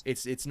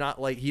 It's not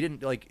like he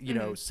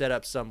didn't set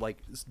up some like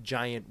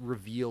giant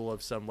reveal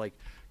of some like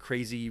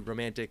crazy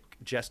romantic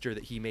gesture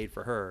that he made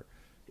for her.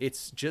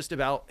 It's just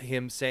about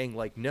him saying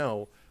like,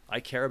 no,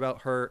 I care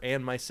about her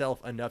and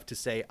myself enough to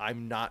say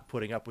I'm not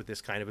putting up with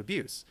this kind of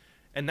abuse.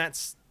 And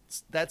that's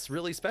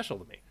really special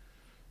to me.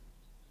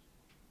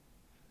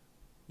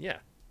 Yeah.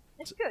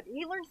 It's good.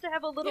 He learns to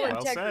have a little Yeah. Well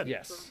integrity said.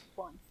 Yes.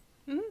 for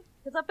once.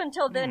 Because up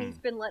until then, he's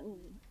been letting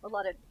a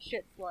lot of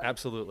shit slide.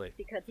 Absolutely.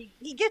 Because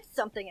he gets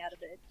something out of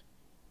it.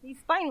 He's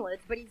spineless,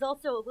 but he's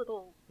also a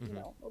little, a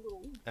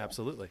little...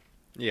 Absolutely.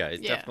 Yeah,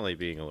 it's Yeah. definitely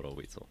being a little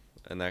weasel.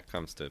 And that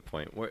comes to a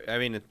point where, I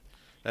mean,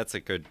 that's a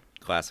good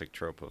classic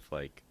trope of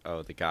like,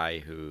 oh, the guy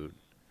who,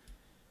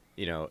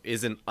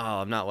 isn't,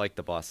 I'm not like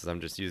the bosses,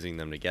 I'm just using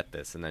them to get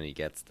this. And then he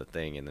gets the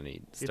thing and then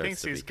he starts He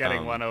thinks to he's become...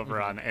 getting one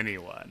over on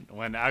anyone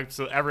when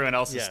everyone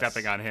else is Yes.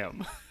 stepping on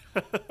him.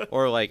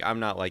 Or like, I'm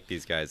not like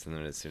these guys, and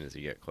then as soon as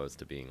you get close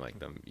to being like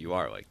them, you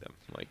are like them.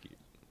 Like,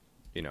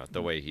 you know,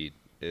 the way he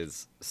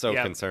is so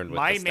concerned with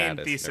my the status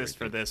main thesis and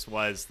for everything. this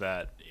was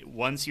that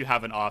once you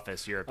have an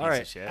office, you're a piece All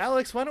right, of shit.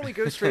 Alex, why don't we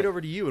go straight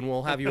over to you and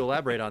we'll have you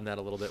elaborate on that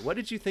a little bit. What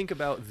did you think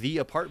about The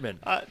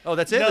Apartment? Oh,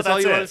 that's it? no, that's all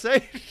you want to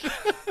that's say?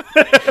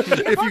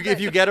 if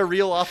you get a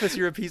real office,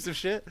 you're a piece of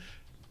shit?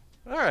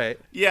 All right.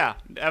 Yeah,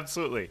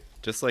 absolutely.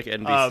 Just like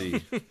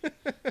NBC.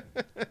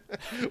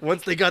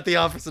 Once they got the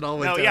office, it all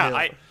went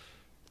downhill.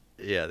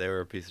 Yeah, they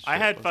were a piece of shit. I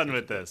had fun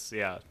with this,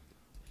 yeah.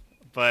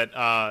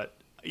 But,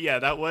 yeah,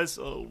 that was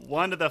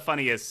one of the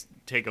funniest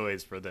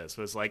takeaways for this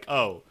was like,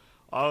 oh,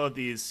 all of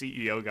these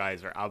CEO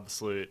guys are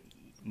absolute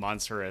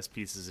monstrous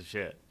pieces of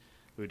shit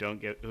who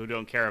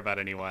don't care about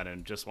anyone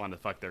and just want to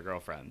fuck their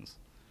girlfriends.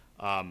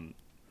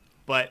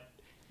 But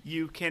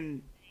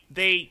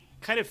they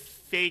kind of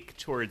fake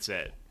towards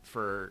it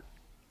for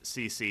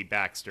CC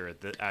Baxter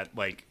at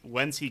like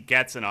once he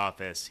gets an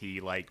office,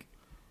 he like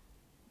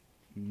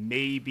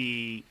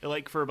maybe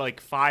like for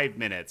like 5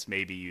 minutes,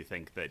 maybe you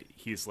think that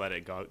he's let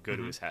it go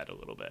to his head a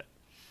little bit,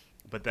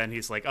 but then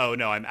he's like, oh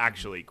no, I'm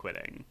actually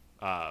quitting.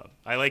 I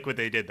like what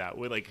they did that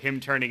with like him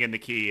turning in the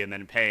key and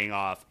then paying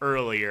off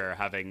earlier,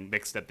 having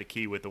mixed up the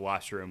key with the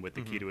washroom with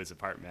the key to his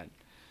apartment.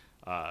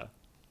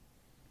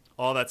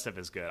 All that stuff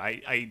is good.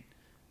 I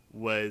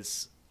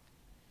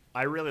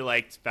really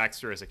liked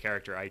Baxter as a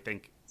character. I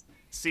think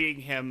seeing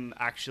him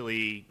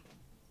actually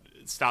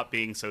stop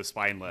being so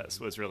spineless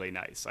was really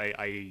nice.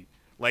 I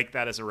like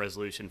that as a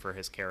resolution for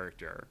his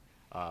character.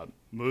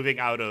 Moving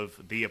out of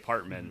the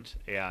apartment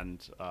and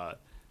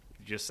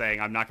just saying,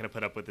 I'm not going to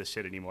put up with this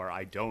shit anymore.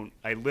 I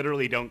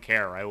literally don't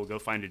care. I will go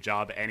find a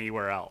job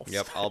anywhere else.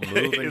 Yep, I'll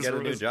move and get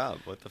a new job.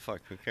 What the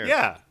fuck? Who cares?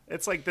 Yeah,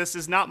 it's like, this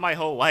is not my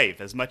whole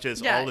life as much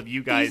as all of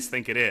you guys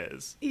think it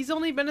is. He's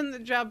only been in the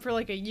job for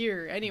like a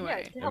year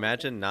anyway.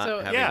 Imagine not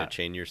having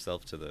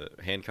to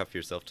handcuff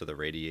yourself to the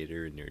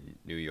radiator in your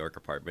New York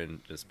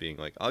apartment, just being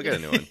like, I'll get a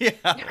new one.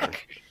 Yeah.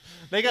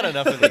 They got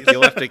enough of these.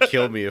 You'll have to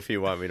kill me if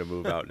you want me to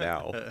move out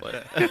now.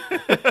 But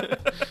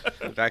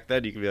back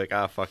then, you could be like,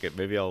 fuck it.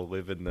 Maybe I'll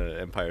live in the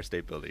Empire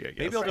State Building, I guess.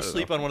 Maybe I'll just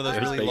sleep on one of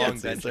those really long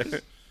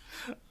benches.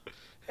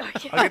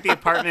 I'll get the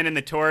apartment and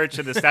the torch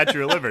and the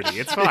Statue of Liberty.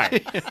 It's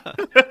fine.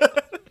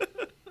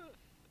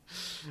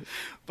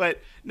 But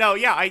no,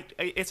 yeah,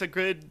 it's a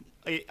good.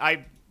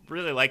 I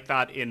really like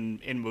that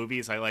in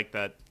movies. I like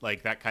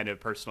that kind of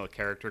personal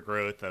character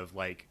growth of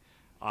like,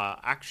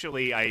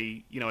 actually,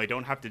 I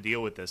don't have to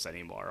deal with this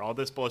anymore. All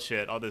this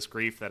bullshit, all this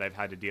grief that I've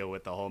had to deal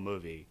with the whole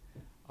movie,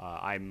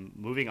 I'm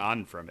moving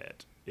on from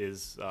it.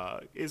 Is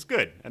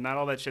good, and not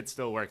all that shit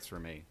still works for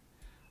me.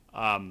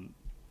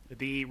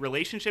 The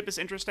relationship is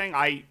interesting.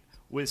 I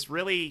was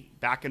really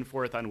back and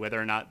forth on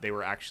whether or not they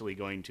were actually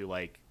going to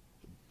like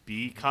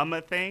become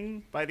a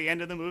thing by the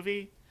end of the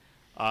movie.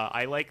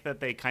 I like that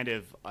they kind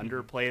of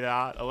underplay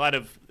that. A lot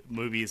of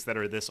movies that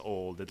are this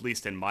old, at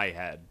least in my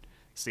head,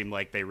 seem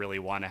like they really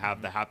want to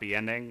have the happy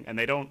ending, and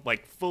they don't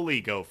like fully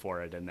go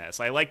for it in this.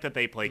 I like that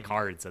they play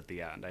cards at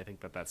the end. I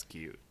think that that's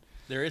cute.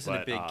 There isn't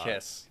a big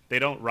kiss. They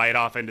don't ride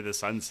off into the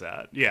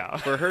sunset. Yeah.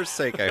 For her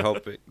sake, I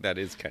hope that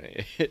is kind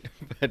of it.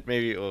 But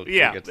maybe we'll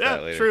get to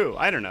that later. True.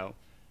 I don't know.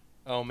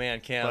 Oh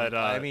man, Cam. But,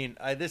 I mean,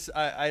 I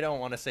don't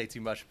want to say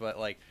too much, but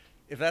like,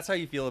 if that's how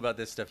you feel about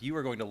this stuff, you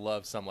are going to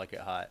love Some Like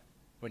It Hot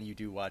when you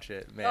do watch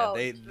it.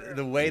 Man,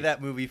 the way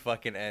that movie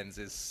fucking ends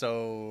is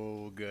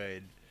so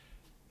good.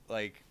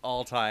 Like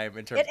all time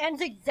in terms. It ends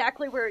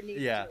exactly where it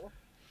needs to.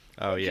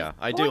 Oh yeah,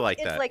 I do like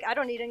that. It's like, I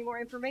don't need any more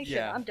information.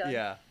 Yeah, I'm done.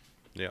 Yeah.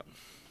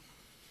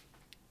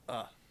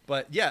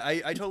 But yeah,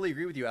 I totally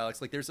agree with you,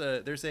 Alex. Like there's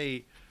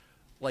a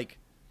like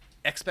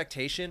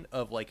expectation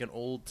of like an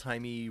old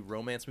timey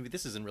romance movie.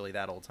 This isn't really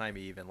that old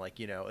timey even. Like,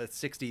 you know, it's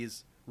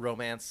 60s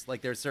romance.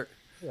 Like there's certain.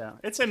 Yeah,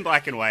 it's in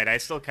black and white. I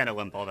still kind of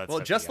lump all that. Well,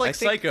 stuff just together. like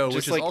Psycho,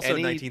 which is also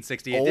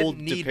 1960, it didn't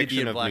need to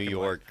be in black and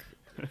white.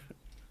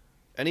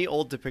 Any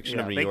old depiction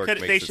of New York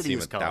makes it seem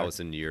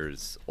 1,000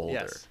 years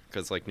older,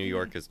 because like New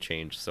York has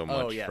changed so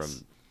much from.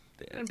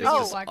 And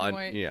black and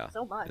white. Yeah,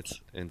 so much.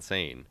 It's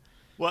insane.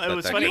 Well, it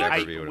was funny.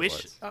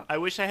 I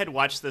wish I had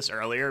watched this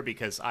earlier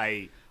because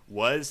I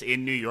was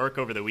in New York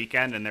over the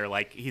weekend, and they're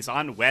like, he's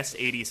on West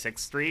 86th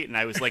Street, and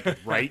I was like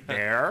right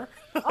there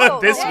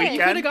this weekend. You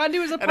could have gone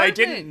to his apartment. And I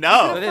didn't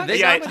know. They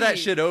got that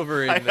shit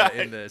over in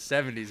the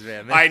 70s,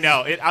 man. I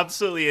know. It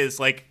absolutely is.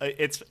 Like,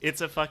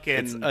 it's a fucking...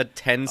 It's a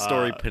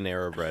 10-story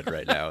Panera Bread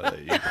right now.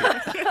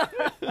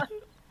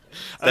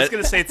 I was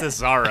going to say it's a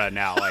Zara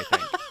now, I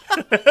think.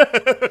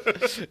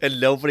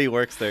 And nobody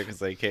works there because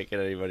they can't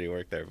get anybody to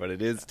work there, but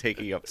it is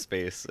taking up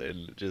space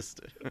and just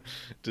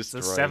it's a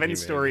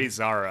 7-story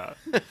Zara.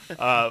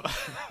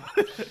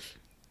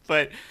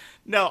 But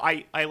no,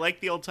 I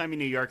like the old timey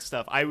New York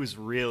stuff. I was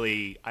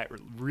really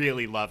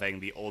loving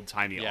the old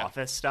timey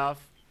office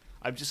stuff.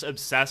 I'm just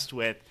obsessed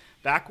with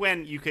back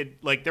when you could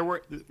like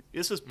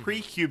this was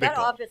pre-cubicle. That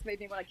office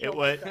made me want to kill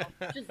myself.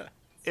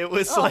 It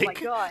was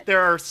there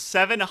are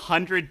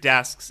 700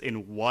 desks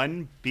in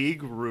one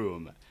big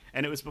room.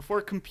 and it was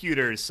before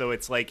computers, so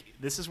it's like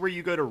this is where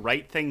you go to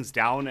write things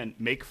down and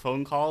make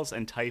phone calls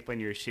and type on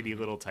your shitty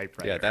little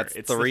typewriter. Yeah, that's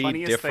it's the 3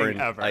 funniest different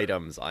thing ever.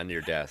 items on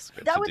your desk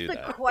That to was do the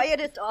that.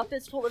 quietest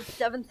office full of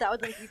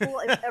 7,000 people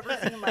I've ever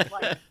seen in my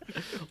life.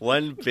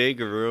 One big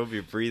room,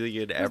 you're breathing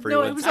in it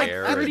everyone's was like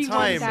air. At the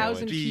 31,000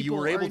 time, people you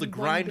were are able in to one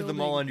grind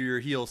them all building. under your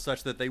heels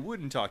such that they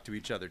wouldn't talk to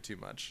each other too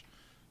much.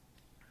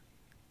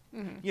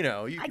 Mm-hmm. You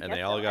know, you, I And guess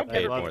they all so. got I'd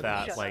paid never more been than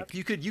shut that, up. like-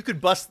 you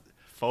could bust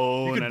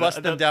Phone. you could and,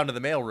 bust them the, down to the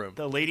mailroom.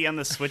 The lady on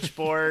the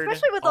switchboard.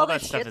 Especially with all the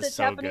that stuff shit is that's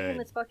so happening good. in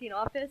this fucking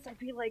office, I'd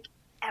be like,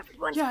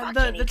 everyone's Yeah, fucking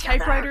the each other.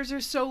 typewriters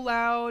are so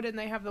loud, and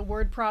they have the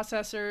word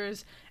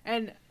processors,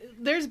 and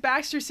there's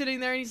Baxter sitting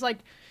there, and he's like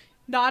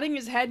nodding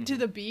his head to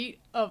the beat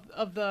of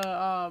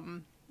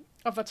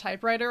the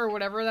typewriter or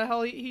whatever the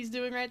hell he's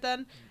doing right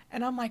then,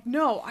 and I'm like,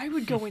 no, I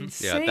would go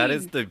insane. Yeah, that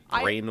is the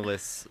I-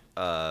 brainless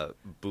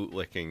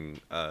bootlicking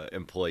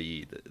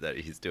employee that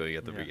he's doing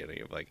at the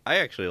beginning of like, I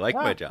actually like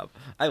my job.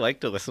 I like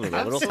to listen to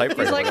the little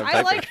typewriter. He's like, when I'm I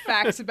typing." like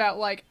facts about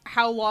like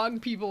how long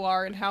people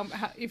are and how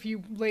if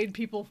you laid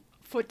people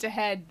foot to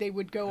head, they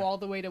would go all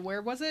the way to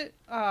where was it?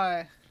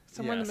 Somewhere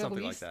in the Middle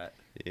something East. like that.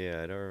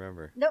 Yeah, I don't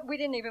remember. No, we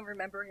didn't even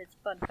remember his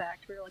fun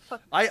fact. We were like,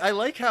 fuck. I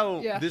like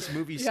how Yeah. this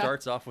movie Yeah.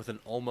 starts off with an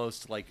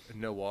almost like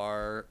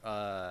noir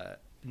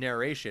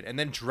narration and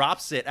then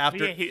drops it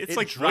after Yeah, it's it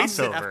like drops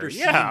it voiceover, after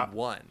yeah. scene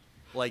 1.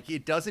 Like he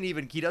doesn't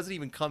even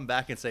come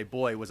back and say,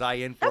 "Boy, was I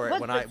in That for it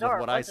was when bizarre, with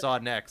what I wasn't saw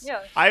it? next." Yeah.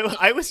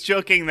 I was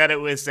joking that it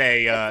was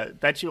a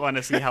bet you want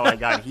to see how I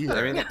got here.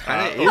 I mean, it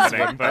kind of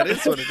opening, is. That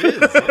is what it is.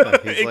 Yeah.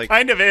 He's It like,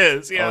 kind of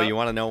is. Yeah. oh, you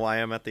want to know why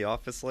I'm at the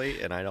office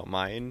late and I don't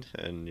mind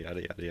and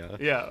yada yada yada.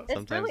 Yeah. It's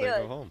Sometimes really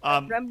I go home.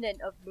 a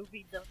remnant of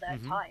movies of that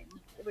Mm-hmm. time.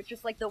 It was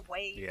just like the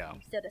way Yeah.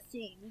 you set a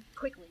scene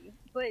quickly,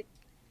 but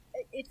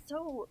it's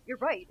so. You're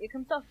right. It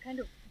comes off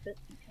kind of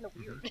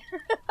weird.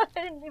 Mm-hmm.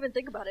 I didn't even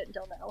think about it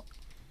until now.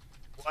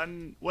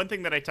 One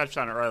thing that I touched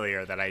on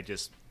earlier that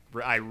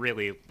I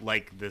really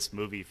like this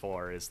movie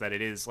for is that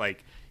it is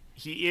like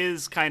he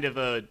is kind of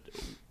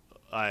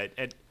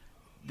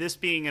this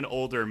being an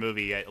older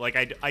movie.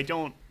 I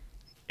don't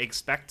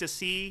expect to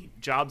see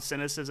job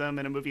cynicism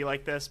in a movie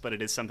like this, but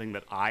it is something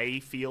that I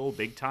feel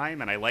big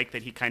time, and I like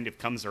that he kind of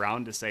comes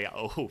around to say,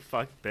 "Oh,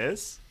 fuck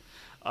this."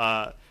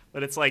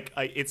 But it's like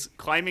it's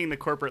climbing the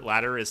corporate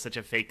ladder is such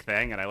a fake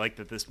thing, and I like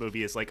that this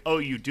movie is like, oh,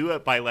 you do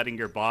it by letting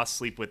your boss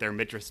sleep with their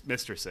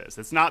mistresses.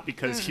 It's not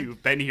because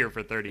you've been here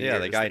for 30 years. Yeah,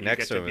 the guy that you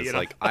next get to him be is an-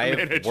 like, a I've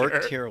manager."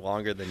 worked here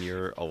longer than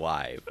you're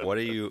alive. What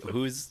are you?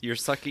 You're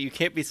sucking? You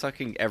can't be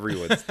sucking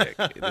everyone's dick.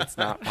 It's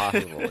not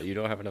possible. You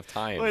don't have enough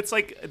time. Well, it's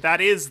like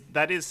that is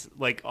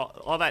like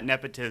all that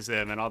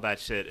nepotism and all that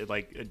shit.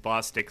 Like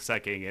boss dick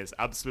sucking is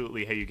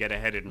absolutely how you get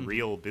ahead in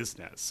real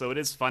business. So it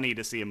is funny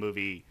to see a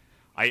movie.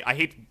 I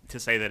hate to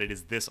say that it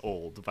is this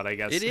old, but I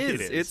guess it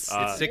is. It's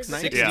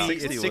 690. Yeah.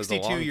 60 It's was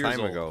 62 a long years time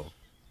old. ago.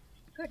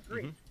 Good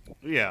grief.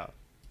 Yeah.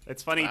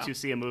 It's funny Wow. to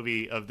see a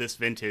movie of this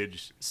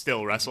vintage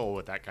still wrestle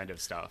with that kind of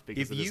stuff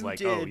because If it is you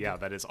like, oh did- yeah,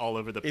 that is all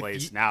over the If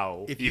place you-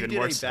 now, If you even did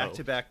more a so.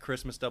 back-to-back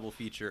Christmas double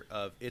feature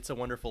of It's a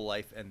Wonderful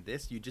Life and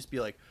this, you'd just be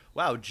like,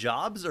 wow,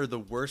 jobs are the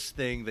worst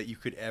thing that you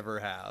could ever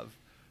have.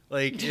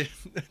 Like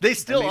they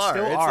still And they are.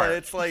 still It's are.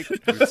 It's like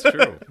It's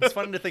true. it's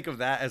fun to think of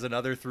that as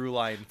another through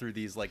line through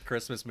these like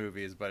Christmas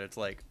movies, but it's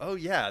like, oh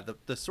yeah,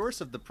 the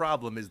source of the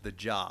problem is the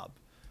job.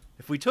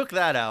 If we took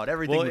that out,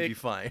 everything Well, would it- be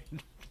fine.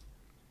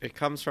 It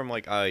comes from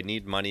like I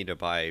need money to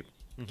buy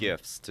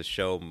gifts to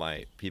show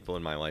my people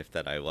in my life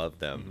that I love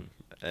them,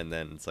 and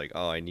then it's like,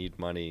 oh, I need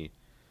money.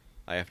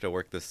 I have to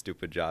work this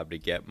stupid job to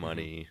get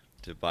money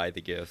to buy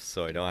the gifts,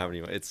 so I don't have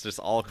any money. It's just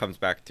all comes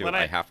back to When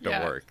I I- have to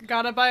Yeah, work.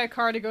 gotta buy a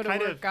car to go to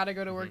Kind work. of- Gotta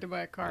go to work to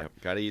buy a car. Yep,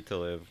 gotta eat to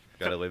live.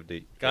 Gotta live to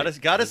eat. Gotta Like,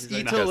 eat gotta to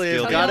live.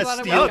 steal Gotta about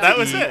it steal. when I Oh, got that to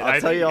was eat. it.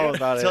 I'll tell you all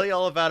about it. Tell you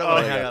all about it Oh,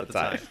 when I I hang got out the the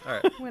time. time. All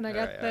right. When I All got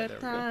right, all right, that there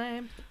we go.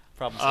 time.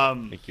 Problem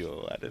solved. Thank you,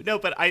 Aladdin. No,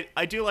 but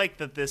I do like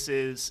that this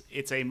is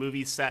it's a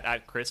movie set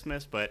at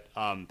Christmas, but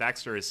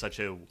Baxter is such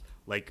a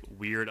like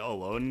weird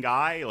alone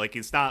guy. Like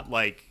it's not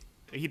like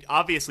he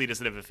obviously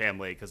doesn't have a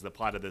family because the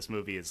plot of this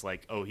movie is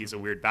like, oh, he's a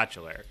weird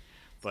bachelor.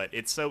 But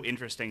it's so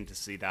interesting to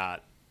see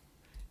that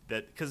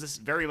because this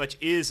very much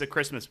is a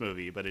Christmas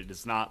movie, but it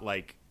is not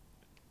like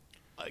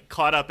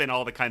caught up in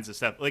all the kinds of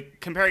stuff. Like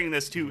comparing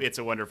this to It's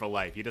a Wonderful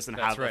Life, he doesn't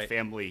That's have a right.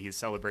 family he's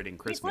celebrating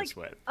Christmas He's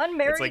like with.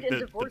 unmarried It's like and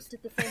the divorced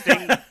at the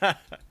same time.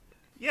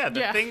 Yeah, the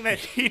Yeah. thing that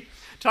he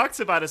talks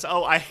about is,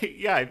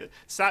 I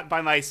sat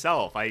by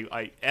myself.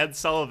 Ed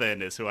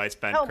Sullivan is who I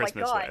spent Oh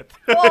Christmas my god!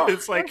 with. Oh,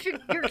 It's like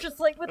you're just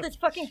like with this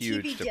fucking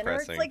Huge TV dinner.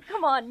 It's depressing. like,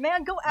 come on,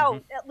 man, go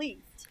out at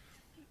least.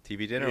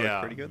 TV dinner Yeah.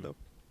 was pretty good though.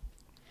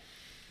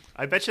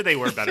 I bet you they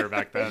were better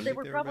back then. They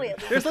were probably at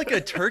least. There's like a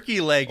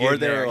turkey leg Or in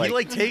they there. were He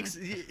like- like takes.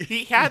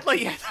 He had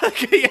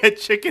he had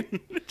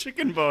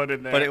chicken bone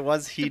in there. But it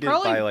was heated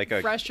probably by like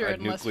fresher a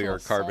and less nuclear full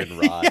of carbon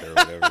salt. rod or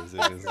whatever is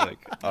in his like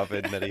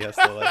oven that he has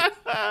to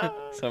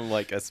like some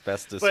like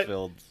asbestos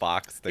filled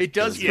box. That It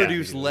does goes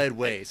produce in. lead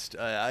waste.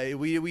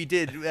 We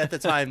did at the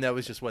time. That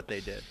was just what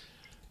they did.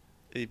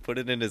 He put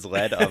it in his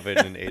lead oven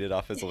and ate it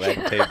off his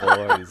lead table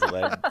or his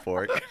lead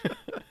fork.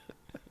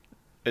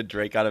 and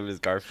drank out of his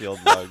Garfield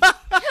mug.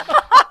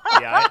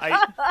 Yeah,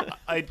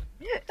 I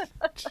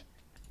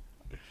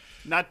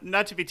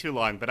not to be too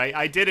long, but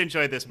I did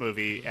enjoy this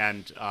movie,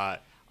 and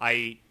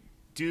I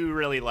do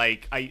really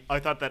like. I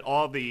thought that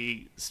all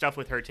the stuff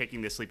with her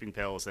taking the sleeping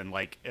pills and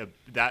like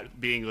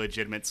that being a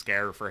legitimate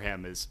scare for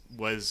him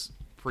was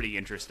pretty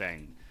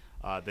interesting.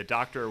 The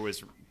doctor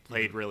was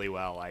played really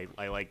well.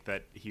 I like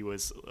that he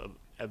was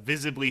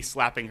visibly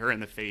slapping her in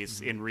the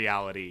face in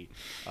reality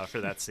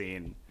for that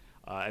scene.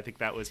 I think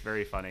that was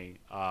very funny.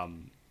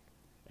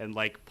 And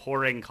like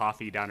pouring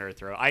coffee down her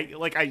throat.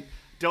 I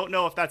don't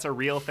know if that's a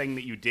real thing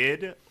that you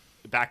did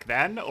back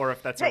then, or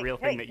if that's a real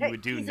thing that you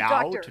would do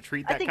now to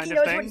treat that kind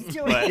of thing.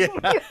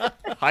 But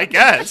I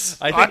guess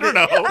I don't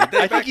know.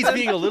 I think he's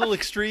being a little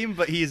extreme,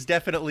 but he's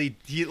definitely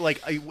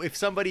if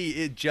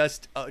somebody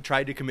just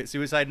tried to commit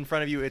suicide in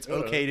front of you, it's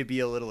okay to be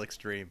a little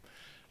extreme.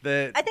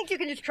 I think you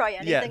can just try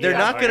anything. Yeah, they're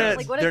not gonna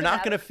they're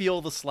not gonna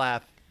feel the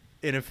slap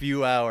in a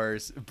few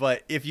hours,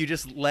 but if you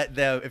just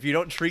if you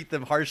don't treat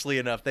them harshly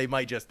enough, they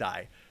might just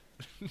die.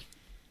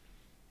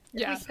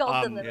 Yeah.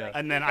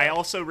 And then I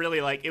also really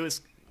like, it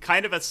was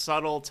kind of a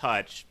subtle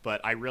touch, but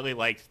I really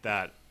liked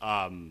that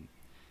earlier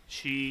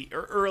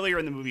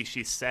in the movie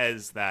she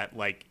says that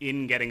like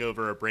in getting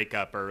over a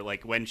breakup, or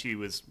like when she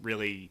was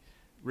really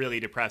really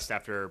depressed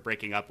after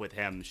breaking up with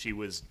him, she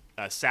was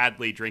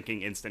sadly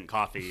drinking instant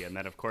coffee, and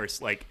then of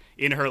course like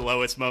in her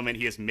lowest moment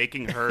he is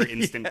making her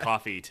instant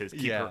coffee to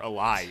keep her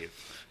alive.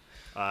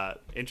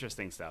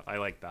 Interesting stuff. I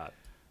like that.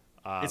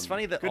 It's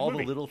funny that all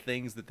the little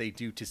things that they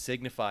do to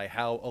signify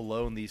how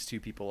alone these two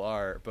people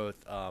are, both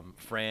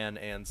Fran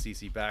and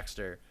CeCe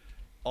Baxter,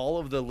 all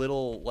of the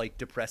little like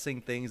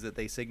depressing things that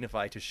they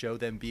signify to show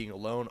them being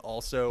alone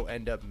also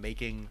end up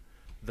making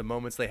the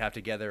moments they have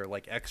together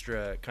like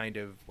extra kind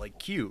of like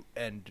cute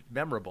and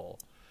memorable.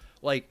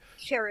 Like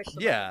cherish.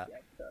 Yeah,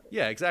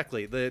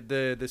 exactly.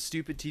 The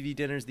stupid TV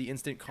dinners, the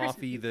instant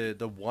coffee,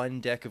 the one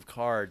deck of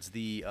cards,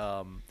 the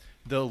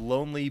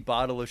lonely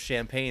bottle of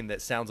champagne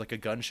that sounds like a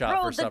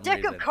gunshot for some reason. Bro,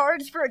 the deck of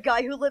cards for a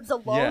guy who lives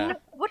alone? Yeah.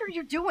 What are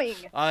you doing?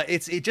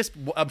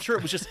 I'm sure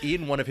it was just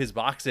in one of his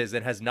boxes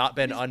and has not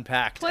been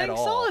unpacked at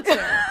all.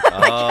 Solitaire.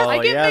 I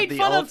get made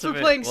fun of for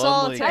playing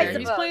solitaire.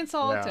 He's playing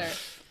solitaire.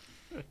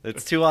 Yeah.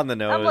 It's too on the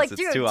nose. I'm like, it's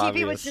dude, too TV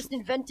obvious. was just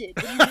invented.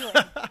 What are you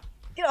doing?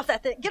 Get off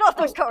that thing. Get off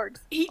those cards.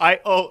 He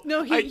tries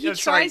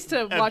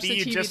to watch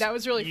the TV. That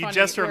was really funny. You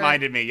just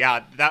reminded me.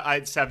 Yeah,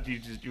 Seb, you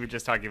were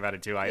just talking about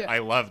it too. I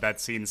love that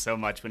scene so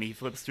much when he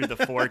flips through the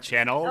 4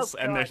 channels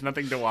and there's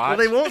nothing to watch.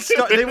 Well, they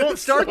won't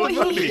start.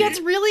 He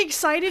gets really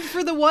excited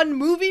for the one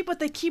movie, but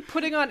they keep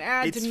putting on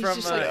ads. It's and he's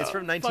just like, it's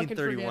from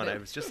 1931. I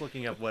was just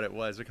looking up what it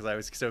was because I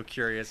was so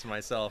curious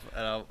myself.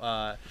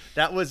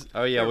 That was.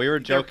 Oh yeah, we were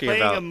joking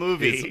about a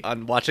movie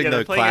on watching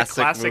the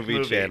classic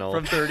movie channel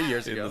from 30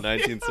 years ago in the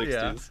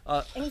 1960s.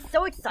 And he's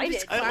so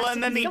excited.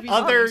 And then the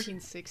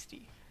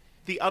 1960.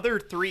 The other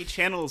 3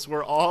 channels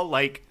were all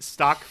like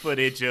stock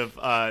footage of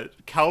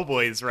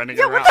cowboys running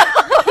around.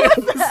 It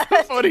was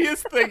the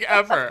funniest thing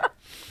ever.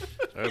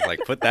 I was like,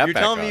 put that You're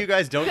back telling on. me you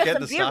guys don't get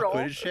the stock B-roll.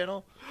 footage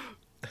channel?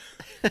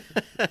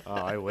 Oh,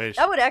 I wish.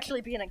 That would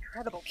actually be an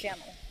incredible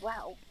channel.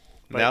 Wow.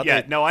 But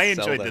I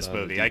enjoyed this on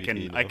movie.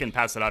 DVD, I can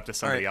pass it off to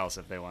somebody else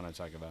if they want to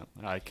talk about.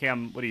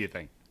 Cam, what do you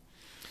think?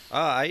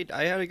 I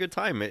had a good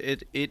time.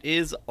 It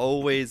is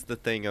always the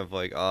thing of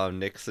like, oh,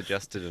 Nick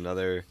suggested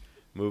another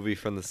movie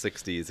from the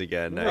 60s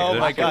again. Oh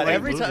my god,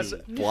 every time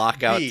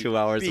block out 2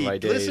 hours of my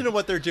day. Listen to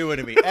what they're doing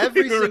to me.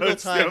 Every single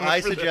time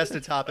I suggest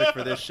a topic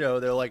for this show,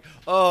 they're like,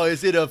 "Oh,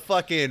 is it a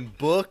fucking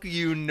book,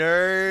 you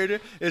nerd?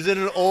 Is it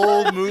an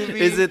old movie?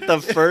 Is it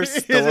the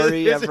first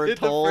story ever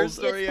told? The first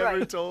story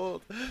ever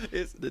told?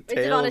 Is the Is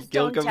tale it on a of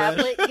stone Gilgamesh?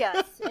 tablet?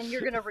 Yes, and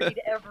you're gonna read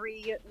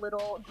every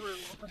little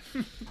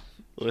groove.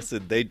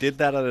 Listen, they did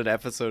that on an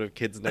episode of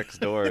Kids Next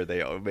Door.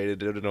 They made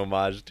it an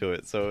homage to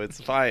it, so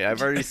it's fine.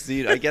 I've already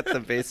seen. I get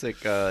the basic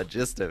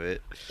gist of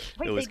it.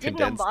 Wait, it was they did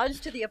condensed. an homage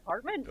to The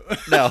Apartment?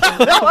 No,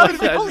 I was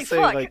like, I was holy just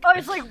saying, fuck! like- I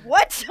was like,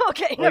 what?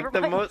 Okay, never Like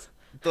the mind. most,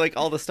 like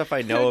all the stuff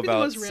I know That'd be the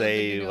about, most random thing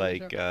say, you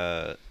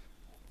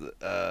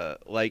know,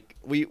 like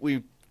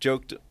we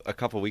joked a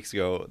couple weeks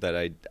ago that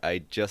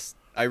I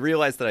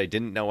realized that I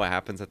didn't know what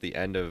happens at the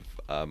end of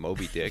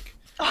Moby Dick.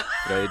 But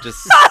I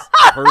just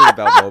heard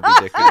about Moby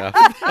Dick enough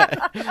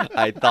that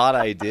I thought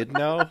I did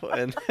know,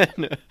 and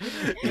then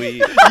we he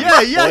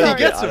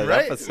gets him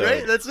right. Episode.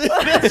 Right, that's it.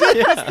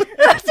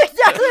 That's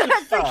exactly what I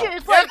was thinking.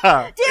 It's like,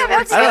 damn,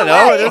 what's I don't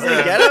know.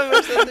 Doesn't get him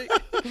or something?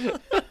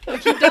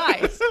 Like he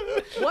dies.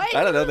 What?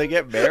 I don't know. They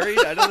get married.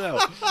 I don't know.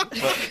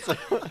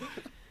 But,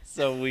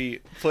 so we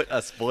put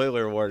a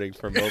spoiler warning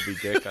for Moby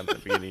Dick on the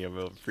beginning of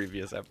a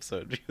previous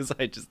episode because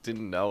I just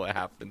didn't know what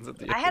happens at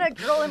the end. I had a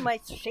girl in my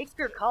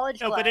Shakespeare college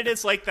class. No, but it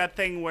is like that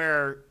thing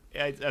where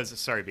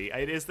sorry, B.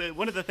 It is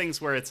one of the things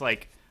where it's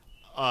like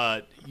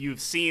you've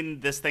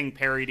seen this thing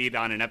parodied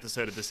on an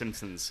episode of The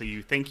Simpsons, so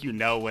you think you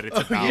know what it's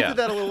about. You did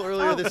that a little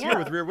earlier this year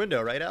with Rear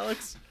Window, right,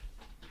 Alex?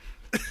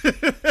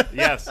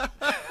 Yes.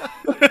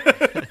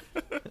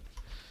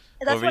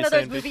 That's were one you of those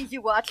saying, Vic? movies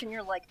you watch and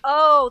you're like,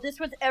 oh, this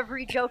was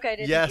every joke I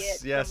didn't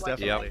Yes, get. yes, from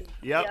watching definitely. the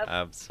movie. Yep.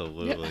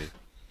 Absolutely.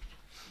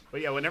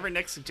 But yeah, whenever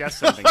Nick suggests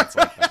something, it's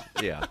like that.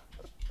 Yeah.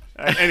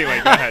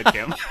 Anyway, go ahead,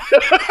 Kim.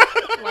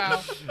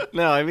 Wow.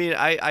 No, I mean,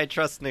 I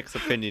trust Nick's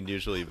opinion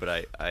usually,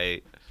 but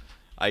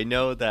I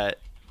know that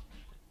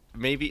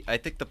maybe I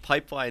think the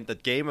pipeline, the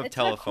game of It's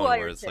telephone, where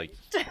acquired it's like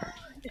taste.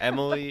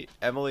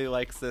 Emily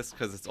likes this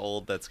because it's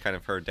old. That's kind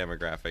of her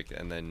demographic,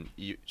 and then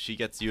she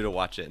gets you to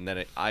watch it, and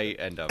then I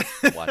end up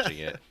watching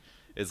it.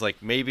 It's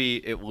like maybe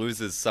it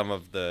loses some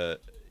of the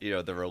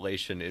the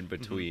relation in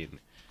between.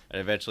 And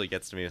eventually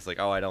gets to me. It's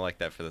like, oh, I don't like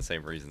that for the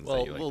same reasons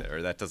that you like that,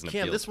 or that doesn't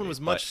appeal. Cam, this to one me. was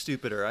much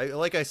stupider.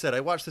 Like I said, I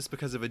watched this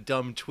because of a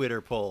dumb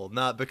Twitter poll,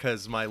 not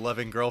because my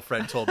loving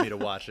girlfriend told me to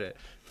watch it.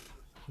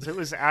 It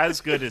was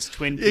as good as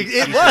Twin Peaks.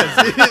 It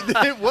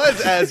was. It was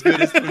as good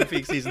as Twin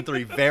Peaks season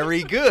 3.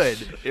 Very good.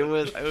 It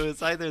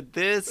was either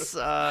this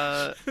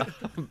Starship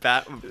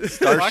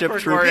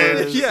Clockwork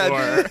Troopers,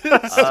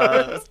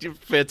 Yeah.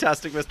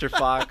 Fantastic Mr.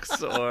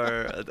 Fox,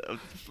 or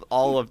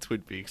all of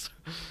Twin Peaks.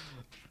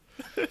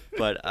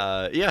 But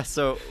yeah,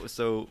 so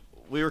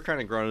we were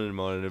kind of groaning and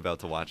moaning about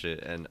to watch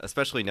it, and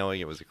especially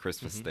knowing it was a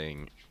Christmas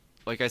thing.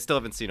 Like, I still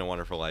haven't seen A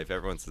Wonderful Life.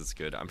 Everyone says it's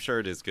good. I'm sure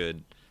it is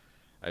good.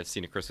 I've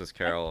seen A Christmas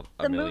Carol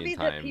a million The movie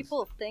times. that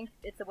people think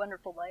It's a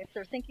Wonderful Life,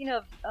 they're thinking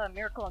of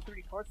Miracle on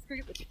 34th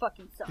Street, which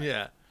fucking sucks.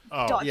 Yeah.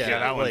 Oh, Dog yeah, shit.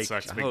 that one Like,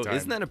 sucks big Oh, time.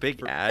 isn't that a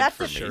big ad That's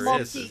for a Macy's?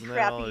 Macy's, Isn't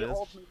that all it crappy is?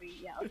 old movie,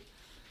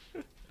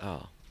 yeah.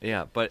 Oh,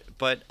 yeah, but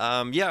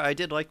yeah, I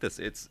did like this.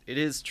 It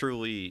is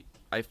truly,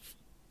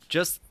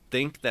 just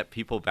think that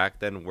people back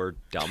then were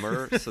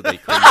dumber, so they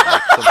couldn't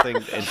make something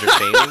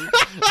entertaining.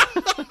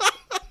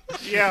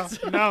 Yeah,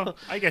 no,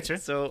 I get you.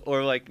 So,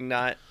 or like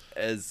not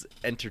as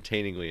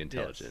entertainingly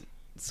intelligent.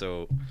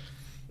 So,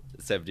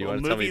 Seb, do you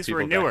want to tell me movies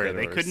people were back newer. then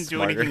They were couldn't do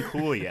smarter? anything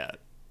cool yet.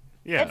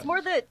 Yeah. It's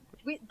more that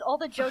all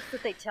the jokes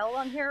that they tell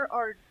on here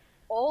are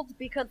old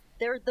because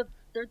they're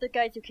the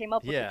guys who came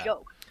up with Yeah. the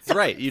joke.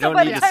 Right, you So don't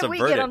by need the to time we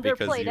subvert get it them, they're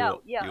because played you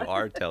out, yeah. you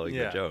are telling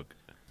Yeah. the joke.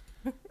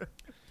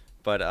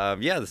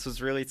 But yeah, this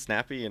was really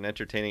snappy and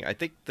entertaining. I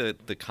think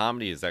the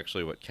comedy is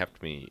actually what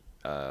kept me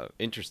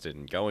interested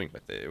in going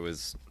with it. It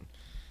was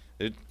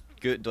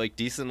good, like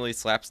decently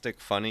slapstick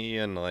funny,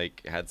 and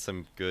like had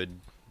some good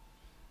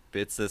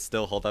bits that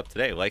still hold up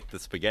today, like the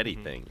spaghetti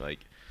thing.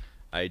 Like,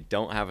 I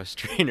don't have a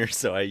strainer,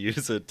 so I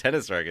use a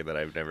tennis racket that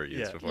I've never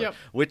used Yeah. before, Yep.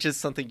 which is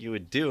something you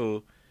would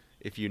do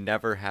if you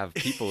never have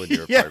people in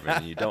your Yeah. apartment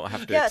and you don't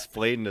have to Yes.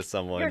 explain to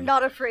someone You're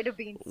not afraid of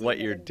being seen what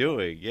you're anymore.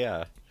 doing.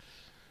 Yeah,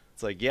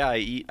 it's like, yeah, I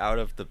eat out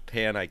of the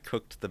pan I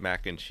cooked the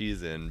mac and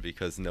cheese in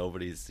because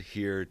nobody's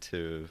here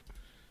to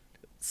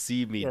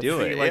see me do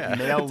it. Like Yeah.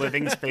 male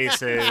living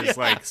spaces,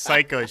 like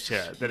psycho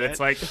shit. That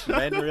it's like,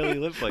 Men really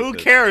live like who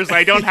this. cares?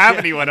 I don't have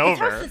anyone This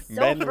over. house is so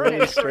Men really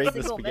furnished for a straight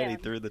the single spaghetti man.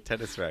 through the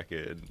tennis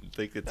racket and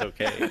think it's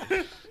okay.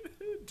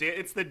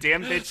 It's the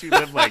damn bitch you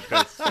live like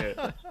this shit.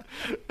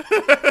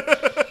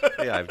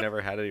 Yeah, I've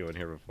never had anyone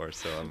here before,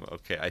 so I'm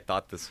okay. I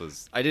thought this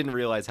was. I didn't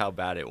realize how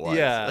bad it was.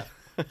 Yeah,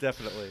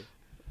 definitely.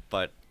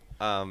 But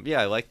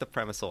yeah, I like the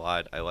premise a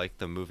lot. I like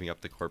the moving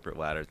up the corporate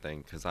ladder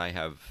thing because I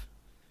have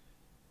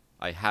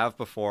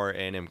before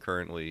and am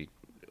currently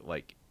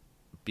like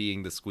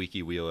being the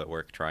squeaky wheel at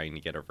work, trying to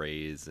get a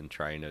raise and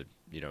trying to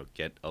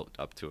get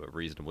up to a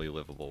reasonably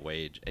livable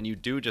wage. And you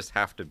do just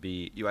have to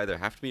be. You either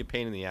have to be a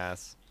pain in the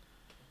ass,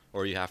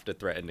 or you have to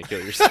threaten to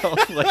kill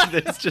yourself. Like,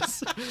 there's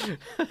just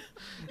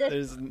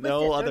there's no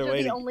Listen, other those are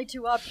way. the only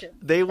two options.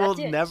 They will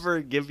That's it.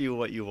 never give you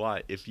what you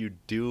want if you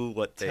do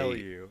what they Tell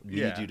you. need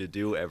Yeah. you to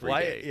do every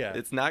Why- day. yeah.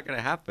 It's not going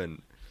to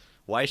happen.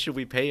 Why should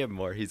we pay him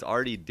more? He's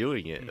already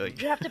doing it.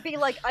 Like, You have to be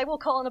like, I will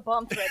call in a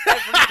bomb threat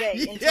every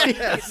day until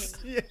Yes.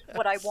 you give me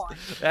what I want.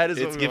 That is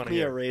it's what we give want me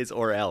to a hear. raise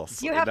or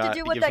else. You have to Not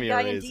do what give that me a guy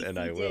in raise DC and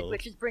I did, will.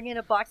 which is bring in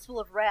a box full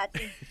of rats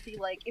and be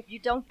like, if you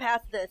don't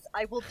pass this,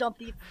 I will dump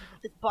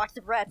this box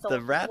of rats all The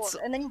over rats, the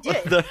floor. And then he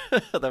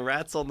did. the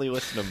rats only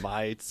listen to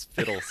my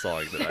fiddle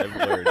song that I've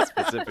learned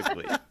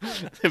specifically.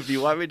 If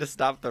you want me to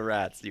stop the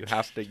rats, you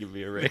have to give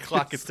me a raise. The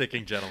clock is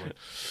ticking, gentlemen.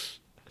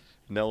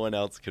 No one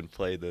else can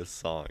play this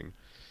song.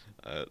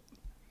 I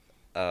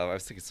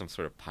was thinking some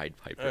sort of Pied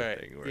Piper All right.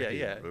 thing where Yeah, he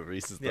yeah.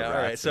 releases the Yeah, rats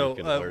all right. and So you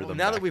can lure them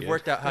now that back we've in.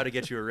 worked out how to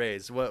get you a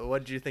raise, what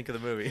did you think of the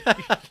movie?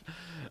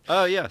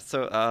 Oh yeah,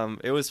 so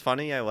it was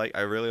funny. I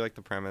really like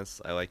the premise.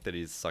 I like that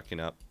he's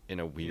sucking up in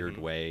a weird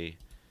way,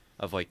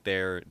 of like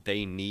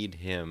they need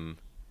him,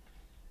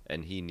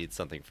 and he needs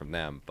something from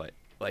them. But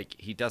like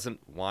he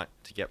doesn't want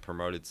to get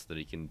promoted so that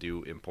he can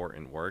do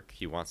important work.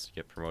 He wants to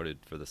get promoted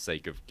for the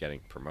sake of getting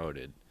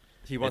promoted.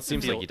 He wants it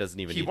seems to feel, like he doesn't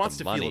even he need wants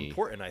the to money. feel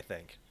important, I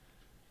think.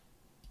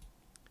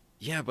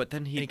 Yeah, but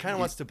then he kinda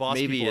wants to boss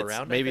maybe people it's,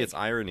 around, I Maybe think. it's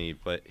irony,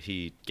 but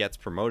he gets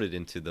promoted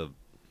into the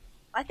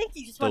I think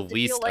he just the wants to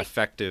least feel like,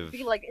 effective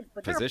be like,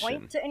 was there a position.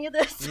 point to any of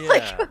this? Yeah,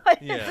 Like,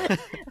 what is yeah. it?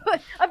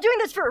 I'm doing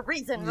this for a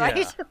reason, right?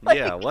 Yeah. Like,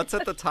 Yeah, what's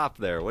at the top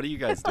there? What do you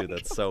guys do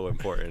that's so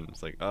important?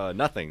 It's like,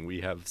 nothing.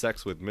 We have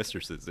sex with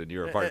mistresses in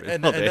your apartment.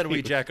 And all then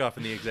we day. jack off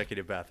in the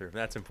executive bathroom.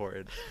 That's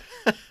important.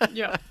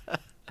 Yeah.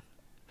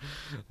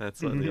 That's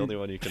the only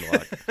one you can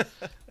lock.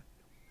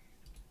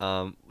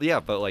 Yeah,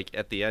 but like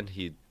at the end,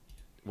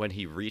 when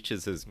he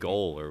reaches his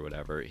goal or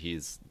whatever,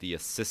 he's the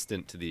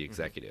assistant to the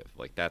executive.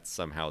 Like that's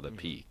somehow the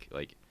peak.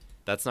 Like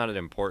that's not an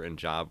important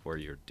job where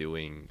you're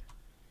doing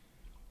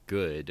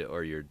good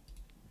or you're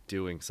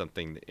doing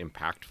something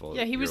impactful.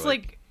 Yeah, he was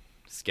like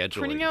scheduling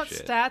printing out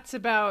shit. stats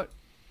about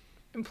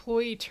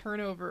employee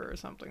turnover or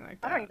something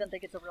like that. I don't even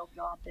think it's a real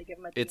job they give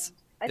him at the It's- end.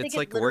 I think it's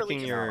like literally working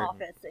just your- an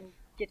office and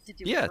gets to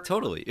do Yeah, work.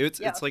 totally. It's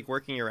Yeah. it's like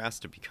working your ass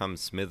to become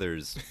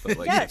Smithers, but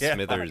like Yes. if Oh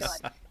my Smithers.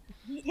 God.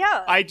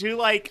 Yeah. I do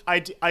like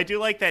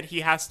that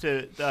he has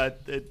to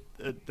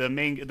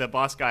the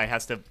boss guy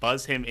has to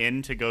buzz him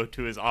in to go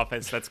to his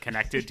office that's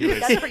connected to his.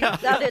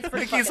 That is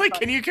pretty He's fucking like,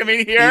 funny. "Can you come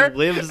in here?" He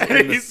lives And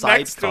in the he's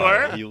next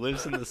sidecar. door. He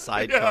lives in the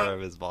sidecar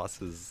of his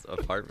boss's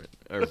apartment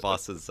or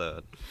boss's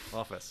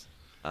Office.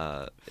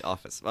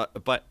 office.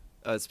 But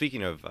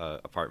speaking of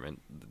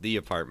apartment, the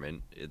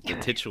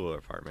titular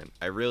apartment,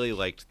 I really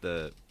liked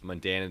the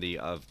mundanity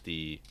of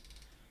the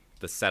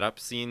setup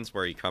scenes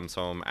where he comes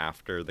home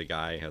after the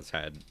guy has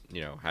had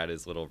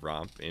his little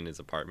romp in his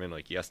apartment.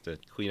 Like he has to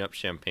clean up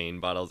champagne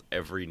bottles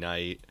every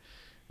night.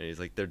 And he's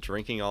like, they're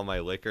drinking all my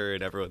liquor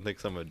and everyone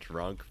thinks I'm a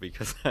drunk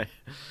because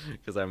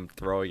I'm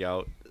throwing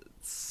out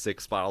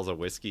 6 bottles of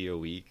whiskey a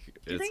week.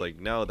 It's like,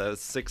 no,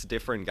 those 6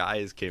 different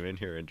guys came in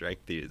here and drank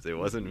these. It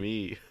wasn't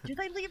me. Do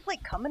they leave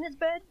like cum in his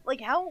bed? Like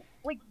how?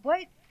 Like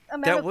what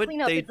amount of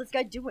cleanup is this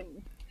guy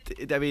doing?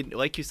 I mean,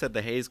 like you said,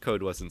 the Hays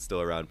Code wasn't still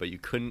around, but you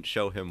couldn't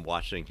show him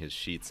washing his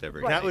sheets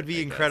every night. That would be I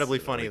guess. incredibly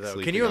funny, Like though.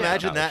 Can sleeping you on the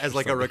imagine couch that or as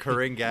like a something.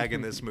 recurring gag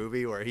in this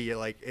movie where he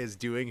like is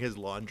doing his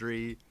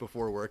laundry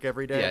before work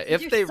every day? Yeah,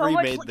 if they so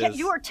remade much, this,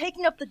 you are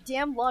taking up the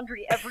damn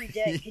laundry every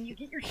day. Can you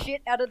get your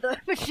shit out of the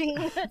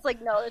machine? It's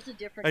like, no, it's a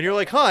different. And you're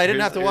like, huh, I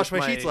didn't have to Here's wash my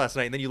my- sheets last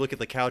night. And then you look at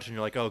the couch and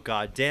you're like, oh,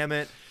 god damn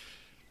it.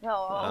 No.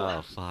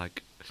 oh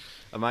fuck.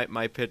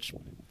 My pitch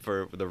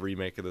for the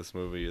remake of this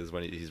movie is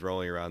when he's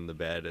rolling around the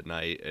bed at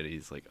night and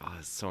he's like, oh,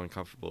 it's so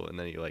uncomfortable, and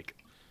then he like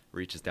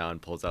reaches down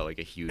and pulls out like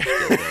a huge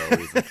dildo.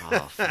 He's like,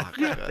 oh fuck.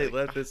 They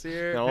left this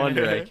here. No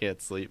wonder I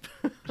can't sleep.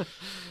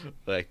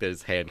 Like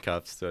there's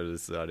handcuffs on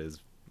his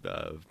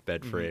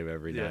bed frame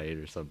every Yeah. night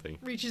or something.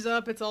 Reaches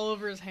up, it's all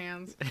over his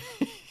hands.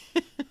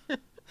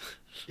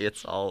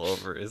 It's all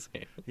over his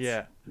hands.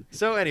 Yeah.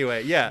 So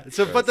anyway, yeah.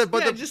 So but the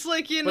Yeah, just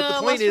like in but the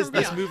Lust point is from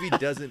this Beyond. movie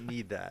doesn't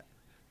need that.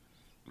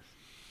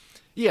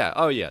 Yeah.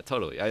 Oh yeah.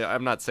 Totally.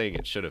 I'm not saying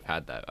it should have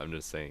had that. I'm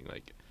just saying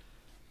like,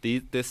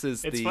 this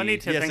is It's the funny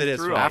to Yes, think it is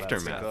through funny. all that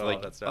aftermath. stuff.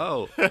 Like, that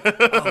stuff.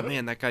 oh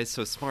man, that guy's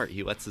so smart.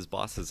 He lets his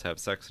bosses have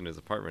sex in his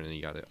apartment, and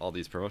he got all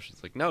these promotions.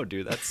 Like, no,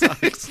 dude, that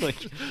sucks. Like,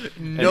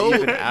 and No,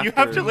 even you after-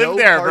 have to live no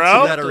there, parts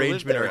bro. of that To live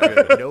arrangement there.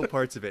 are good. No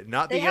parts of it.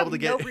 Not They being have able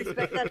to no get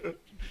respect.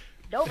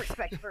 No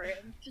respect for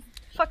him. Just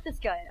fuck this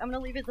guy. I'm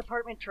gonna leave his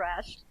apartment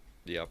trashed.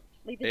 Yep.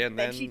 Leave his And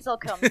bed then- sheets all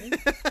coming.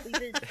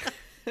 Leave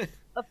his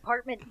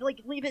apartment,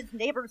 leave his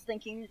neighbors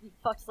thinking he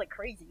fucks like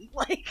crazy.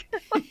 Like,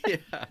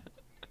 Yeah.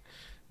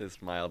 This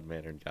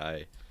mild-mannered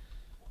guy.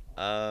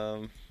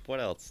 What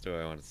else do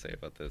I want to say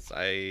about this?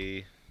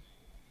 I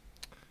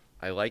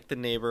like the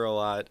neighbor a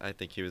lot. I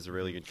think he was a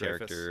really good Dreyfus.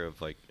 character. Of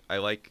like, I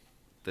like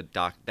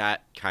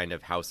that kind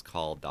of house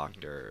call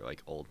doctor,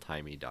 like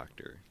old-timey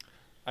doctor.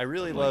 I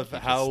really Like, love he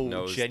just how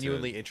knows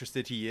genuinely to-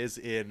 interested he is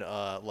in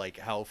like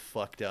how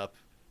fucked up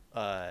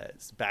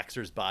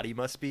Baxter's body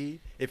must be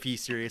if he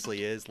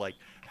seriously is like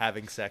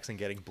having sex and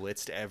getting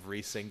blitzed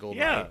every single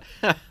Yeah.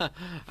 night.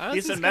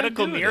 He's a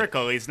medical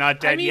miracle. He's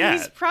not dead I mean, yet.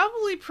 he's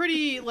probably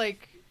pretty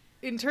like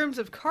in terms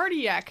of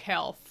cardiac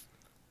health.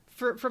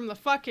 From the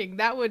fucking,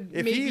 that would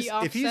If maybe he's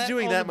offset if he's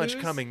doing all that the much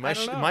booze. coming, I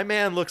don't know. my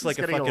man looks like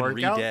a getting a fucking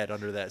workout? re-dead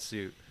under that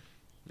suit.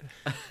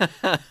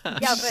 yeah,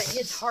 but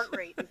his heart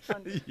rate is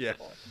unbelievable. Yeah.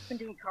 He's been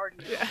doing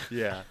cardio.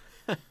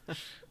 Yeah.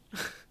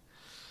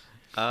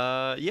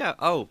 Yeah.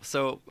 Oh,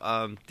 so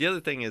the other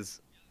thing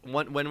is,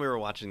 when we were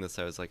watching this,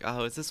 I was like,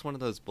 oh, is this one of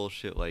those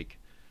bullshit like,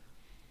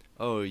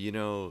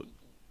 oh,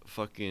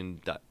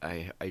 fucking.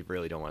 I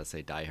really don't want to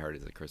say Die Hard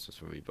is a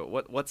Christmas movie, but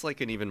what's like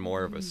an even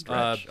more of a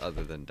stretch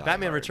other than Die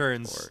Batman Hard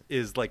Returns or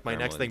is like my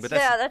next thing, Gremlins? but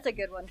that's Yeah, that's a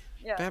good one.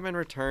 Yeah. Batman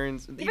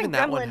Returns. Even Even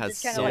that one Gremlins has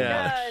is kind so of much.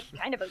 like, it's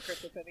kind of a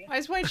Christmas movie.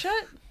 Eyes Wide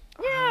Shut.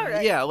 Yeah,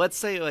 right. Yeah, let's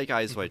say like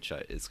Eyes Wide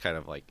Shut is kind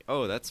of like,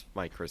 oh, that's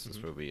my Christmas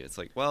Mm-hmm. movie. It's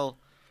like, well,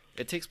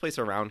 it takes place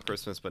around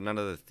Christmas, but none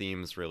of the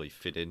themes really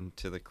fit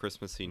into the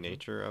Christmassy Mm-hmm.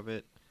 nature of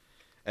it.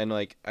 And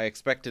like, I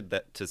expected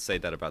that to say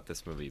that about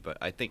this movie, but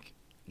I think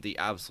the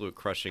absolute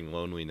crushing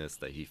loneliness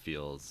that he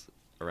feels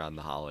around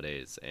the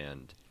holidays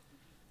and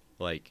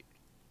like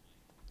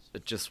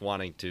just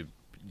wanting to,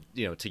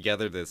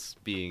 together this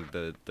being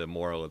the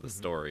moral of the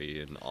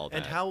story and all that.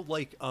 and how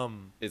like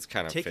it's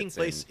kind of taking fits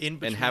place in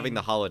and having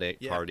the between- holiday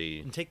yeah, party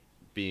and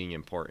being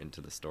important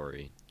to the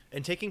story.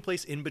 and taking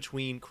place in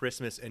between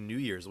Christmas and New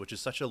Year's, which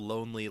is such a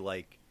lonely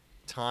like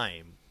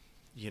time,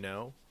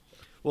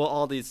 Well,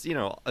 all these,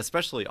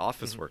 especially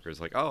office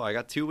workers, like, oh, I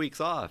got 2 weeks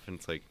off, and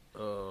it's like,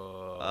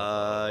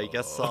 I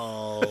guess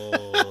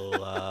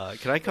I'll.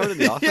 Can I come to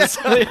the office?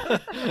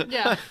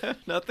 Yeah.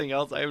 Nothing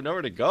else. I have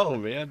nowhere to go,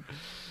 man.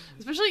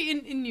 Especially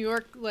in New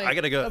York, like I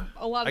gotta go.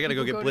 A lot of I gotta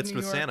go people get to blitzed New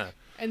with York, Santa.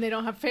 and they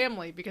don't have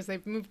family because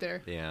they've moved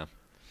there. Yeah.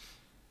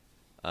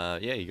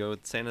 Yeah, you go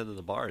with Santa to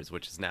the bars,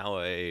 which is now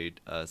a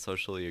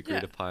socially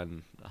agreed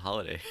upon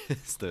holiday.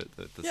 It's the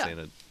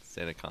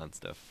Santa Con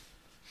stuff.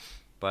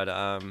 But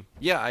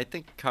yeah, I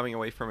think coming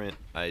away from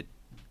it,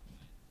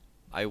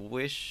 I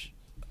wish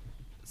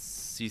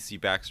CC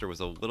Baxter was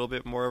a little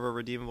bit more of a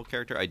redeemable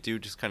character. I do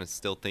just kind of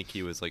still think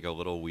he was like a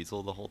little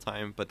weasel the whole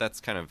time, but that's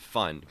kind of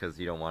fun because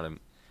you don't want him.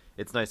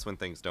 It's nice when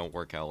things don't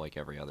work out like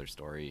every other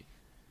story.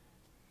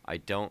 I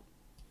don't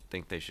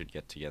think they should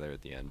get together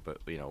at the end, but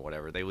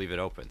whatever. They leave it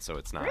open, so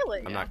it's not.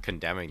 Really? I'm not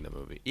condemning the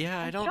movie. Yeah,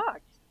 I'm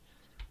shocked.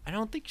 I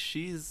don't think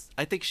she's.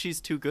 I think she's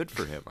too good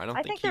for him. I don't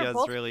think he they're has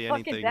both really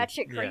fucking anything.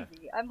 batshit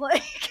crazy. I'm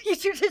like, you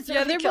two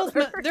deserve they're each both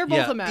other. they're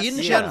both a mess. In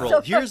Yeah. general,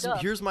 So fucked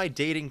up. here's my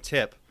dating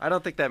tip. I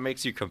don't think that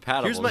makes you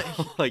compatible. Here's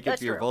my- like That's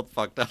if you're true. both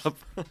fucked up.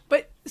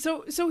 But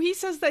so he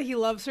says that he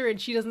loves her and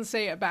she doesn't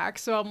say it back.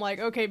 So I'm like,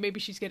 okay, maybe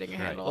she's getting a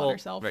handle on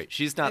herself. Right.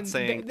 She's not And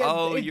saying,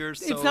 you're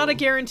so. It's not a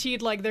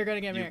guaranteed like they're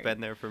gonna get You've married.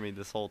 been there for me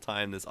this whole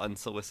time. This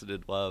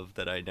unsolicited love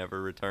that I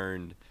never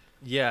returned.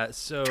 Yeah,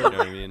 so You know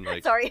what I mean?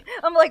 Like. Sorry,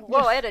 I'm like, whoa,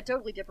 I had a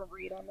totally different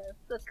read on this.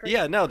 That's crazy.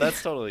 Yeah, no,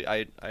 that's totally.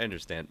 I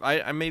understand.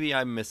 I maybe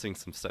I'm missing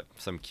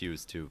some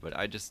cues too, but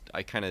I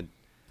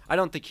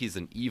don't think he's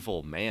an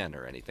evil man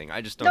or anything. I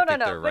just don't think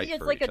they're but right he's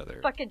for like each a other.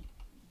 fucking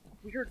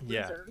weird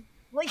Yeah. loser.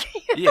 Like,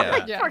 Yeah.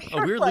 like, Yeah. for a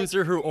sure, weird like-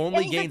 loser who only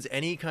and he's gains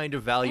any kind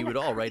of value and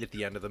at all a- right at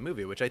the end of the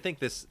movie, which I think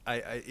this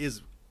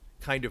is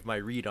kind of my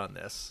read on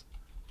this.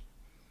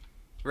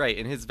 Right,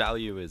 and his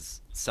value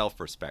is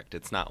self-respect.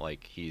 It's not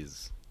like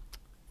he's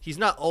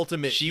not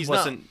ultimate. she he's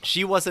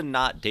wasn't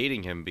not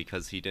dating him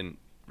because he didn't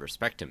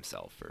respect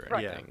himself or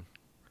Right. anything. Yeah.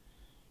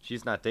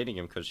 She's not dating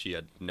him because she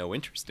had no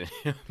interest in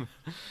him.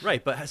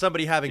 right, but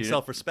somebody having Yeah.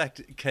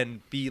 self-respect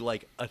can be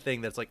like a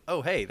thing that's like,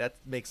 oh, hey, that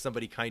makes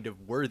somebody kind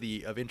of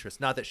worthy of interest.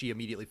 Not that she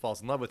immediately falls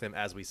in love with him,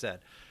 as we said.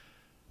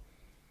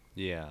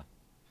 Yeah.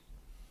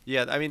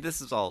 Yeah, I mean,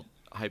 this is all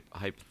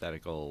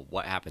hypothetical,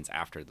 what happens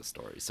after the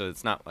story. So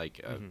it's not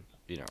like,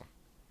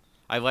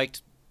 I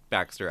liked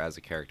Baxter as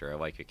a character. I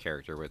like a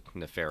character with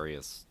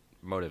nefarious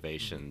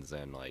motivations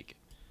and, like,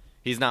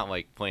 he's not,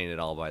 like, playing it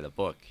all by the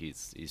book.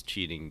 He's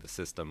cheating the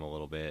system a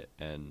little bit,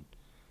 and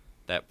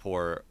that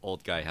poor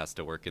old guy has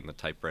to work in the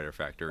typewriter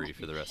factory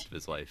for the rest of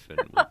his life and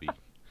will be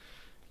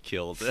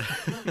killed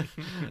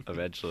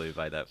eventually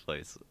by that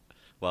place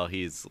while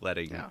he's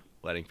letting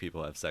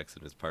people have sex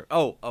in his part.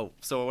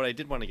 So what I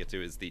did want to get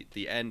to is the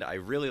end. I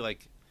really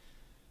like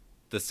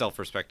the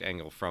self-respect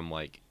angle from,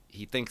 like,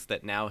 he thinks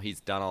that now he's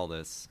done all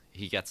this,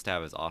 he gets to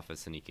have his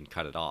office and he can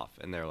cut it off.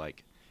 And they're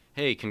like,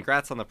 hey,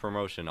 congrats on the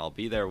promotion. I'll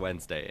be there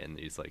Wednesday. And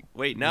he's like,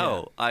 wait,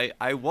 no,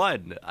 I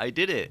won. I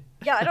did it.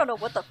 Yeah, I don't know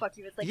what the fuck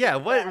he was thinking. Yeah,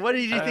 of what that. what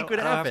did you I think would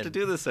don't have happen? to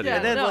do this Yeah, anymore.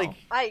 And then, no.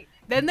 like,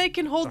 Then they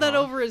can hold that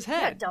over his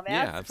head. dumbass.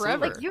 Yeah,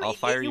 absolutely. Forever. Like, I'll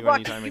fire you walk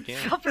anytime I can.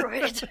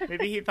 copyright.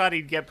 Maybe he thought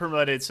he'd get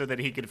promoted so that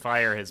he could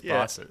fire his Yeah.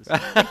 bosses.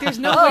 Like, there's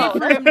no Oh, way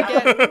for him to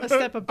get a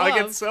step above. I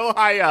get so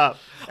high up,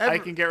 I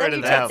can get rid Then of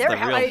you them. get their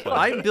the real house. fun.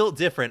 I'm built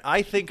different.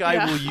 I think I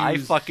Yeah. will use. I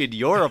fucking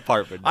your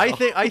apartment. I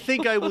now.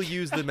 think I will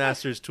use the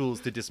master's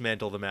tools to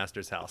dismantle the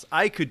master's house.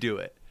 I could do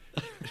it.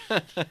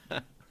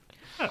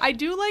 I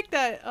do like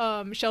that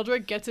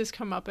Sheldrake gets his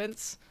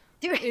comeuppance.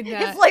 Dude, In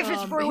that, his life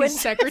is ruined. His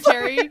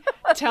secretary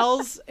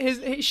tells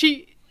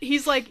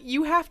he's like,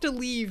 you have to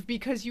leave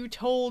because you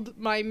told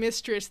my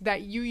mistress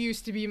that you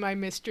used to be my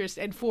mistress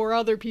and 4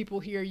 other people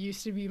here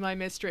used to be my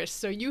mistress,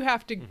 so you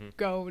have to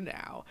go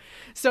now.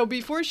 So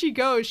before she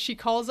goes, she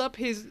calls up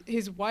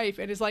his wife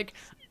and is like,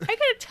 I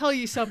gotta tell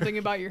you something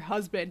about your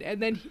husband.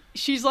 And then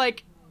she's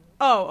like,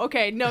 oh,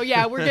 okay, no,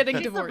 yeah, we're getting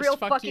She's divorced. the real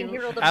Fuck fucking you.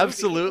 hero of the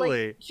Absolutely.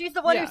 movie. Like, she's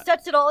the one Yeah. who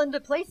sets it all into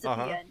place at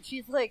Uh-huh. the end.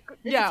 She's like,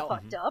 this Yeah. is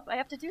fucked up. I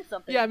have to do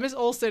something. Yeah, Miss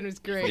Olsen was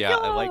great. Yeah,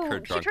 I like Yo, her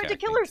She drunk tried to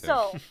kill acting, too.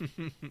 herself.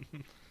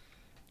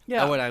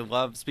 Yeah. Oh, and I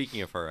love,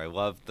 speaking of her, I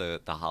love the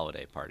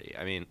holiday party.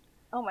 I mean,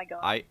 Oh my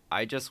god.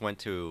 I just went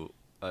to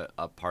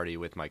a party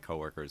with my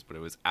coworkers, but it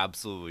was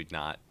absolutely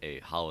not a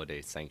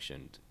holiday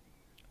sanctioned,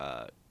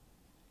 an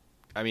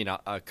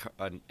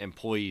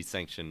employee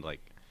sanctioned,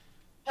 like,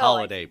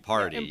 holiday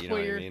party, you know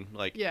what I employer. mean?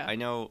 Like, Yeah. I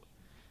know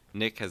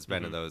Nick has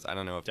been to those. I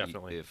don't know if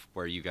Definitely. if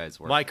where you guys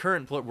work. My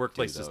current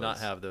workplace does not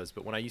those. have those,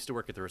 but when I used to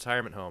work at the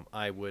retirement home,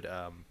 I would.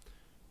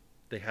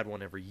 They had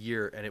one every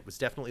year, and it was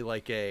definitely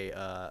like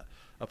a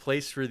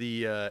place for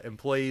the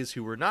employees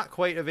who were not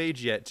quite of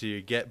age yet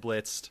to get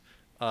blitzed,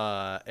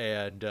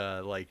 and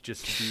like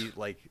just to be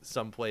like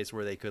some place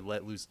where they could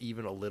let loose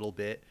even a little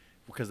bit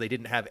because they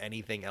didn't have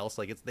anything else.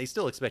 Like they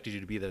still expected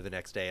you to be there the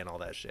next day and all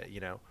that shit, you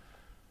know.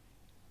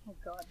 Oh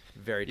god.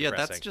 Very Yeah,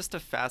 depressing. that's just a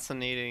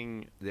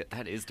fascinating.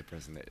 That is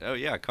depressing. Oh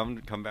yeah, come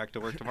back to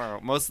work tomorrow.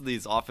 Most of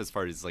these office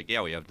parties, like,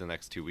 yeah, we have the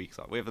next 2 weeks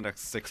off. We have the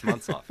next 6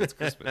 months off. It's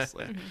Christmas.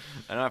 Like,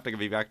 I don't have to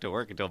be back to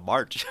work until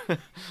March.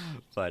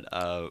 But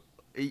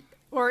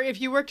Or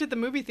if you worked at the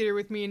movie theater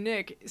with me and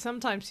Nick,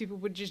 sometimes people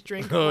would just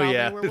drink Oh, while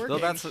yeah. they were working. well,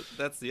 that's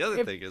the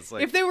other thing. It's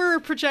like if they were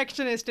a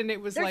projectionist and it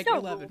was There's like no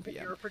 11 rules if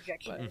p.m. you're a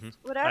projectionist.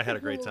 I Whatever had a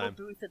great rule or time.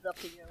 booth is up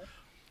to you.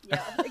 Yeah,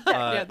 exactly.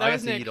 Yeah, that I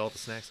was got to Nick. eat all the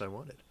snacks I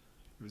wanted.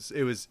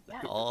 It was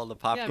All the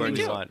popcorn me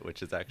you too. want,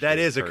 which is actually that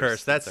is a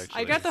curse. That's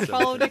I got to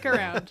follow Nick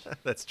around.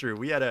 That's true.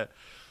 We had a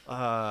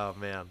oh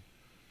man.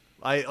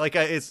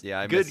 It's Yeah,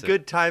 I miss it.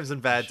 good times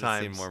and bad Should've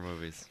seen times. more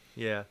movies.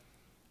 Yeah.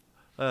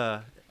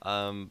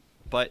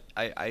 But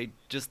I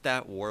just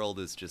that world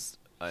is just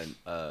an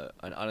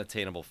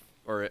unattainable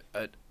or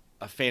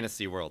a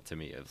fantasy world to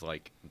me. It's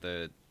like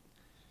the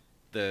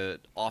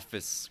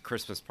office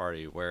Christmas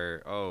party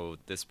where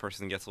this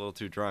person gets a little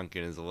too drunk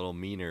and is a little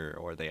meaner,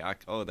 or they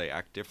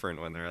act different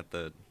when they're at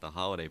the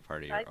holiday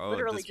party. Or, I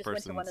literally this just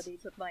went to one of person's-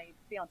 these with my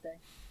fiance.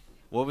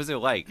 What was it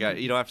like?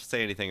 You don't have to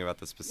say anything about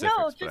the specifics,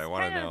 No, but just I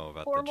want to kinda know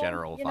about formal, the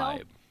general you know?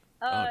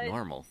 vibe.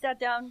 Normal. Sat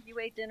down, you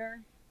ate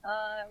dinner. It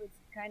was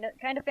kind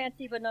of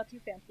fancy, but not too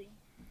fancy.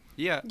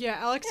 Yeah. Yeah,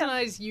 Alex and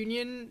I's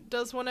union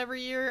does one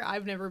every year.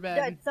 I've never been.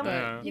 Yeah, some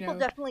but, you people know,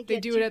 definitely they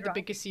get do too it at drunk. the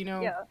big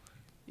casino. Yeah.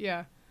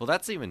 Yeah. Well,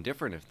 that's even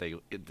different if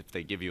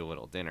they give you a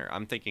little dinner.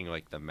 I'm thinking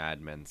like the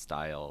Mad Men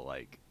style,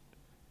 like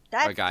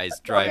a guy's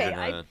driving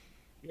a.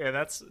 Yeah,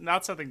 that's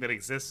not something that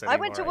exists I anymore.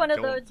 went to one of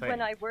don't those when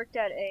think. I worked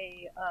at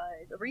a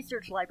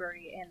research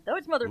library, and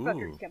those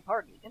motherfuckers Ooh. can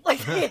party. Like,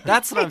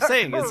 That's what I'm they are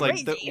saying. It's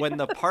like crazy. when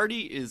the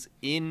party is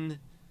in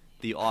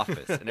the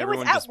office and It was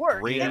everyone at just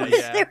work. brings. They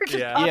were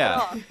just popping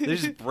off. They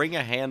just bring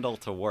a handle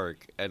to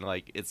work, and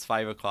like it's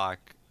 5:00.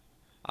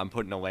 I'm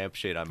putting a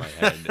lampshade on my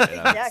head and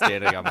I'm Exactly.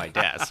 standing on my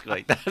desk.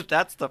 Like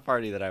that's the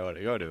party that I want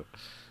to go to.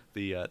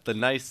 The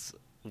nice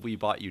we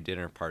bought you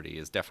dinner party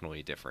is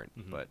definitely different,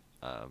 but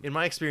In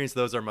my experience,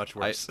 those are much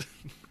worse.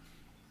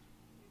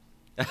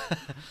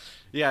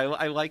 yeah,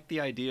 I like the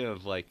idea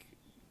of like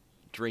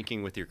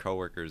drinking with your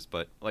coworkers,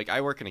 but like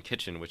I work in a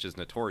kitchen, which is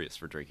notorious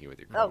for drinking with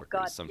your Oh, coworkers.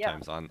 God,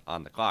 sometimes yeah.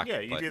 on the clock. Yeah,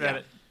 you but- do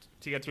that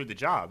to get through the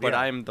job. But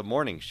yeah. I'm the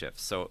morning shift,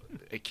 so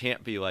it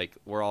can't be like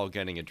we're all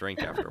getting a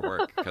drink after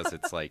work because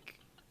it's like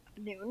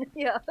Noon.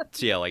 Yeah.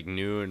 like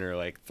noon or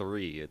like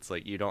 3. It's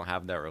like you don't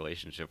have that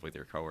relationship with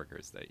your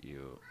coworkers that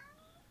you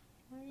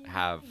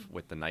have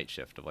with the night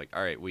shift of like,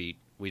 all right, we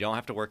don't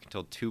have to work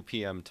until 2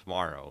 p.m.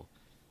 tomorrow,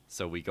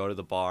 so we go to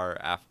the bar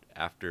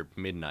after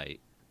midnight,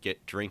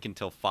 drink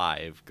until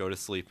 5, go to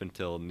sleep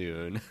until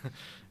noon,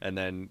 and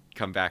then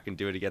come back and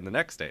do it again the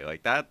next day.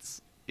 Like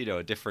that's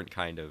a different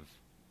kind of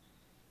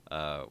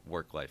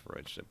work-life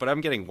relationship. But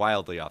I'm getting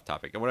wildly off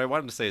topic. And what I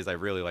wanted to say is I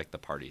really like the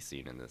party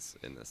scene in this.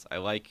 I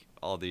like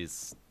all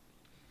these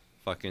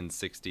fucking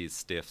 60s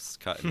stiffs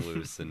cutting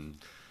loose and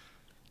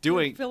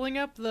doing filling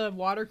up the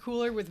water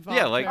cooler with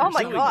vodka. yeah, like Oh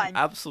my doing God.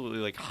 absolutely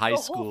like high The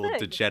whole school thing.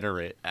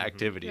 degenerate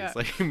activities, Yeah.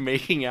 like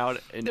making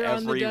out in They're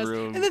on the every desk.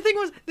 room. And the thing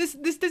was, this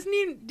doesn't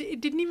even, it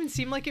didn't even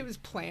seem like it was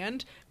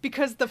planned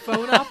because the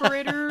phone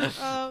operator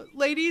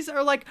ladies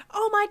are like,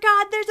 oh my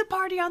God, there's a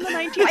party on the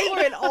 19th floor,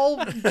 and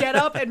all get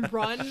up and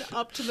run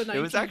up to the 19th floor. It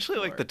was actually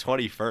like the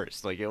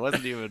 21st. Like it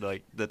wasn't even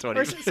like the 20th.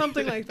 Or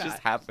something like It just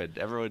that. happened.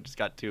 Everyone just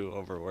got too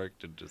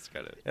overworked and just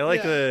kind of. I like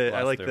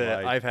Lost their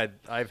the mind.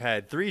 I've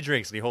had 3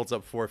 drinks and he holds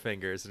up 4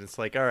 fingers and it's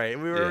like, all right,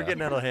 we were Yeah.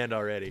 getting out of hand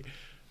already.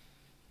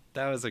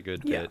 That was a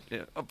good Yeah.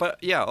 bit. Yeah.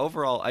 But yeah,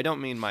 overall, I don't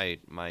mean my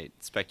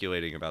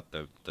speculating about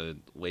the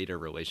later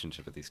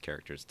relationship with these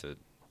characters to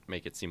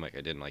make it seem like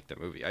I didn't like the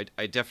movie.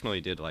 I definitely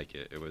did like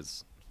it. It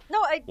was No,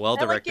 I Well I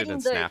like directed getting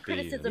and the snappy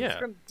criticisms and- Yeah,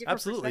 from different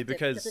absolutely,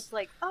 perspectives, because- it's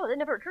like, oh, that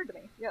never occurred to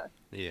me. Yeah.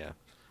 Yeah.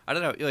 I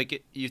don't know.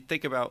 Like you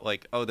think about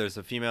like, oh, there's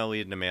a female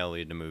lead and a male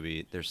lead in a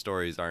movie. Their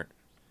stories aren't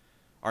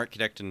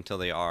connected until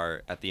they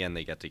are at the end.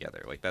 They get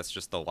together. Like that's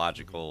just the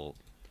logical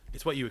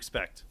It's what you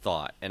expect.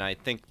 thought. And I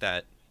think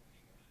that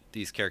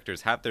these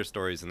characters have their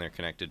stories and they're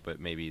connected, but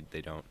maybe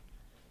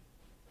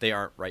they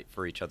aren't right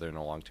for each other in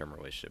a long-term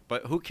relationship.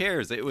 But who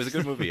cares? It was a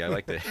good movie. I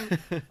liked it.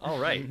 All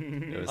right.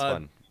 It was Uh,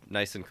 fun.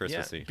 Nice and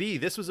Christmassy. Yeah. B,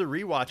 this was a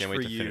rewatch Can't for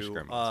wait to finish you,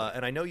 Gremlins.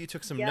 and I know you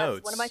took some Yes,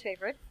 notes. one of my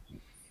favorites.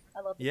 I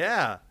love it.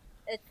 Yeah.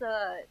 It's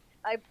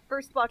I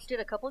first watched it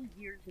a couple of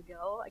years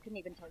ago. I couldn't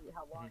even tell you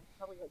how long.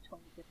 Probably like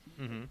 2015.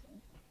 or Mhm.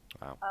 something.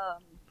 Wow.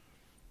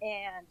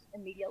 And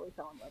immediately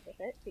fell in love with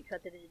it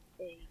because it is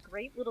a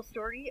great little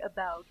story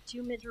about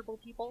 2 miserable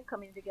people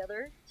coming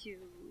together to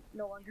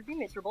no longer be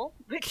miserable,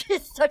 which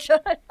is such an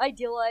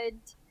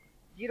idealized,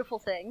 beautiful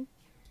thing.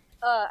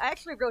 I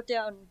actually wrote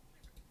down,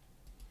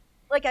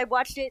 like, I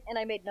watched it and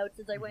I made notes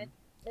as I went.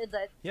 Is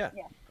that Yeah.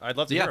 yeah? I'd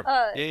love to Yeah.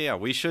 hear 'em. Yeah.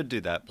 We should do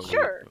that, but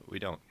Sure. we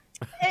don't.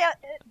 Yeah,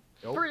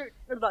 Nope.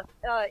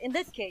 in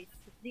this case,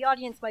 the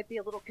audience might be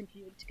a little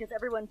confused because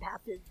everyone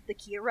passes the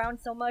key around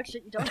so much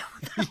that you don't know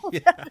what the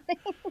hell's happening.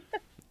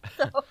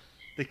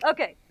 So,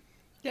 okay.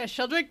 Yeah,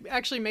 Sheldrake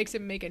actually makes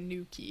him make a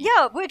new key.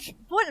 Yeah, what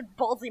a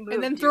ballsy move.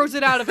 And then dude. throws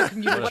it out of a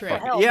commuter What a train.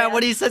 fucking- hell, yeah, man.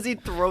 when he says he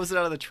throws it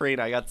out of the train,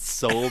 I got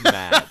so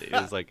mad. It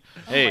was like,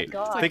 hey,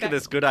 God. think of That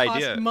this good cost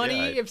idea.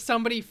 money Yeah, if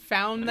somebody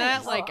found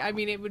that. Like, I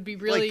mean, it would be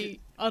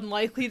really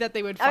unlikely that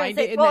they would I would find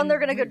say, it and well, then and they're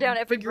gonna go down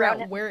every figure out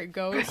brown- where it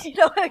goes. You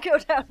know, I go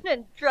down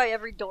and try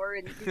every door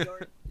in New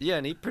York. Yeah,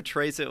 and he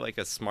portrays it like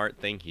a smart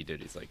thing he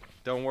did. He's like,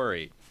 don't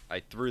worry, I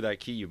threw that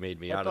key you made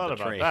me I out thought of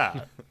the about train.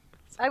 that.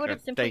 I would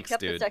have simply Thanks,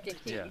 kept the dude. second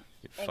key Yeah. You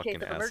in fucking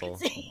case of asshole.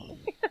 emergency.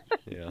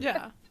 Yeah.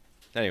 Yeah.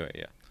 Anyway,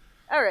 yeah.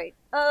 All right.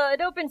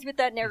 It opens with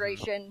that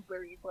narration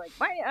where he's like,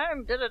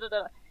 I'm da da da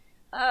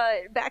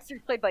da.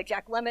 Baxter's played by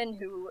Jack Lemmon,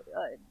 who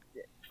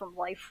from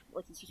Life,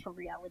 like he's just from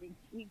reality.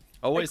 He's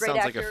Always a great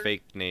sounds actor. like a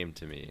fake name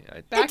to me.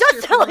 It Baxter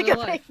does from sound like real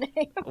a life. fake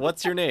name.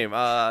 What's your name?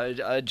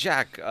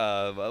 Jack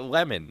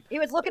Lemon. He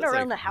was looking It's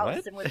around like, the house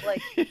what? and was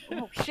like,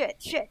 "Oh shit."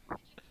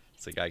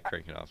 It's a guy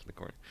cranking off in the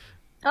corner.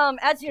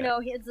 As you Yeah. know,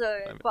 his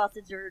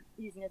bosses are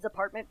using his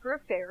apartment for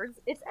affairs.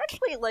 It's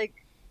actually like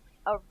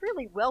a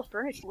really well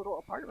furnished little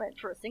apartment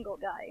for a single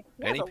guy.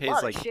 And has he a pays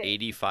lot like of shit.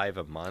 $85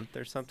 a month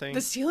or something.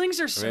 The ceilings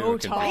are Maybe so we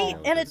can tall. Right,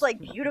 and it's like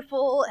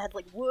beautiful. It has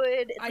like wood.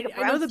 It's like a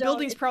I know the brownstone.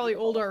 building's It's probably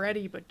beautiful. old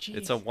already, but geez.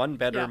 It's a one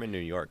bedroom Yeah. in New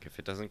York. If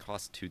it doesn't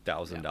cost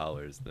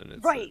 $2,000, then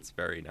it's Right. it's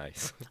very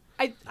nice.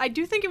 I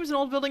do think it was an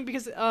old building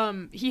because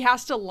he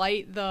has to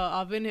light the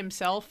oven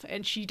himself,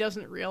 and she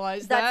doesn't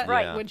realize That's that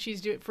right. Yeah. when she's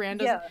doing Fran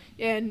does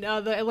Yeah. And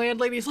the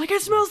landlady's like, it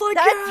smells like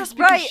That's gas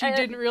because right, she and-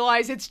 didn't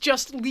realize it's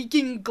just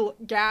leaking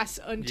gas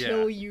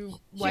until Yeah. you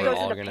She light We're goes it.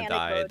 all into gonna panic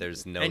die. mode.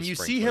 There's no. and you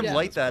see sprinkler him in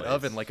light this that place.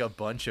 oven like a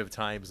bunch of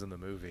times in the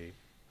movie,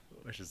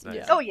 which is nice.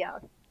 Yeah. Oh yeah,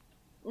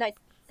 nice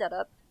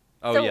setup.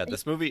 Oh So yeah, he-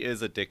 this movie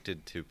is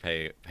addicted to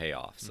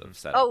payoffs of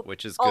setup, Oh,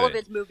 which is all good. of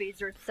his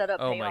movies are set up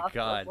Oh my payoff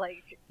God. of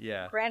like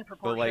Yeah. grand But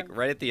proportions. like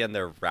right at the end,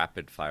 they're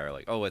rapid fire.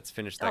 Like, oh, let's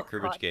finish that Oh,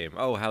 cribbage God. game.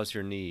 Oh, how's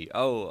your knee?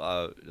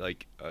 Oh,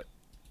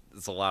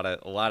 it's a lot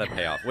of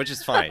payoff, which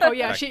is fine. Oh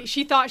yeah, Back-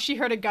 she thought she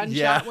heard a gunshot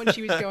Yeah. when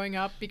she was going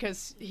up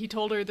because he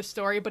told her the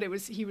story, but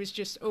he was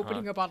just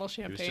opening a bottle of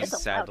He was champagne. just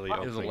It's a sadly loud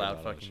bottle. It was a opening loud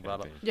bottle of fucking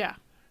bottle. champagne. Yeah.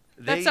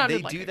 They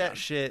sounded like do a that gun.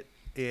 shit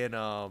in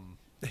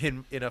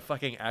a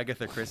fucking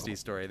Agatha Christie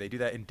story. They do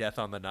that in Death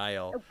on the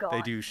Nile. Oh, God.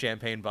 They do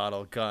champagne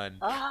bottle gun.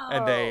 Oh.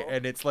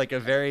 And it's like a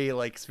very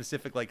like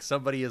specific, like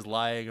somebody is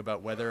lying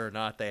about whether or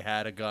not they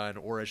had a gun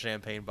or a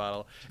champagne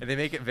bottle, and they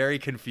make it very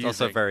It's confusing.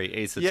 also very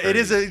Ace Yeah, Attorney. it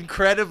is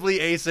incredibly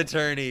Ace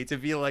Attorney to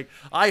be like,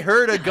 I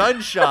heard a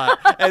gunshot,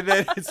 and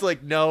then it's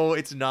like, no,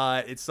 it's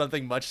not. It's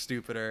something much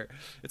stupider.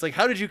 It's like,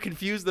 how did you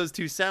confuse those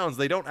two sounds?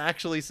 They don't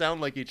actually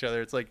sound like each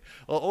other. It's like,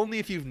 well, only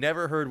if you've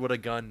never heard what a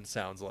gun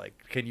sounds like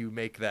can you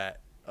make that.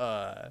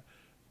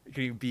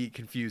 Can you be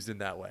confused in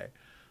that way?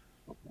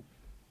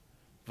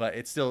 But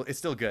it's still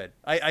good.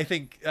 I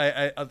think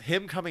of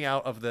him coming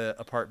out of the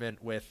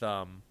apartment with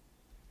Oh,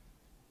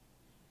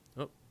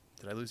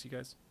 did I lose you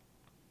guys?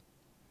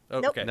 Oh,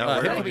 Nope. okay. No, Him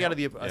we're coming good. out of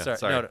the Yeah, sorry.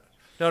 sorry.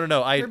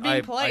 No. You're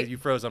being polite. You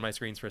froze on my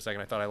screens for a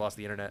second. I thought I lost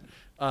the internet.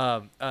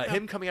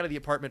 Him coming out of the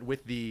apartment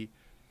with the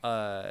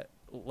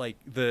like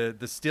the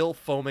still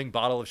foaming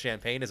bottle of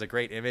champagne is a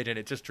great image, and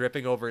it's just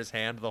dripping over his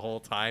hand the whole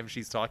time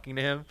she's talking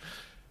to him.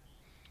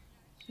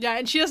 Yeah,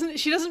 and she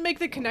doesn't make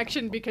the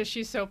connection because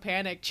she's so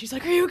panicked. She's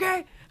like, "Are you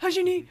okay? How's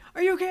your knee?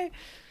 Are you okay?"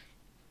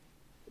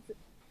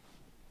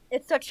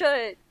 It's such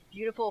a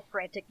beautiful,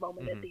 frantic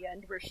moment Mm-hmm. at the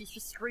end where she's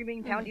just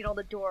screaming, pounding on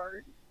the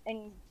door,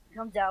 and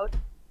comes out,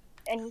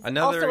 and he's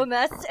Another- also a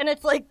mess, and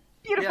it's like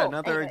beautiful. Yeah,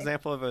 another Anyway.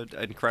 example of an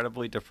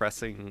incredibly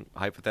depressing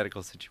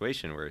hypothetical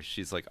situation where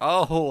she's like,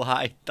 "Oh,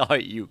 I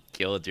thought you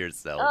killed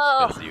yourself."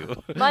 'cause Oh,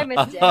 you... my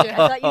mistake. I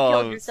thought you Oh,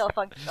 killed yourself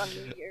on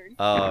New Year's.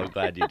 Oh, I'm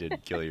glad you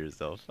didn't kill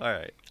yourself. All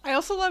right. I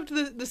also loved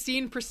the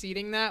scene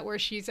preceding that where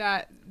she's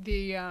at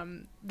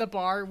the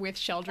bar with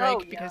Sheldrake Oh,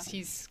 yeah. because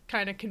he's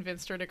kind of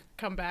convinced her to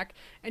come back,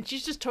 and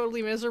she's just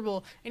totally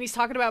miserable. And he's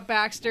talking about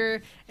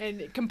Baxter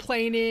and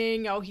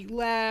complaining, "Oh, he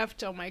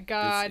left. Oh my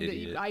God,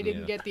 idiot, I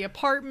didn't yeah. get the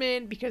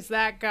apartment because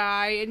that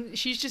guy." And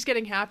she's just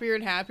getting happier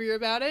and happier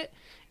about it.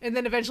 And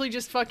then eventually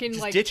just fucking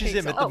Just like ditches takes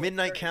him at off. the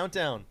midnight great.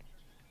 countdown.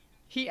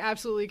 He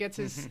absolutely gets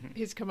his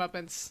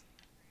comeuppance.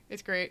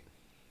 It's great.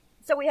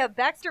 So we have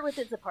Baxter with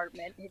his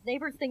apartment.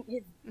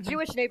 His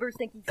Jewish neighbors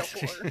think he's a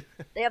whore.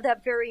 They have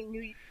that very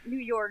New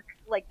York,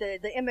 like the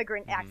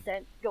immigrant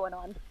accent going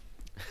on.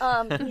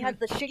 He has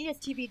the shittiest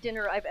TV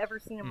dinner I've ever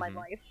seen in my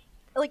life.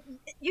 Like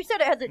you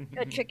said, it has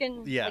a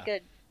chicken, Yeah. like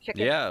a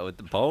chicken. Yeah, with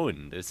the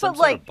bone. There's some But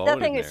sort like of bone that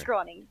thing in is there.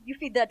 scrawny. You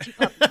feed that to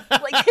puppies.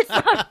 Like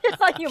it's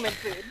not human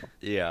food.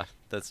 Yeah,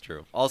 that's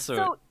true. Also,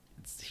 So-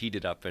 it's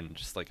heated up in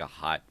just like a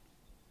hot.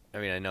 I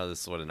mean, I know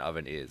this is what an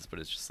oven is, but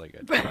it's just like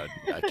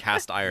a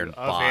cast iron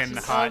Oven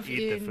box. hot, eat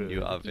the Oven. food.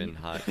 You oven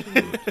hot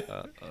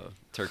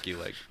turkey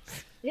leg.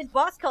 His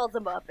boss calls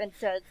him up and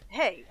says,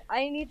 "Hey,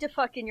 I need to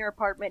fuck in your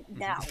apartment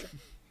now."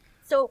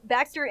 So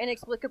Baxter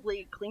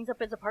inexplicably cleans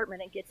up his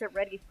apartment and gets it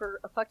ready for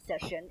a fuck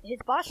session. His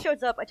boss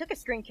shows up. I took a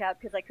screen cap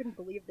because I couldn't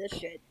believe this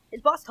shit.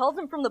 His boss calls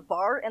him from the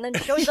bar and then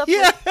shows up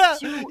Yeah, with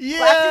two yeah.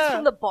 glasses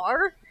from the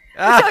bar. So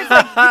I was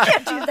like, "You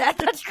can't do that.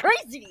 That's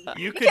crazy.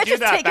 You could can't do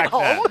just that take back it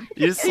home." then.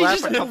 You He slap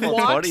just a couple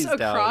walks 20s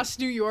down. across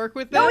New York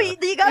with them. No, he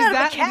got Is out of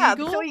that the cab,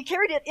 legal? so he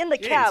carried it in the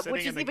Yeah, he's cab, sitting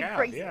which in is the even cab,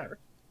 crazier.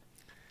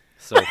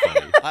 So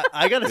funny.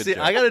 I gotta Good see.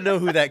 job. I gotta know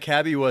who that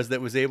cabbie was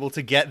that was able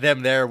to get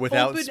them there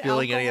without Open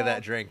spilling any of alcohol.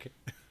 that drink.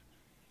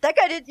 That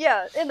guy did,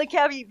 yeah. And the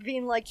cabbie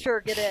being like,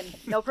 "Sure, get in,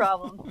 no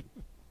problem."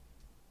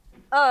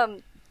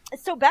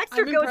 So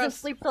Baxter I'm goes and impressed.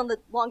 sleeps on the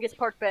longest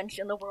park bench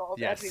in the world,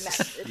 Yes. as we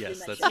mentioned.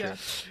 Yes, that's mentioned.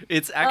 true.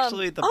 It's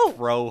actually the oh.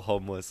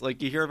 pro-homeless.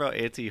 Like, you hear about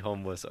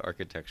anti-homeless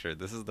architecture.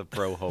 This is the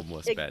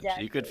pro-homeless bench.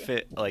 You could Exactly.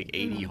 fit, like,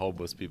 80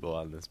 homeless people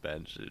on this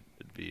bench.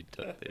 It'd they'd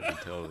be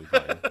totally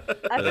fine. I Or they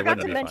forgot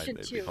wouldn't to be mention fine,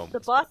 they'd be too. The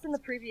homeless, boss but- in the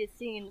previous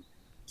scene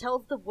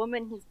tells the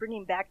woman he's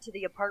bringing back to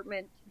the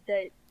apartment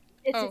that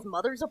it's his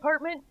mother's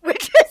apartment,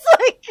 which is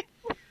like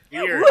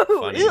Weird. woo,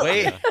 Funny. ew.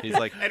 Yeah. He's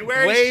like, And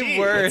where is Way she?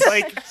 worse. It's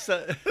like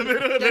So- the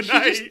middle of Yeah, the she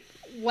night. just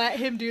let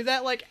him do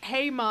that. Like,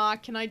 hey, Ma,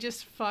 can I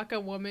just fuck a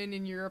woman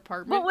in your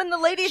apartment? But when the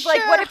lady's like,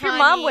 Sure, "What if your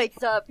mom honey."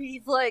 wakes up?"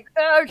 He's like,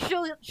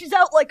 she's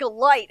out like a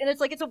light," and it's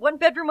like it's a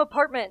 1-bedroom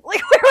apartment.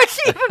 Like, where would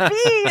she even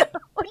be?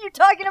 What are you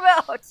talking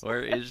about?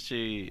 where is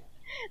she?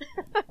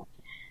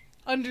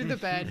 Under the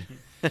bed,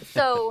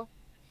 So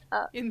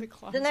in the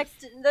closet.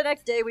 the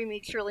next day, we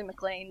meet Shirley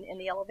MacLaine in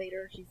the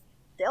elevator. She's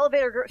the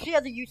elevator girl. She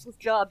has a useless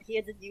job. He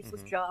has a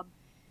useless job.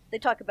 They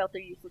talk about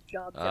their useless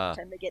jobs every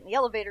time they get in the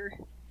elevator.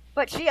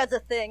 But she has a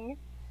thing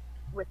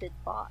with his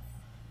boss.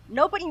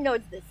 Nobody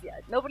knows this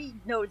yet. Nobody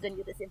knows any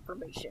of this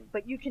information,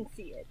 but you can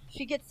see it.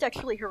 She gets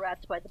sexually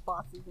harassed by the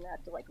bosses and has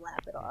to like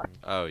laugh it off.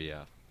 Oh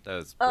yeah, that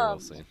was a brutal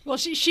scene. Well,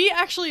 she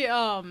actually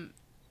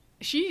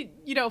she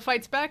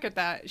fights back at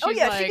that. She's Oh,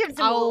 yeah, like, she gives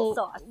him a little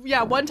sauce.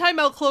 Yeah, one time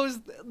I'll close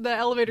the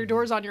elevator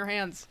doors on your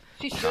hands,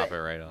 She should. Chop it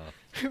right off.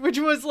 which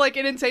was like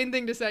an insane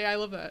thing to say. I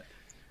love that.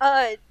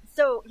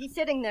 So he's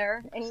sitting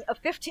there, and a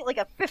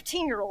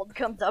 15-year-old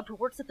comes up who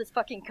works at this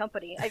fucking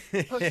company. I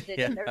posted it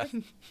in there.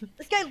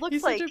 This guy looks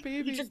He's such like a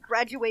baby. he just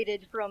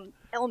graduated from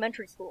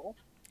elementary school.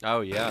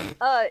 Oh yeah.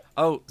 But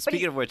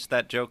Speaking of which,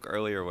 that joke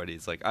earlier when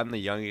he's like, "I'm the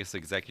youngest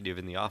executive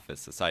in the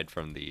office, aside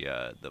from the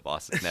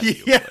boss's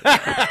nephew." Yeah.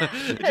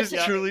 It just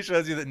truly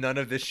shows you that none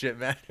of this shit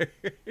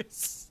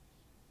matters.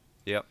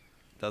 Yep.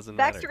 Doesn't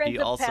Baxter matter. He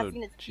ends up also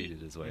passing his cheated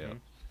key. his way up.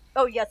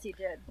 Oh, yes, he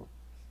did.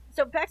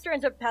 So Baxter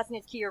ends up passing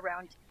his key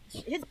around.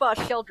 His boss,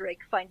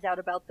 Sheldrake, finds out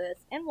about this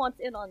and wants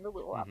in on the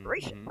little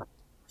operation.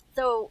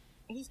 So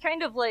he's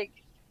kind of like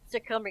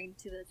succumbing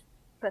to this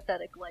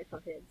pathetic life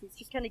of his. He's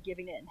just kind of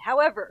giving in.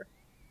 However,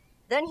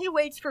 then he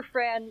waits for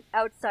Fran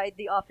outside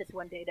the office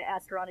one day to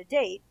ask her on a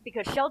date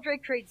because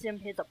Sheldrake trades him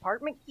his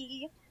apartment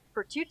key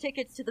for 2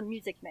 tickets to the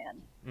Music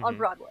Man on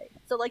Broadway.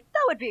 So, like,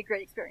 that would be a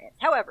great experience.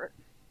 However,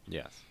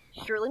 Yes.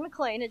 Shirley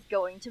MacLaine is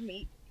going to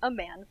meet a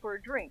man for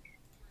a drink.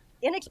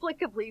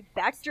 Inexplicably,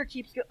 Baxter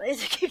keeps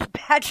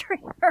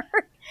badgering her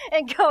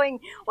and going,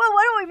 "Well,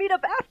 why don't we meet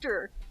up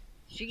after?"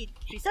 She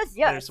says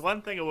yes. There's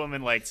one thing a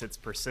woman likes, it's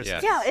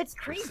persistence. Yeah, it's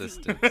crazy.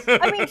 Persistence.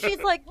 I mean, she's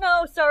like,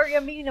 "No, sorry,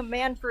 I'm meeting a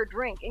man for a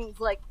drink," and he's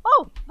like,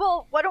 "Oh,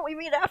 well, why don't we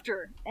meet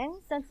after?" Any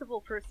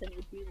sensible person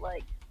would be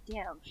like,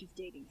 "Damn, she's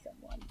dating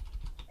someone."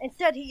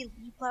 Instead, he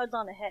plows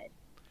on ahead.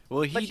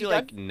 Well, But he she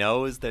like does-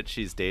 knows that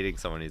she's dating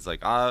someone. He's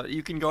like,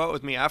 you can go out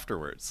with me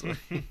afterwards.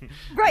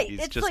 Right, He's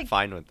it's just like-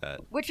 fine with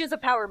that. Which is a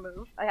power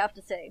move, I have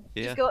to say.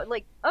 Yeah. Just go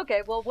like,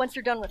 okay, well, once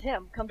you're done with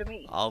him, come to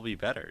me. I'll be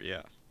better.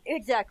 Yeah.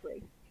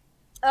 Exactly.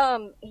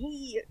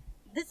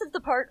 This is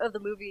the part of the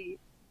movie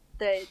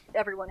that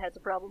everyone has a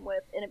problem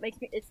with, and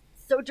it's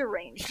so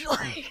deranged.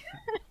 Like,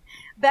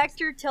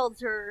 Baxter tells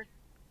her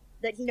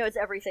that he knows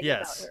everything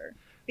Yes. about her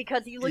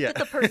because he looked Yeah. at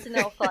the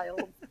personnel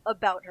file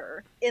about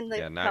her in the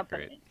Yeah, not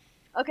company. great.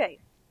 Okay.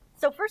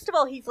 So first of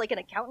all, he's like an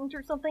accountant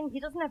or something. He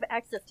doesn't have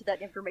access to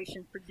that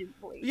information,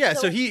 presumably. Yeah,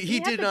 so he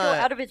had did to not-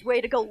 go out of his way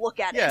to go look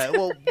at Yeah,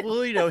 it.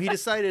 well, he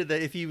decided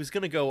that if he was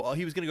gonna go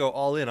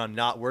all in on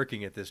not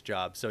working at this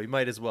job, so he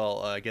might as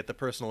well get the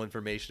personal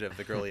information of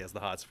the girl he has the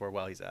hots for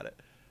while he's at it.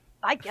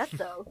 I guess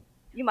so.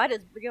 You might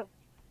as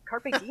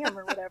carpe diem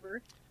or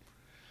whatever.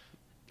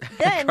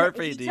 Then Carpe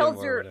he diem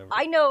tells or her, whatever.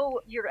 "I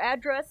know your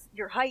address,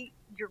 your height,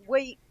 your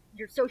weight,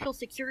 your social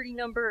security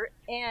number,"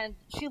 and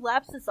she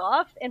lapses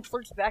off and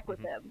flirts back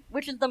with him.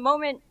 Which is the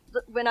moment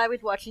when I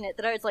was watching it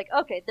that I was like,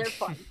 "Okay, they're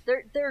fun.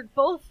 They're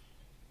both.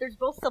 There's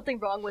both something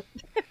wrong with,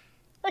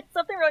 like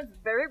something wrong,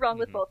 very wrong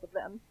with both of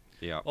them."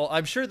 Yeah. Well,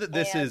 I'm sure that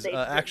this And is they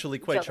actually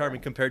each quite other.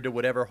 charming compared to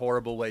whatever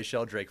horrible way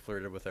Sheldrake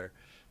flirted with her.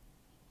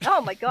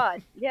 Oh my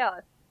god, yeah.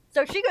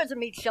 So she goes to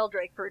meet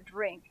Sheldrake for a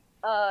drink,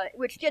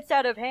 which gets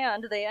out of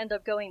hand. They end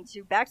up going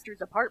to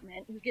Baxter's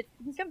apartment.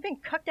 He's being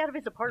cucked out of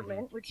his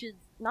apartment, which is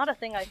not a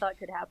thing I thought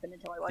could happen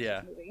until I watched Yeah.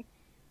 this movie.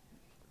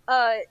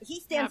 He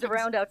stands Happens.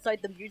 around outside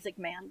the Music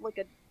Man like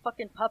a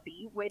fucking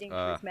puppy, waiting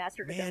for his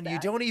master to come Man, back. you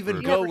don't even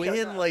He go never shows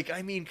in. up. Like,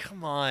 I mean,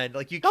 come on.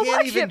 Like, you Go can't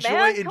watch even it,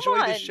 man. Come enjoy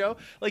this on. show.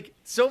 Like,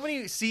 so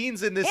many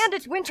scenes in this. And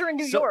it's winter in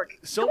New so, York.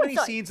 So Go many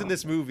inside. scenes in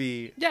this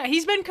movie. Yeah,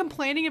 he's been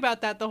complaining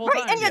about that the whole Right,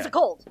 time. and he has Yeah. a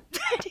cold.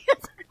 He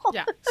has a cold.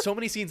 Yeah. So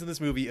many scenes in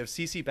this movie of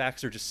CC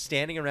Baxter just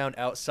standing around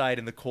outside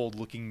in the cold,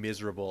 looking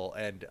miserable,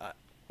 and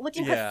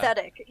Looking Yeah.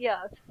 pathetic,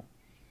 yeah.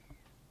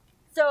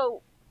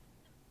 So,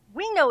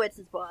 we know it's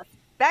his boss.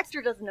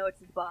 Baxter doesn't know it's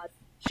his boss.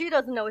 She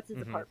doesn't know it's his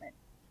apartment.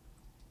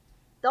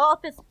 The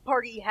office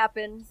party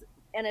happens,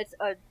 and it's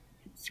a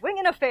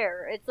swinging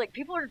affair. It's like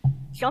people are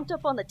jumped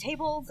up on the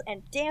tables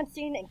and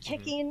dancing and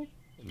kicking.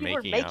 People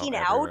are making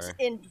out everywhere.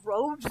 in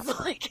droves.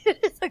 Like, it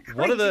is a crazy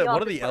one of the office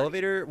party.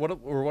 elevator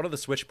one of the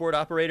switchboard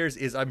operators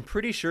is, I'm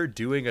pretty sure,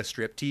 doing a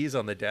striptease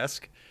on the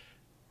desk.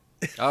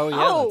 Oh yeah,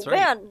 Oh, that's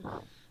right.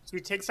 man. She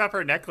takes off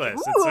her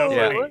necklace. It's so Ooh.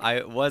 Yeah, funny.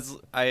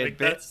 I Like,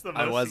 that's the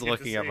I most was you get to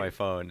looking at see. my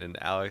phone, and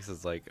Alex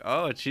is like,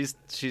 "Oh, she's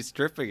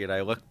stripping," and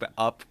I look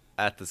up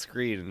at the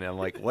screen, and I'm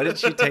like, what did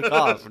she take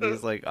off? And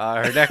he's like,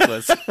 her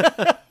necklace.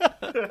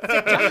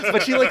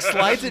 But she like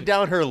slides it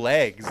down her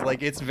legs.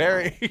 Like it's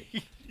very.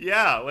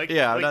 Yeah, like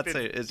Yeah, I'm like not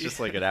saying it's just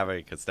like an Abbott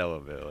and Costello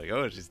bit. Like,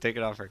 oh, she's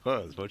taking off her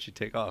clothes. What'd she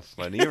take off?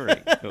 An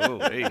earring. Oh,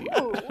 hey.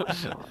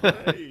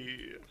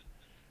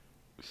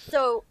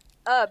 So,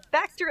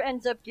 Baxter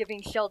ends up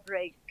giving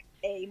Sheldrake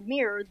a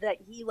mirror that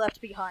he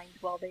left behind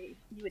while he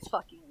was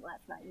fucking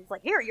last night. He's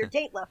like, here, your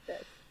date left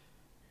this.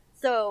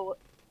 So,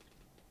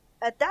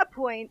 at that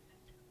point,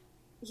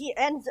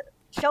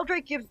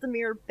 Sheldrake gives the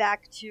mirror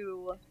back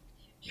to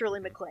Shirley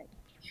MacLaine.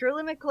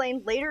 Shirley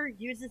MacLaine later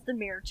uses the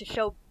mirror to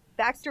show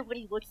Baxter what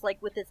he looks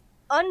like with this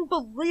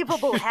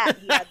unbelievable hat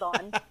he has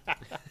on.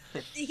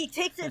 He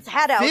takes his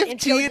hat out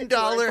and shows it to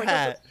her. $15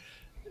 hat.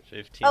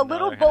 A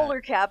little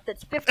bowler cap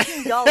that's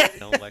 $15.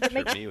 Don't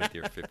lecture me with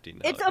your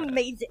 $15. It's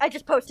amazing. I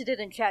just posted it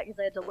in chat because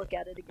I had to look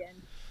at it again.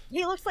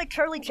 He looks like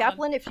Charlie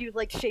Chaplin if you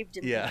like shaved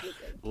him. Yeah.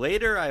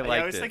 Later, I liked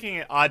it. I was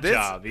thinking Odd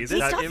Job. He's This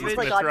not stuff he's is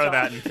gonna like throw Odd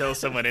that Job. and kill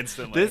someone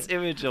instantly. This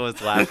image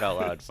was laugh out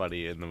loud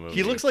funny in the movie.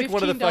 He looks like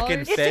one of the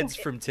fucking $15? feds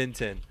from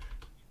Tintin.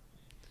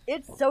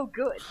 It's so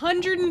good.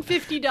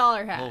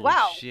 $150 hat. Holy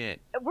Wow.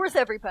 shit. Worth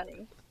every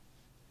penny.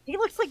 He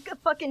looks like a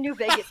fucking New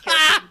Vegas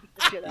character. He beat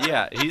the shit out of.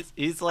 Yeah,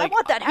 he's like. I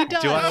want that hat.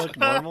 does. Do I look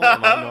normal?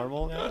 Am I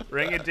normal now?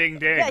 Ring a ding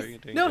ding.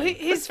 Yes. No,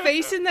 his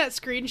face in that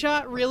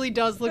screenshot really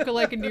does look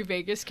like a New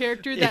Vegas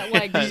character that,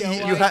 like,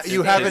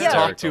 You haven't Yeah.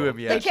 talked to him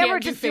They yet. The camera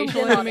can't do just zoomed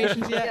facial in on it.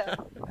 animations yet.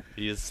 Yeah.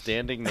 He is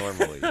standing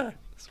normally.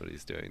 That's what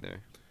he's doing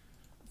there.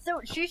 So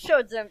she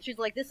shows him. She's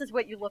like, "This is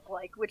what you look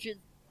like," which is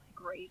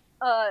great.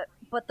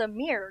 But the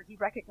mirror, he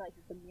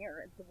recognizes the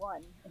mirror as the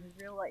one, and he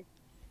realizes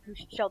who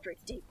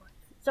Sheldrake's date was.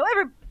 So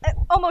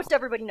almost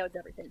everybody knows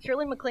everything.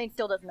 Shirley MacLaine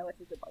still doesn't know it's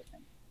his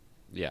apartment.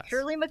 Yes.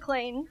 Shirley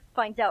MacLaine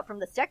finds out from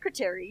the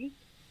secretary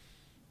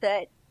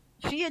that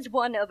she is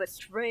one of a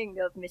string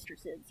of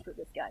mistresses for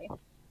this guy.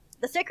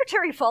 The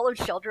secretary follows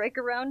Sheldrake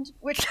around,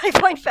 which I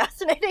find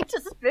fascinating.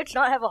 Does this bitch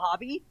not have a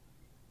hobby?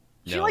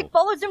 She No. like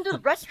follows him to the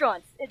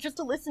restaurants just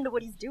to listen to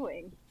what he's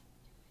doing.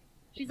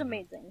 She's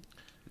amazing.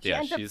 She Yeah,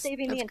 ends up she's-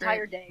 saving the That's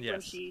entire great. day when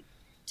Yes. she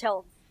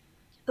tells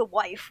the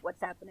wife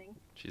what's happening.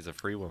 She's a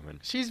free woman.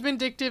 She's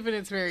vindictive and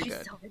it's very She's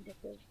good. so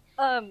vindictive.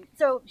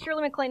 So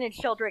Shirley MacLaine and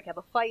Sheldrake have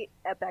a fight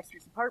at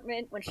Baxter's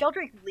apartment. When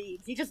Sheldrake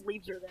leaves, he just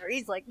leaves her there.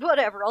 He's like,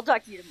 whatever, I'll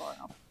talk to you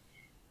tomorrow.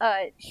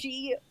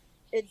 She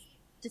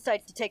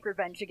decides to take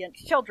revenge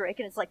against Sheldrake,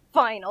 and it's like,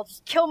 fine, I'll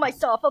just kill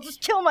myself.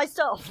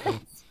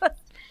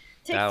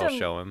 That'll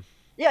show him.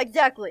 Yeah,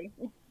 exactly.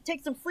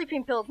 Take some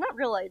sleeping pills, not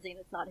realizing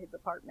it's not his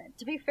apartment.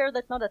 To be fair,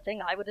 that's not a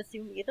thing I would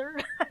assume either.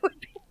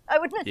 I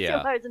wouldn't assume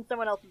Yeah. I was in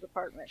someone else's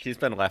apartment. She's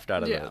been left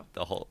out of Yeah.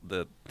 the whole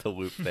the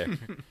loop there.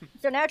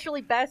 So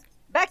naturally,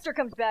 Baxter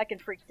comes back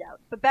and freaks out.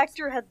 But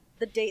Baxter has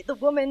the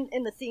woman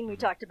in the scene we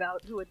talked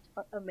about, who was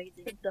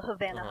amazing, the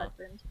Havana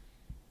husband.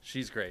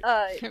 She's great.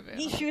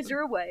 He shoos her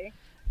away.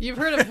 You've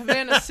heard of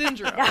Havana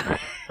syndrome.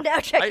 Now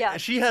check out.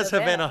 She has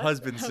Havana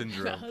husband Havana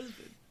syndrome.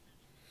 husband.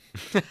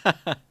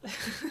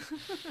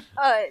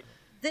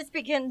 This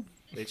begins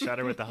They shot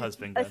her with the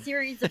husband a gun.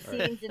 series of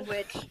scenes in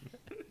which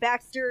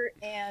Baxter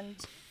and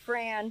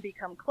Fran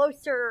become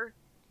closer.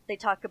 They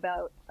talk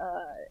about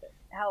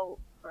how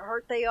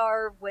hurt they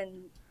are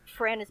when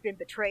Fran has been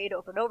betrayed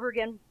over and over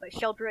again by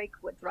Sheldrake,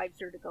 what drives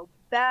her to go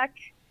back.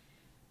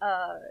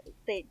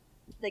 They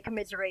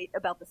commiserate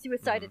about the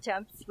suicide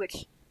attempts,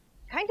 which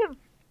kind of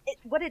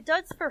what it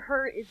does for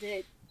her is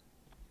it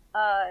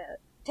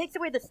takes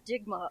away the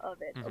stigma of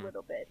it a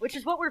little bit, which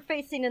is what we're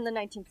facing in the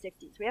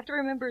 1960s. We have to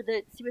remember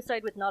that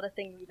suicide was not a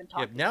thing we even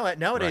talked about.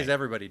 Nowadays Right.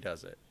 everybody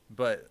does it,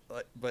 but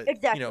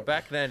Exactly.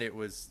 back then it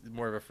was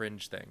more of a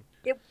fringe thing.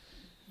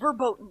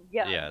 Verboten,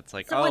 yeah. Yeah, it's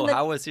like, So when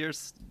how was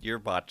your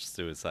botched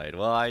suicide?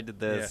 Well, I did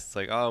this. Yeah. It's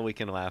like, oh, we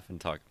can laugh and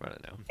talk about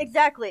it now.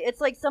 Exactly.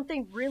 It's like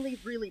something really,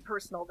 really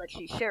personal that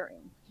she's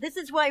sharing. This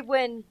is why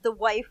when the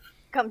wife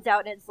comes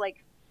out and it's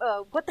like,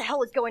 what the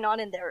hell is going on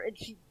in there? And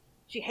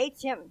she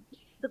hates him.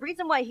 The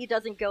reason why he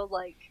doesn't go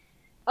like,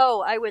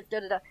 oh, I was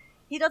da-da-da.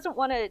 He doesn't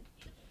want to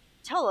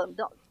tell him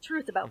the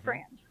truth about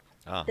Fran.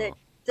 Uh-huh. That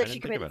I she didn't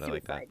think committed about it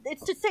like that. suicide.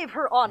 It's to save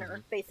her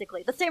honor,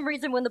 basically. The same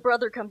reason when the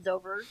brother comes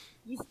over,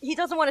 he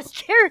doesn't want to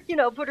scare,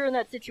 put her in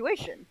that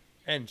situation.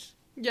 And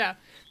Yeah.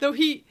 Though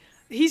he's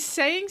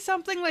saying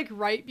something like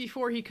right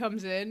before he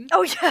comes in.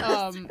 Oh,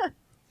 yes.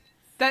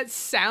 That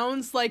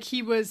sounds like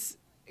he was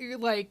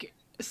like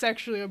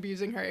sexually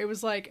abusing her. It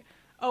was like,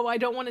 oh, I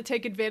don't want to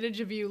take advantage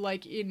of you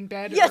like in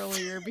bed Yes.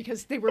 earlier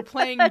because they were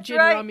playing That's gin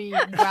right. rummy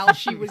while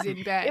she was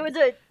in bed. It was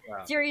a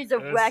series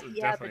of That's wacky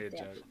definitely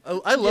a happenstances.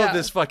 I love Yeah.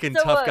 this fucking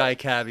So, tough guy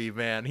Cabby,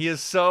 man. He is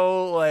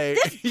so like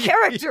This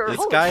character, This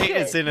holy guy shit.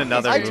 is in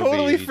another I movie.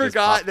 totally He just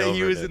forgot popped that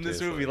he over was to in this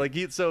just, movie. Like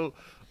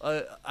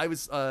I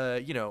was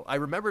I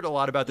remembered a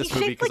lot about this He's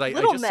movie shaped because like I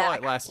Little just saw Mac.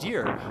 it last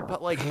year.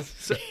 But like,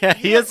 Yeah,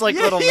 he is like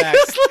Little he Mac.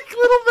 is like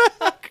Little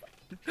Mac.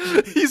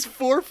 He's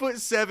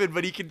 4'7",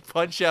 but he can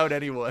punch out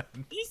anyone.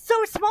 He's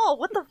so small,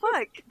 what the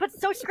fuck? But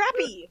so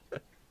scrappy.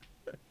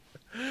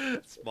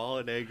 Small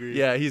and angry.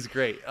 Yeah, he's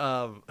great.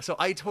 So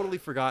I totally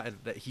forgotten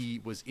that he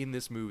was in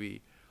this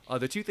movie.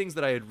 The two things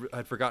that I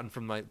had forgotten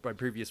from my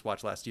previous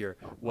watch last year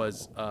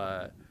was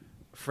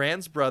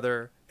Fran's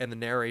brother and the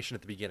narration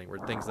at the beginning were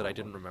things that I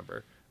didn't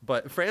remember.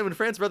 But when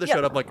Fran's brother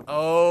showed up, I'm like,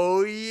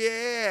 oh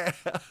yeah.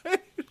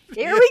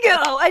 Here we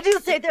go. I do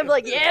say them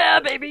like, yeah,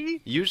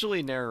 baby.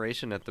 Usually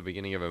narration at the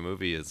beginning of a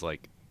movie is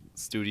like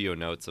studio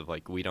notes of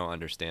like, we don't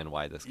understand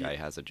why this guy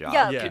has a job.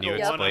 Yeah. Can you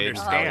Yeah. explain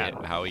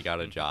Understand. how he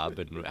got a job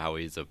and how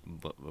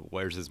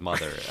where's his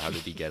mother? How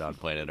did he get on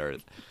planet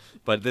Earth?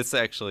 But this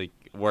actually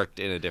worked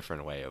in a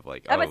different way of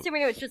like, I'm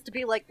assuming it was just to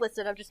be like,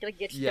 listen, I'm just going to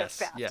get you Yes,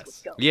 there fast. yes.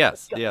 Let's go. yes,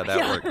 Let's go. yeah,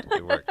 that worked.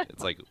 It worked.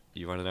 It's like,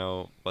 you want to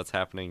know what's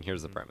happening?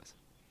 Here's the premise.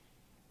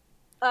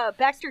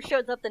 Baxter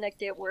shows up the next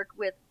day at work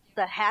with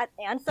the hat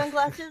and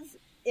sunglasses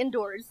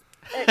indoors.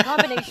 A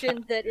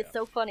combination that is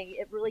so funny.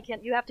 It really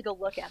can't. You have to go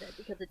look at it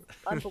because it's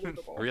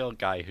unbelievable. Real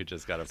guy who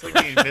just got a It's like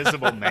the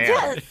Invisible Man.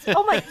 Yes.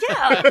 Oh my.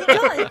 Yeah. He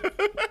does.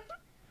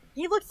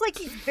 He looks like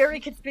he's very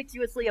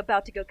conspicuously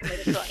about to go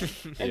commit a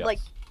crime, and Yeah. like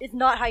is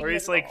not hiding. Or it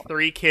he's at like all.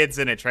 3 kids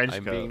in a trench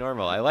I'm coat. being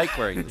normal. I like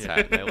wearing this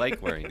hat, and I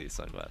like wearing these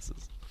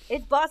sunglasses.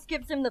 His boss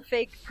gives him the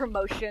fake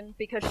promotion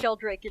because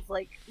Sheldrake is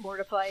like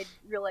mortified,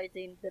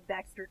 realizing that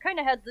Baxter kind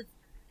of has this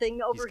thing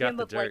over got him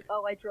the of like, dirt.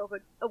 oh, I drove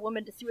a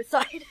woman to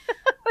suicide,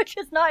 which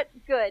is not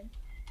good.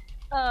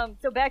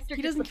 So Baxter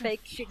He gets the doesn't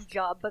fake shitty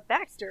job, but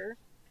Baxter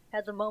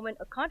has a moment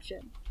of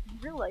conscience. He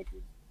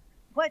realizes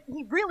what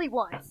he really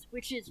wants,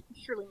 which is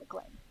Shirley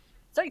MacLaine.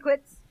 So he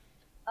quits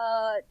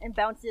and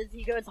bounces.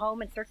 He goes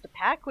home and starts to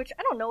pack, which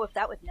I don't know if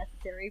that was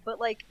necessary, but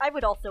like I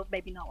would also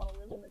maybe not want to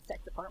live in the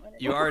sex apartment.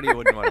 You anymore. already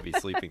wouldn't want to be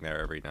sleeping there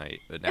every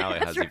night, but now it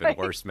That's has even right.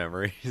 worse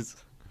memories.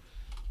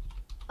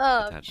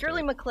 Attached to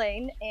Shirley it.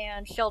 MacLaine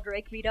and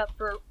Sheldrake meet up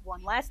for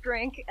one last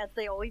drink, as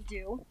they always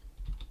do.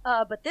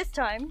 But this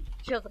time,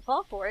 she doesn't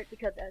fall for it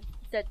because, as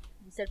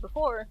you said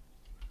before,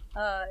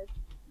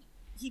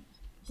 he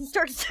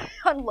starts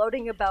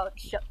unloading about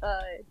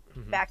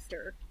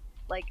Baxter.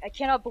 Like, I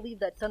cannot believe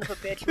that son of a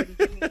bitch wouldn't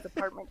give me his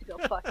apartment to go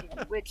fuck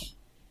him. Which,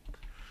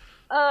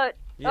 Yeah.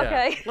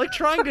 okay. Like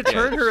trying to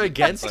turn her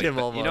against Like, him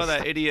almost. You know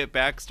that idiot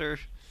Baxter?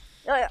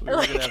 We were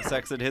Like, gonna have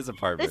sex in his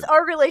apartment. this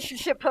our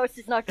relationship post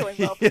is not going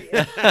well for you.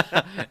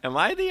 Am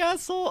I the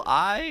asshole?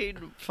 I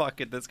fuck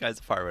at this guy's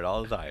apartment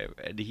all the time,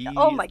 and he's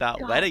Oh my not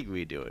God. letting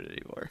me do it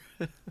anymore.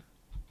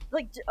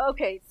 Like,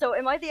 okay, so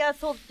am I the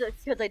asshole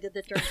just because I did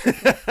this during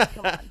Christmas?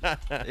 Come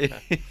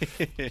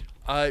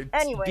on.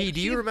 Anyway, B, do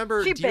you she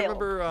remember? Do you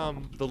bailed.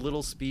 remember the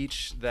little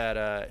speech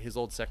that his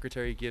old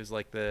secretary gives?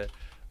 Like the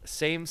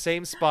same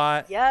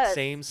spot, Yes.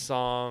 same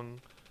song,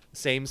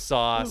 same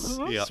sauce,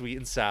 Mhm. Yep. sweet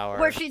and sour.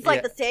 Where she's like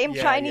Yeah, the same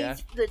yeah, Chinese, yeah.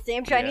 the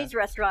same Chinese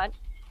restaurant.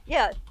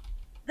 Yeah,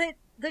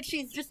 that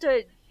she's just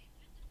a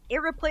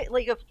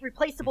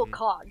replaceable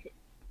cog,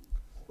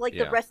 like the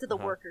Yeah, rest of the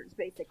uh-huh. workers,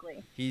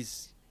 basically.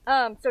 He's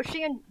So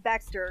she and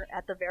Baxter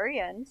at the very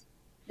end,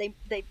 they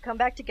come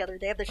back together.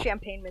 They have the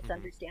champagne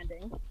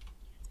misunderstanding.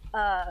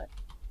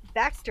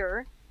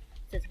 Baxter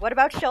says, "What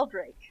about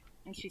Sheldrake?"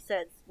 And she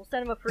says, "We'll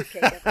send him a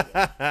fruitcake." In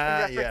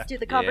reference yeah. to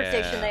the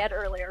conversation Yeah. they had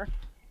earlier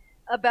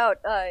about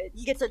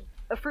he gets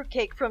a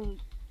fruitcake from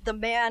the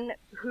man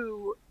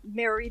who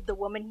married the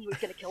woman he was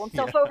going to kill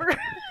himself over.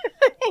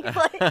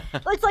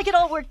 It's like it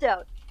all worked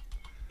out.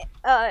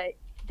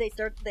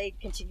 They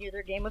continue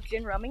their game of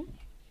gin rummy,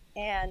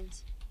 and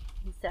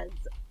he says,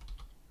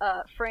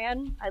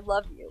 "Fran, I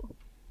love you,"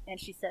 and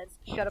she says,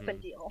 "Shut up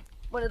and deal."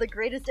 One of the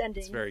greatest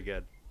endings. It's very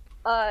good.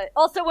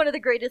 Also one of the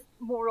greatest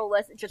moral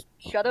lessons. Just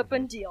shut up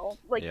and deal.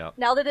 Like Yep.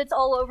 now that it's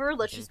all over,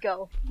 let's just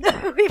go.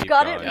 We've Keep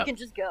got going. it. We can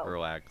just go.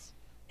 Relax.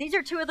 These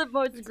are two of the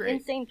most Great.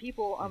 insane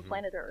people on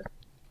planet Earth.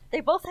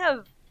 They both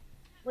have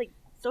like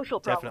social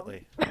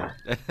problems.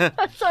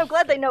 Definitely. So I'm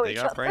glad they know They each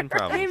got other. brain Hey,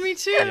 problems. me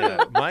too.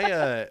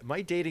 Yeah,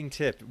 my dating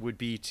tip would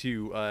be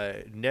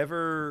to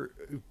never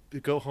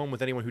go home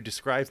with anyone who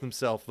describes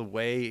themselves the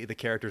way the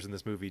characters in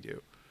this movie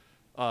do.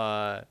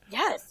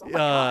 Yes.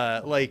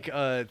 Oh my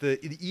God.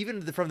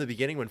 Even from the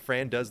beginning when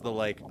Fran does the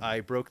like, I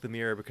broke the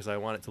mirror because I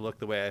want it to look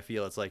the way I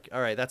feel. It's like,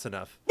 all right, that's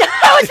enough.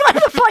 That was one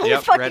of the funniest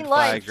Yep, fucking red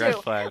lines flag, red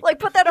too. flag. Like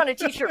put that on a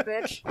t-shirt,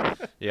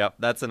 bitch. Yep,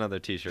 that's another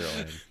T-shirt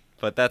line.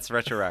 But that's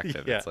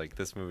retroactive. Yeah. It's like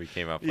this movie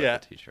came up with Yeah. a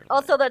T-shirt line.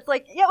 Also, that's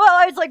like, yeah. Well,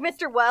 I was like,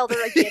 Mr. Wilder,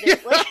 I get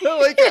it. Like,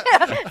 Like,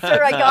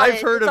 sir, I got I've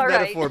it. heard It's of all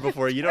right. metaphor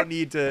before. You don't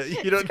need to.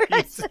 You don't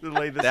need to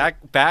lay this.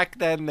 Back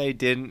then they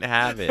didn't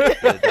have it.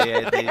 They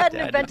hadn't had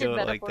to invented do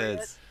it like metaphor yet.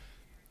 this.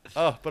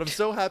 Oh, but I'm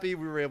so happy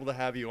we were able to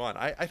have you on.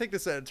 I think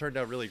this turned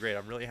out really great.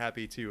 I'm really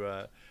happy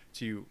to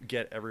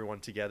get everyone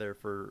together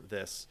for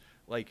this.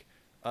 Like,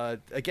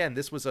 again,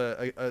 this was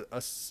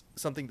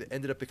something that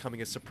ended up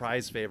becoming a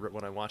surprise favorite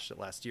when I watched it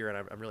last year, and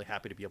I'm really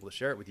happy to be able to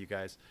share it with you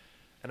guys.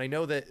 And I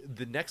know that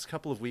the next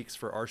couple of weeks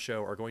for our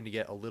show are going to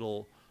get a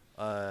little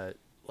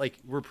like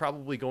we're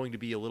probably going to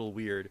be a little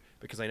weird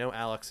because I know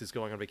Alex is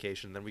going on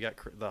vacation. Then we got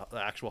the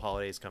actual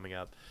holidays coming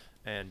up,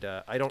 and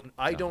I don't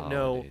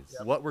know holidays.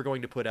 what we're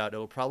going to put out.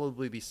 It'll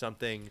probably be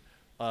something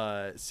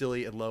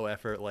silly and low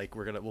effort, like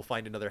we'll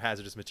find another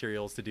hazardous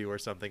materials to do or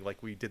something,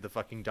 like we did the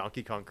fucking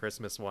Donkey Kong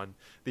Christmas one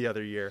the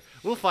other year.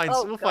 We'll find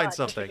Oh, God, find that's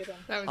a something. good one.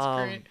 That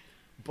was great.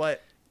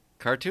 But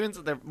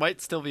Cartoons, there might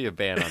still be a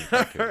ban on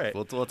cartoons. All right.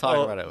 We'll talk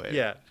about it later.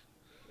 Yeah.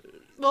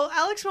 Well,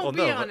 Alex won't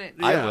be on it.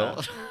 I Yeah.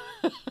 will.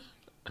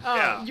 Oh,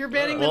 Yeah. you're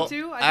banning Well, them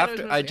too? I thought it was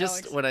after mostly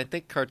Alex. when I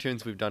think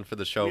cartoons we've done for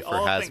the show We for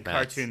all Hazmat. think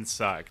cartoons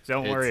suck.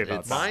 Don't It's- worry about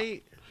it's that. My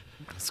We've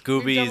done a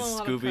Scooby's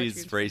lot of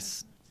cartoons.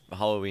 race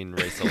Halloween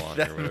race along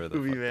That or whatever the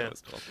movie, fuck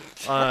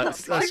man. that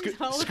was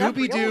called.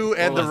 Scooby Doo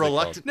and What the was it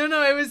Reluctant. No,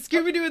 it was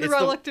Scooby Doo and the It's the-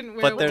 Reluctant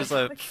But Werewolf. there's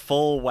a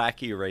full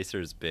Wacky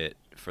Racers bit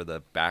for the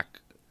back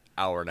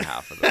hour and a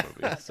half of the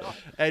movie. So.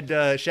 And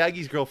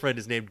Shaggy's girlfriend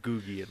is named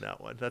Googie in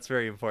that one. That's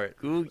very important.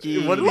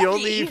 Googie. One of the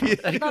only.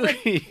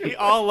 We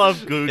all love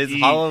Googie. His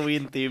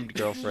Halloween themed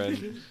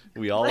girlfriend.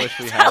 We all wish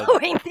we had.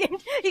 Halloween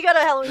themed. You got a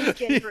Halloween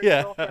skin for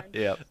Yeah. your girlfriend.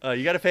 Yep.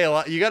 You got to pay a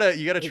lot. You gotta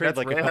trade that's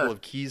like a rare. couple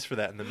of keys for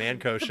that in the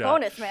Manco It's a shop.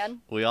 bonus, man.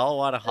 We all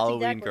want a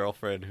Halloween exactly-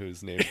 girlfriend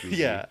who's named Googie.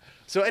 Yeah.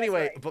 So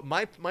anyway, right. but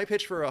my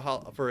pitch for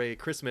a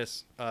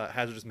Christmas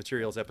hazardous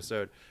materials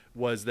episode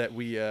was that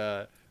we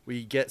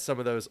get some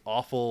of those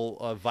awful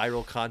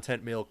viral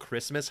content mail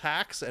Christmas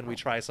hacks and we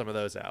try some of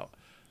those out.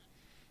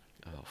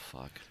 Oh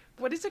fuck.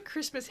 What is a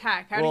Christmas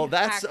hack? How do Well, you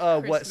that's hack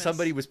what Christmas?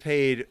 somebody was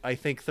paid, I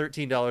think,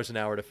 $13 an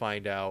hour to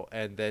find out,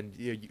 and then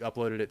you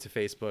uploaded it to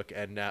Facebook,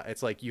 and now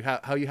it's like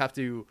how you have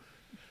to.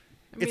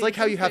 I mean, It's like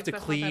how you have to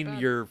that's not that clean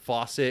bad. your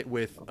faucet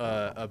with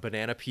a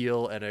banana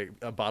peel and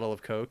a bottle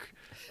of Coke.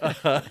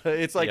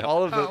 It's like Yep.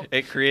 all of Oh. the.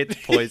 It creates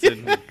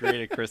poison. You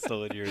create a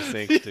crystal in your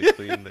sink to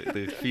clean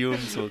the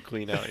fumes will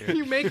clean out your.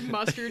 You make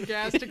mustard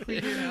gas to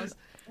clean your house.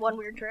 One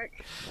weird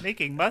trick.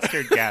 Making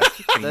mustard gas.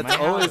 to clean That's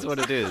my always house. what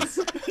it is.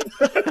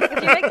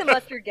 If you make the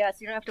mustard gas,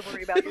 you don't have to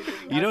worry about it.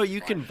 You know,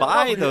 you can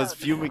buy those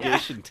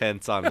fumigation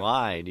tents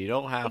online. You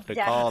don't have to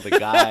Exactly. call the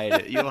guy.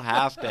 You don't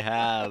have to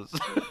have.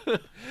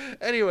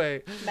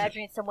 Anyway,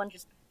 Imagining someone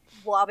just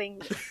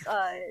lobbing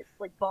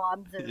like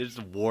bombs and Just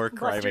war mustard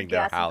criming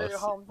their gas into house. their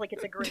homes like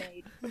it's a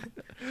grenade.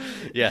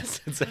 Yes,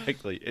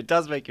 exactly. It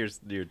does make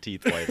your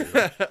teeth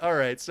whiter. all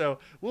right, so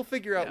we'll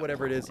figure out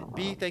whatever it is.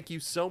 B, thank you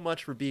so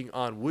much for being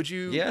on. Would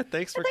you? Yeah,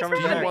 thanks for Thanks coming. for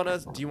Do you having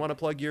back. me. want to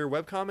plug your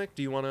webcomic?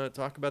 Do you want to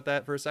talk about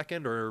that for a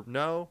second, or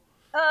no?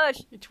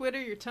 Your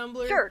Twitter, your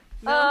Tumblr. Sure.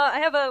 No? I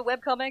have a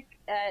webcomic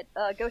at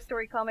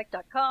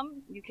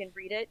ghoststorycomic.com. You can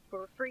read it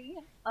for free.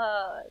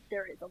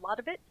 There is a lot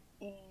of it,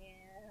 and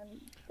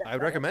that's I would about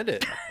it. recommend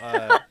it.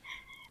 I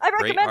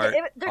Great recommend art-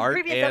 it. There's a art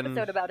previous and-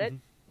 episode about it.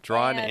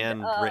 Drawn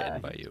And, and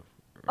written by you.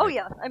 Oh right?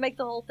 yeah, I make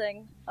the whole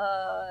thing.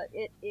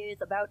 It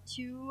is about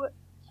two.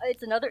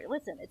 It's another.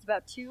 Listen, it's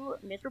about two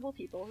miserable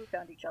people who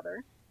found each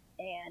other,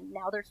 and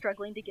now they're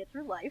struggling to get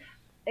through life.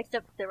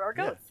 Except there are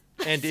Yeah. ghosts.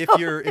 And if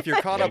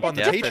you're caught up on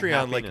the Death and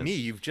Patreon like happiness. me,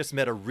 you've just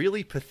met a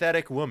really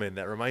pathetic woman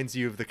that reminds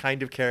you of the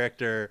kind of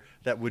character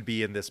that would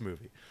be in this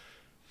movie.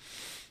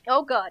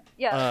 Oh God,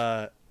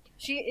 yeah.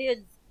 She She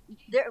is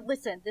there.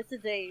 Listen, this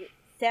is a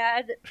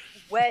sad,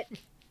 wet,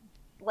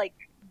 like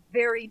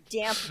very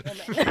damp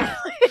woman.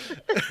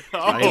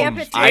 Oh,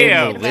 Dampest I woman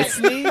am you've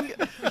listening.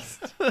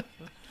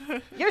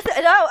 You're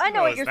no, I know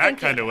Oh, what is you're that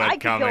thinking. kind of I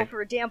could go webcomic?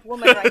 for a damp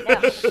woman right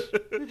now,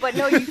 but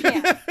no, you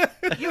can't.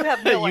 You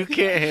have no You idea.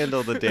 can't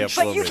handle the damp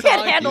But woman. you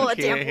can't handle You a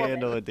damp can't woman.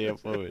 handle a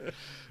damp woman.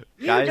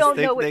 You Guys don't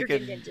think know what they you're could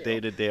getting into.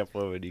 date a damp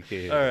woman. You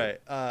can't. All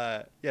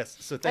right. Yes.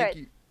 So thank right.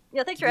 you.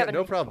 Yeah, thanks for Yeah, having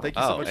no me. problem. Thank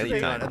you so Oh, much for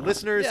being on. anytime. And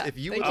listeners, Yeah, if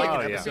you thank would like you.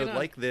 an Oh, yeah. episode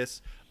like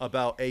this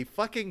about a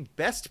fucking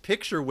Best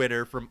Picture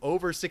winner from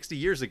over 60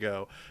 years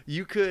ago,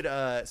 you could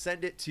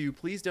send it to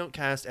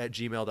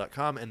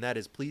pleasedon'tcast@gmail.com, and that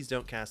is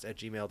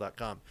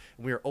pleasedon'tcast@gmail.com.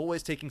 And we are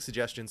always taking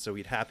suggestions, so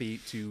we'd happy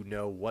to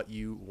know what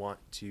you want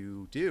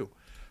to do.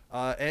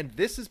 And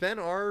this has been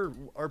our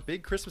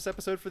big Christmas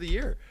episode for the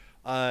year.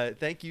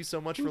 Thank you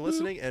so much for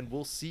listening, and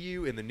we'll see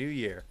you in the new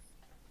year.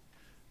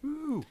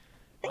 Woo.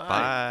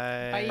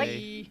 Bye.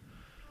 Bye.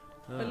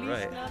 All Feliz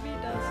right.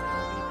 Navidad.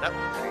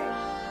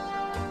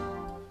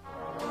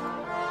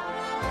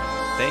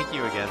 Thank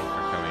you again for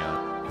coming on.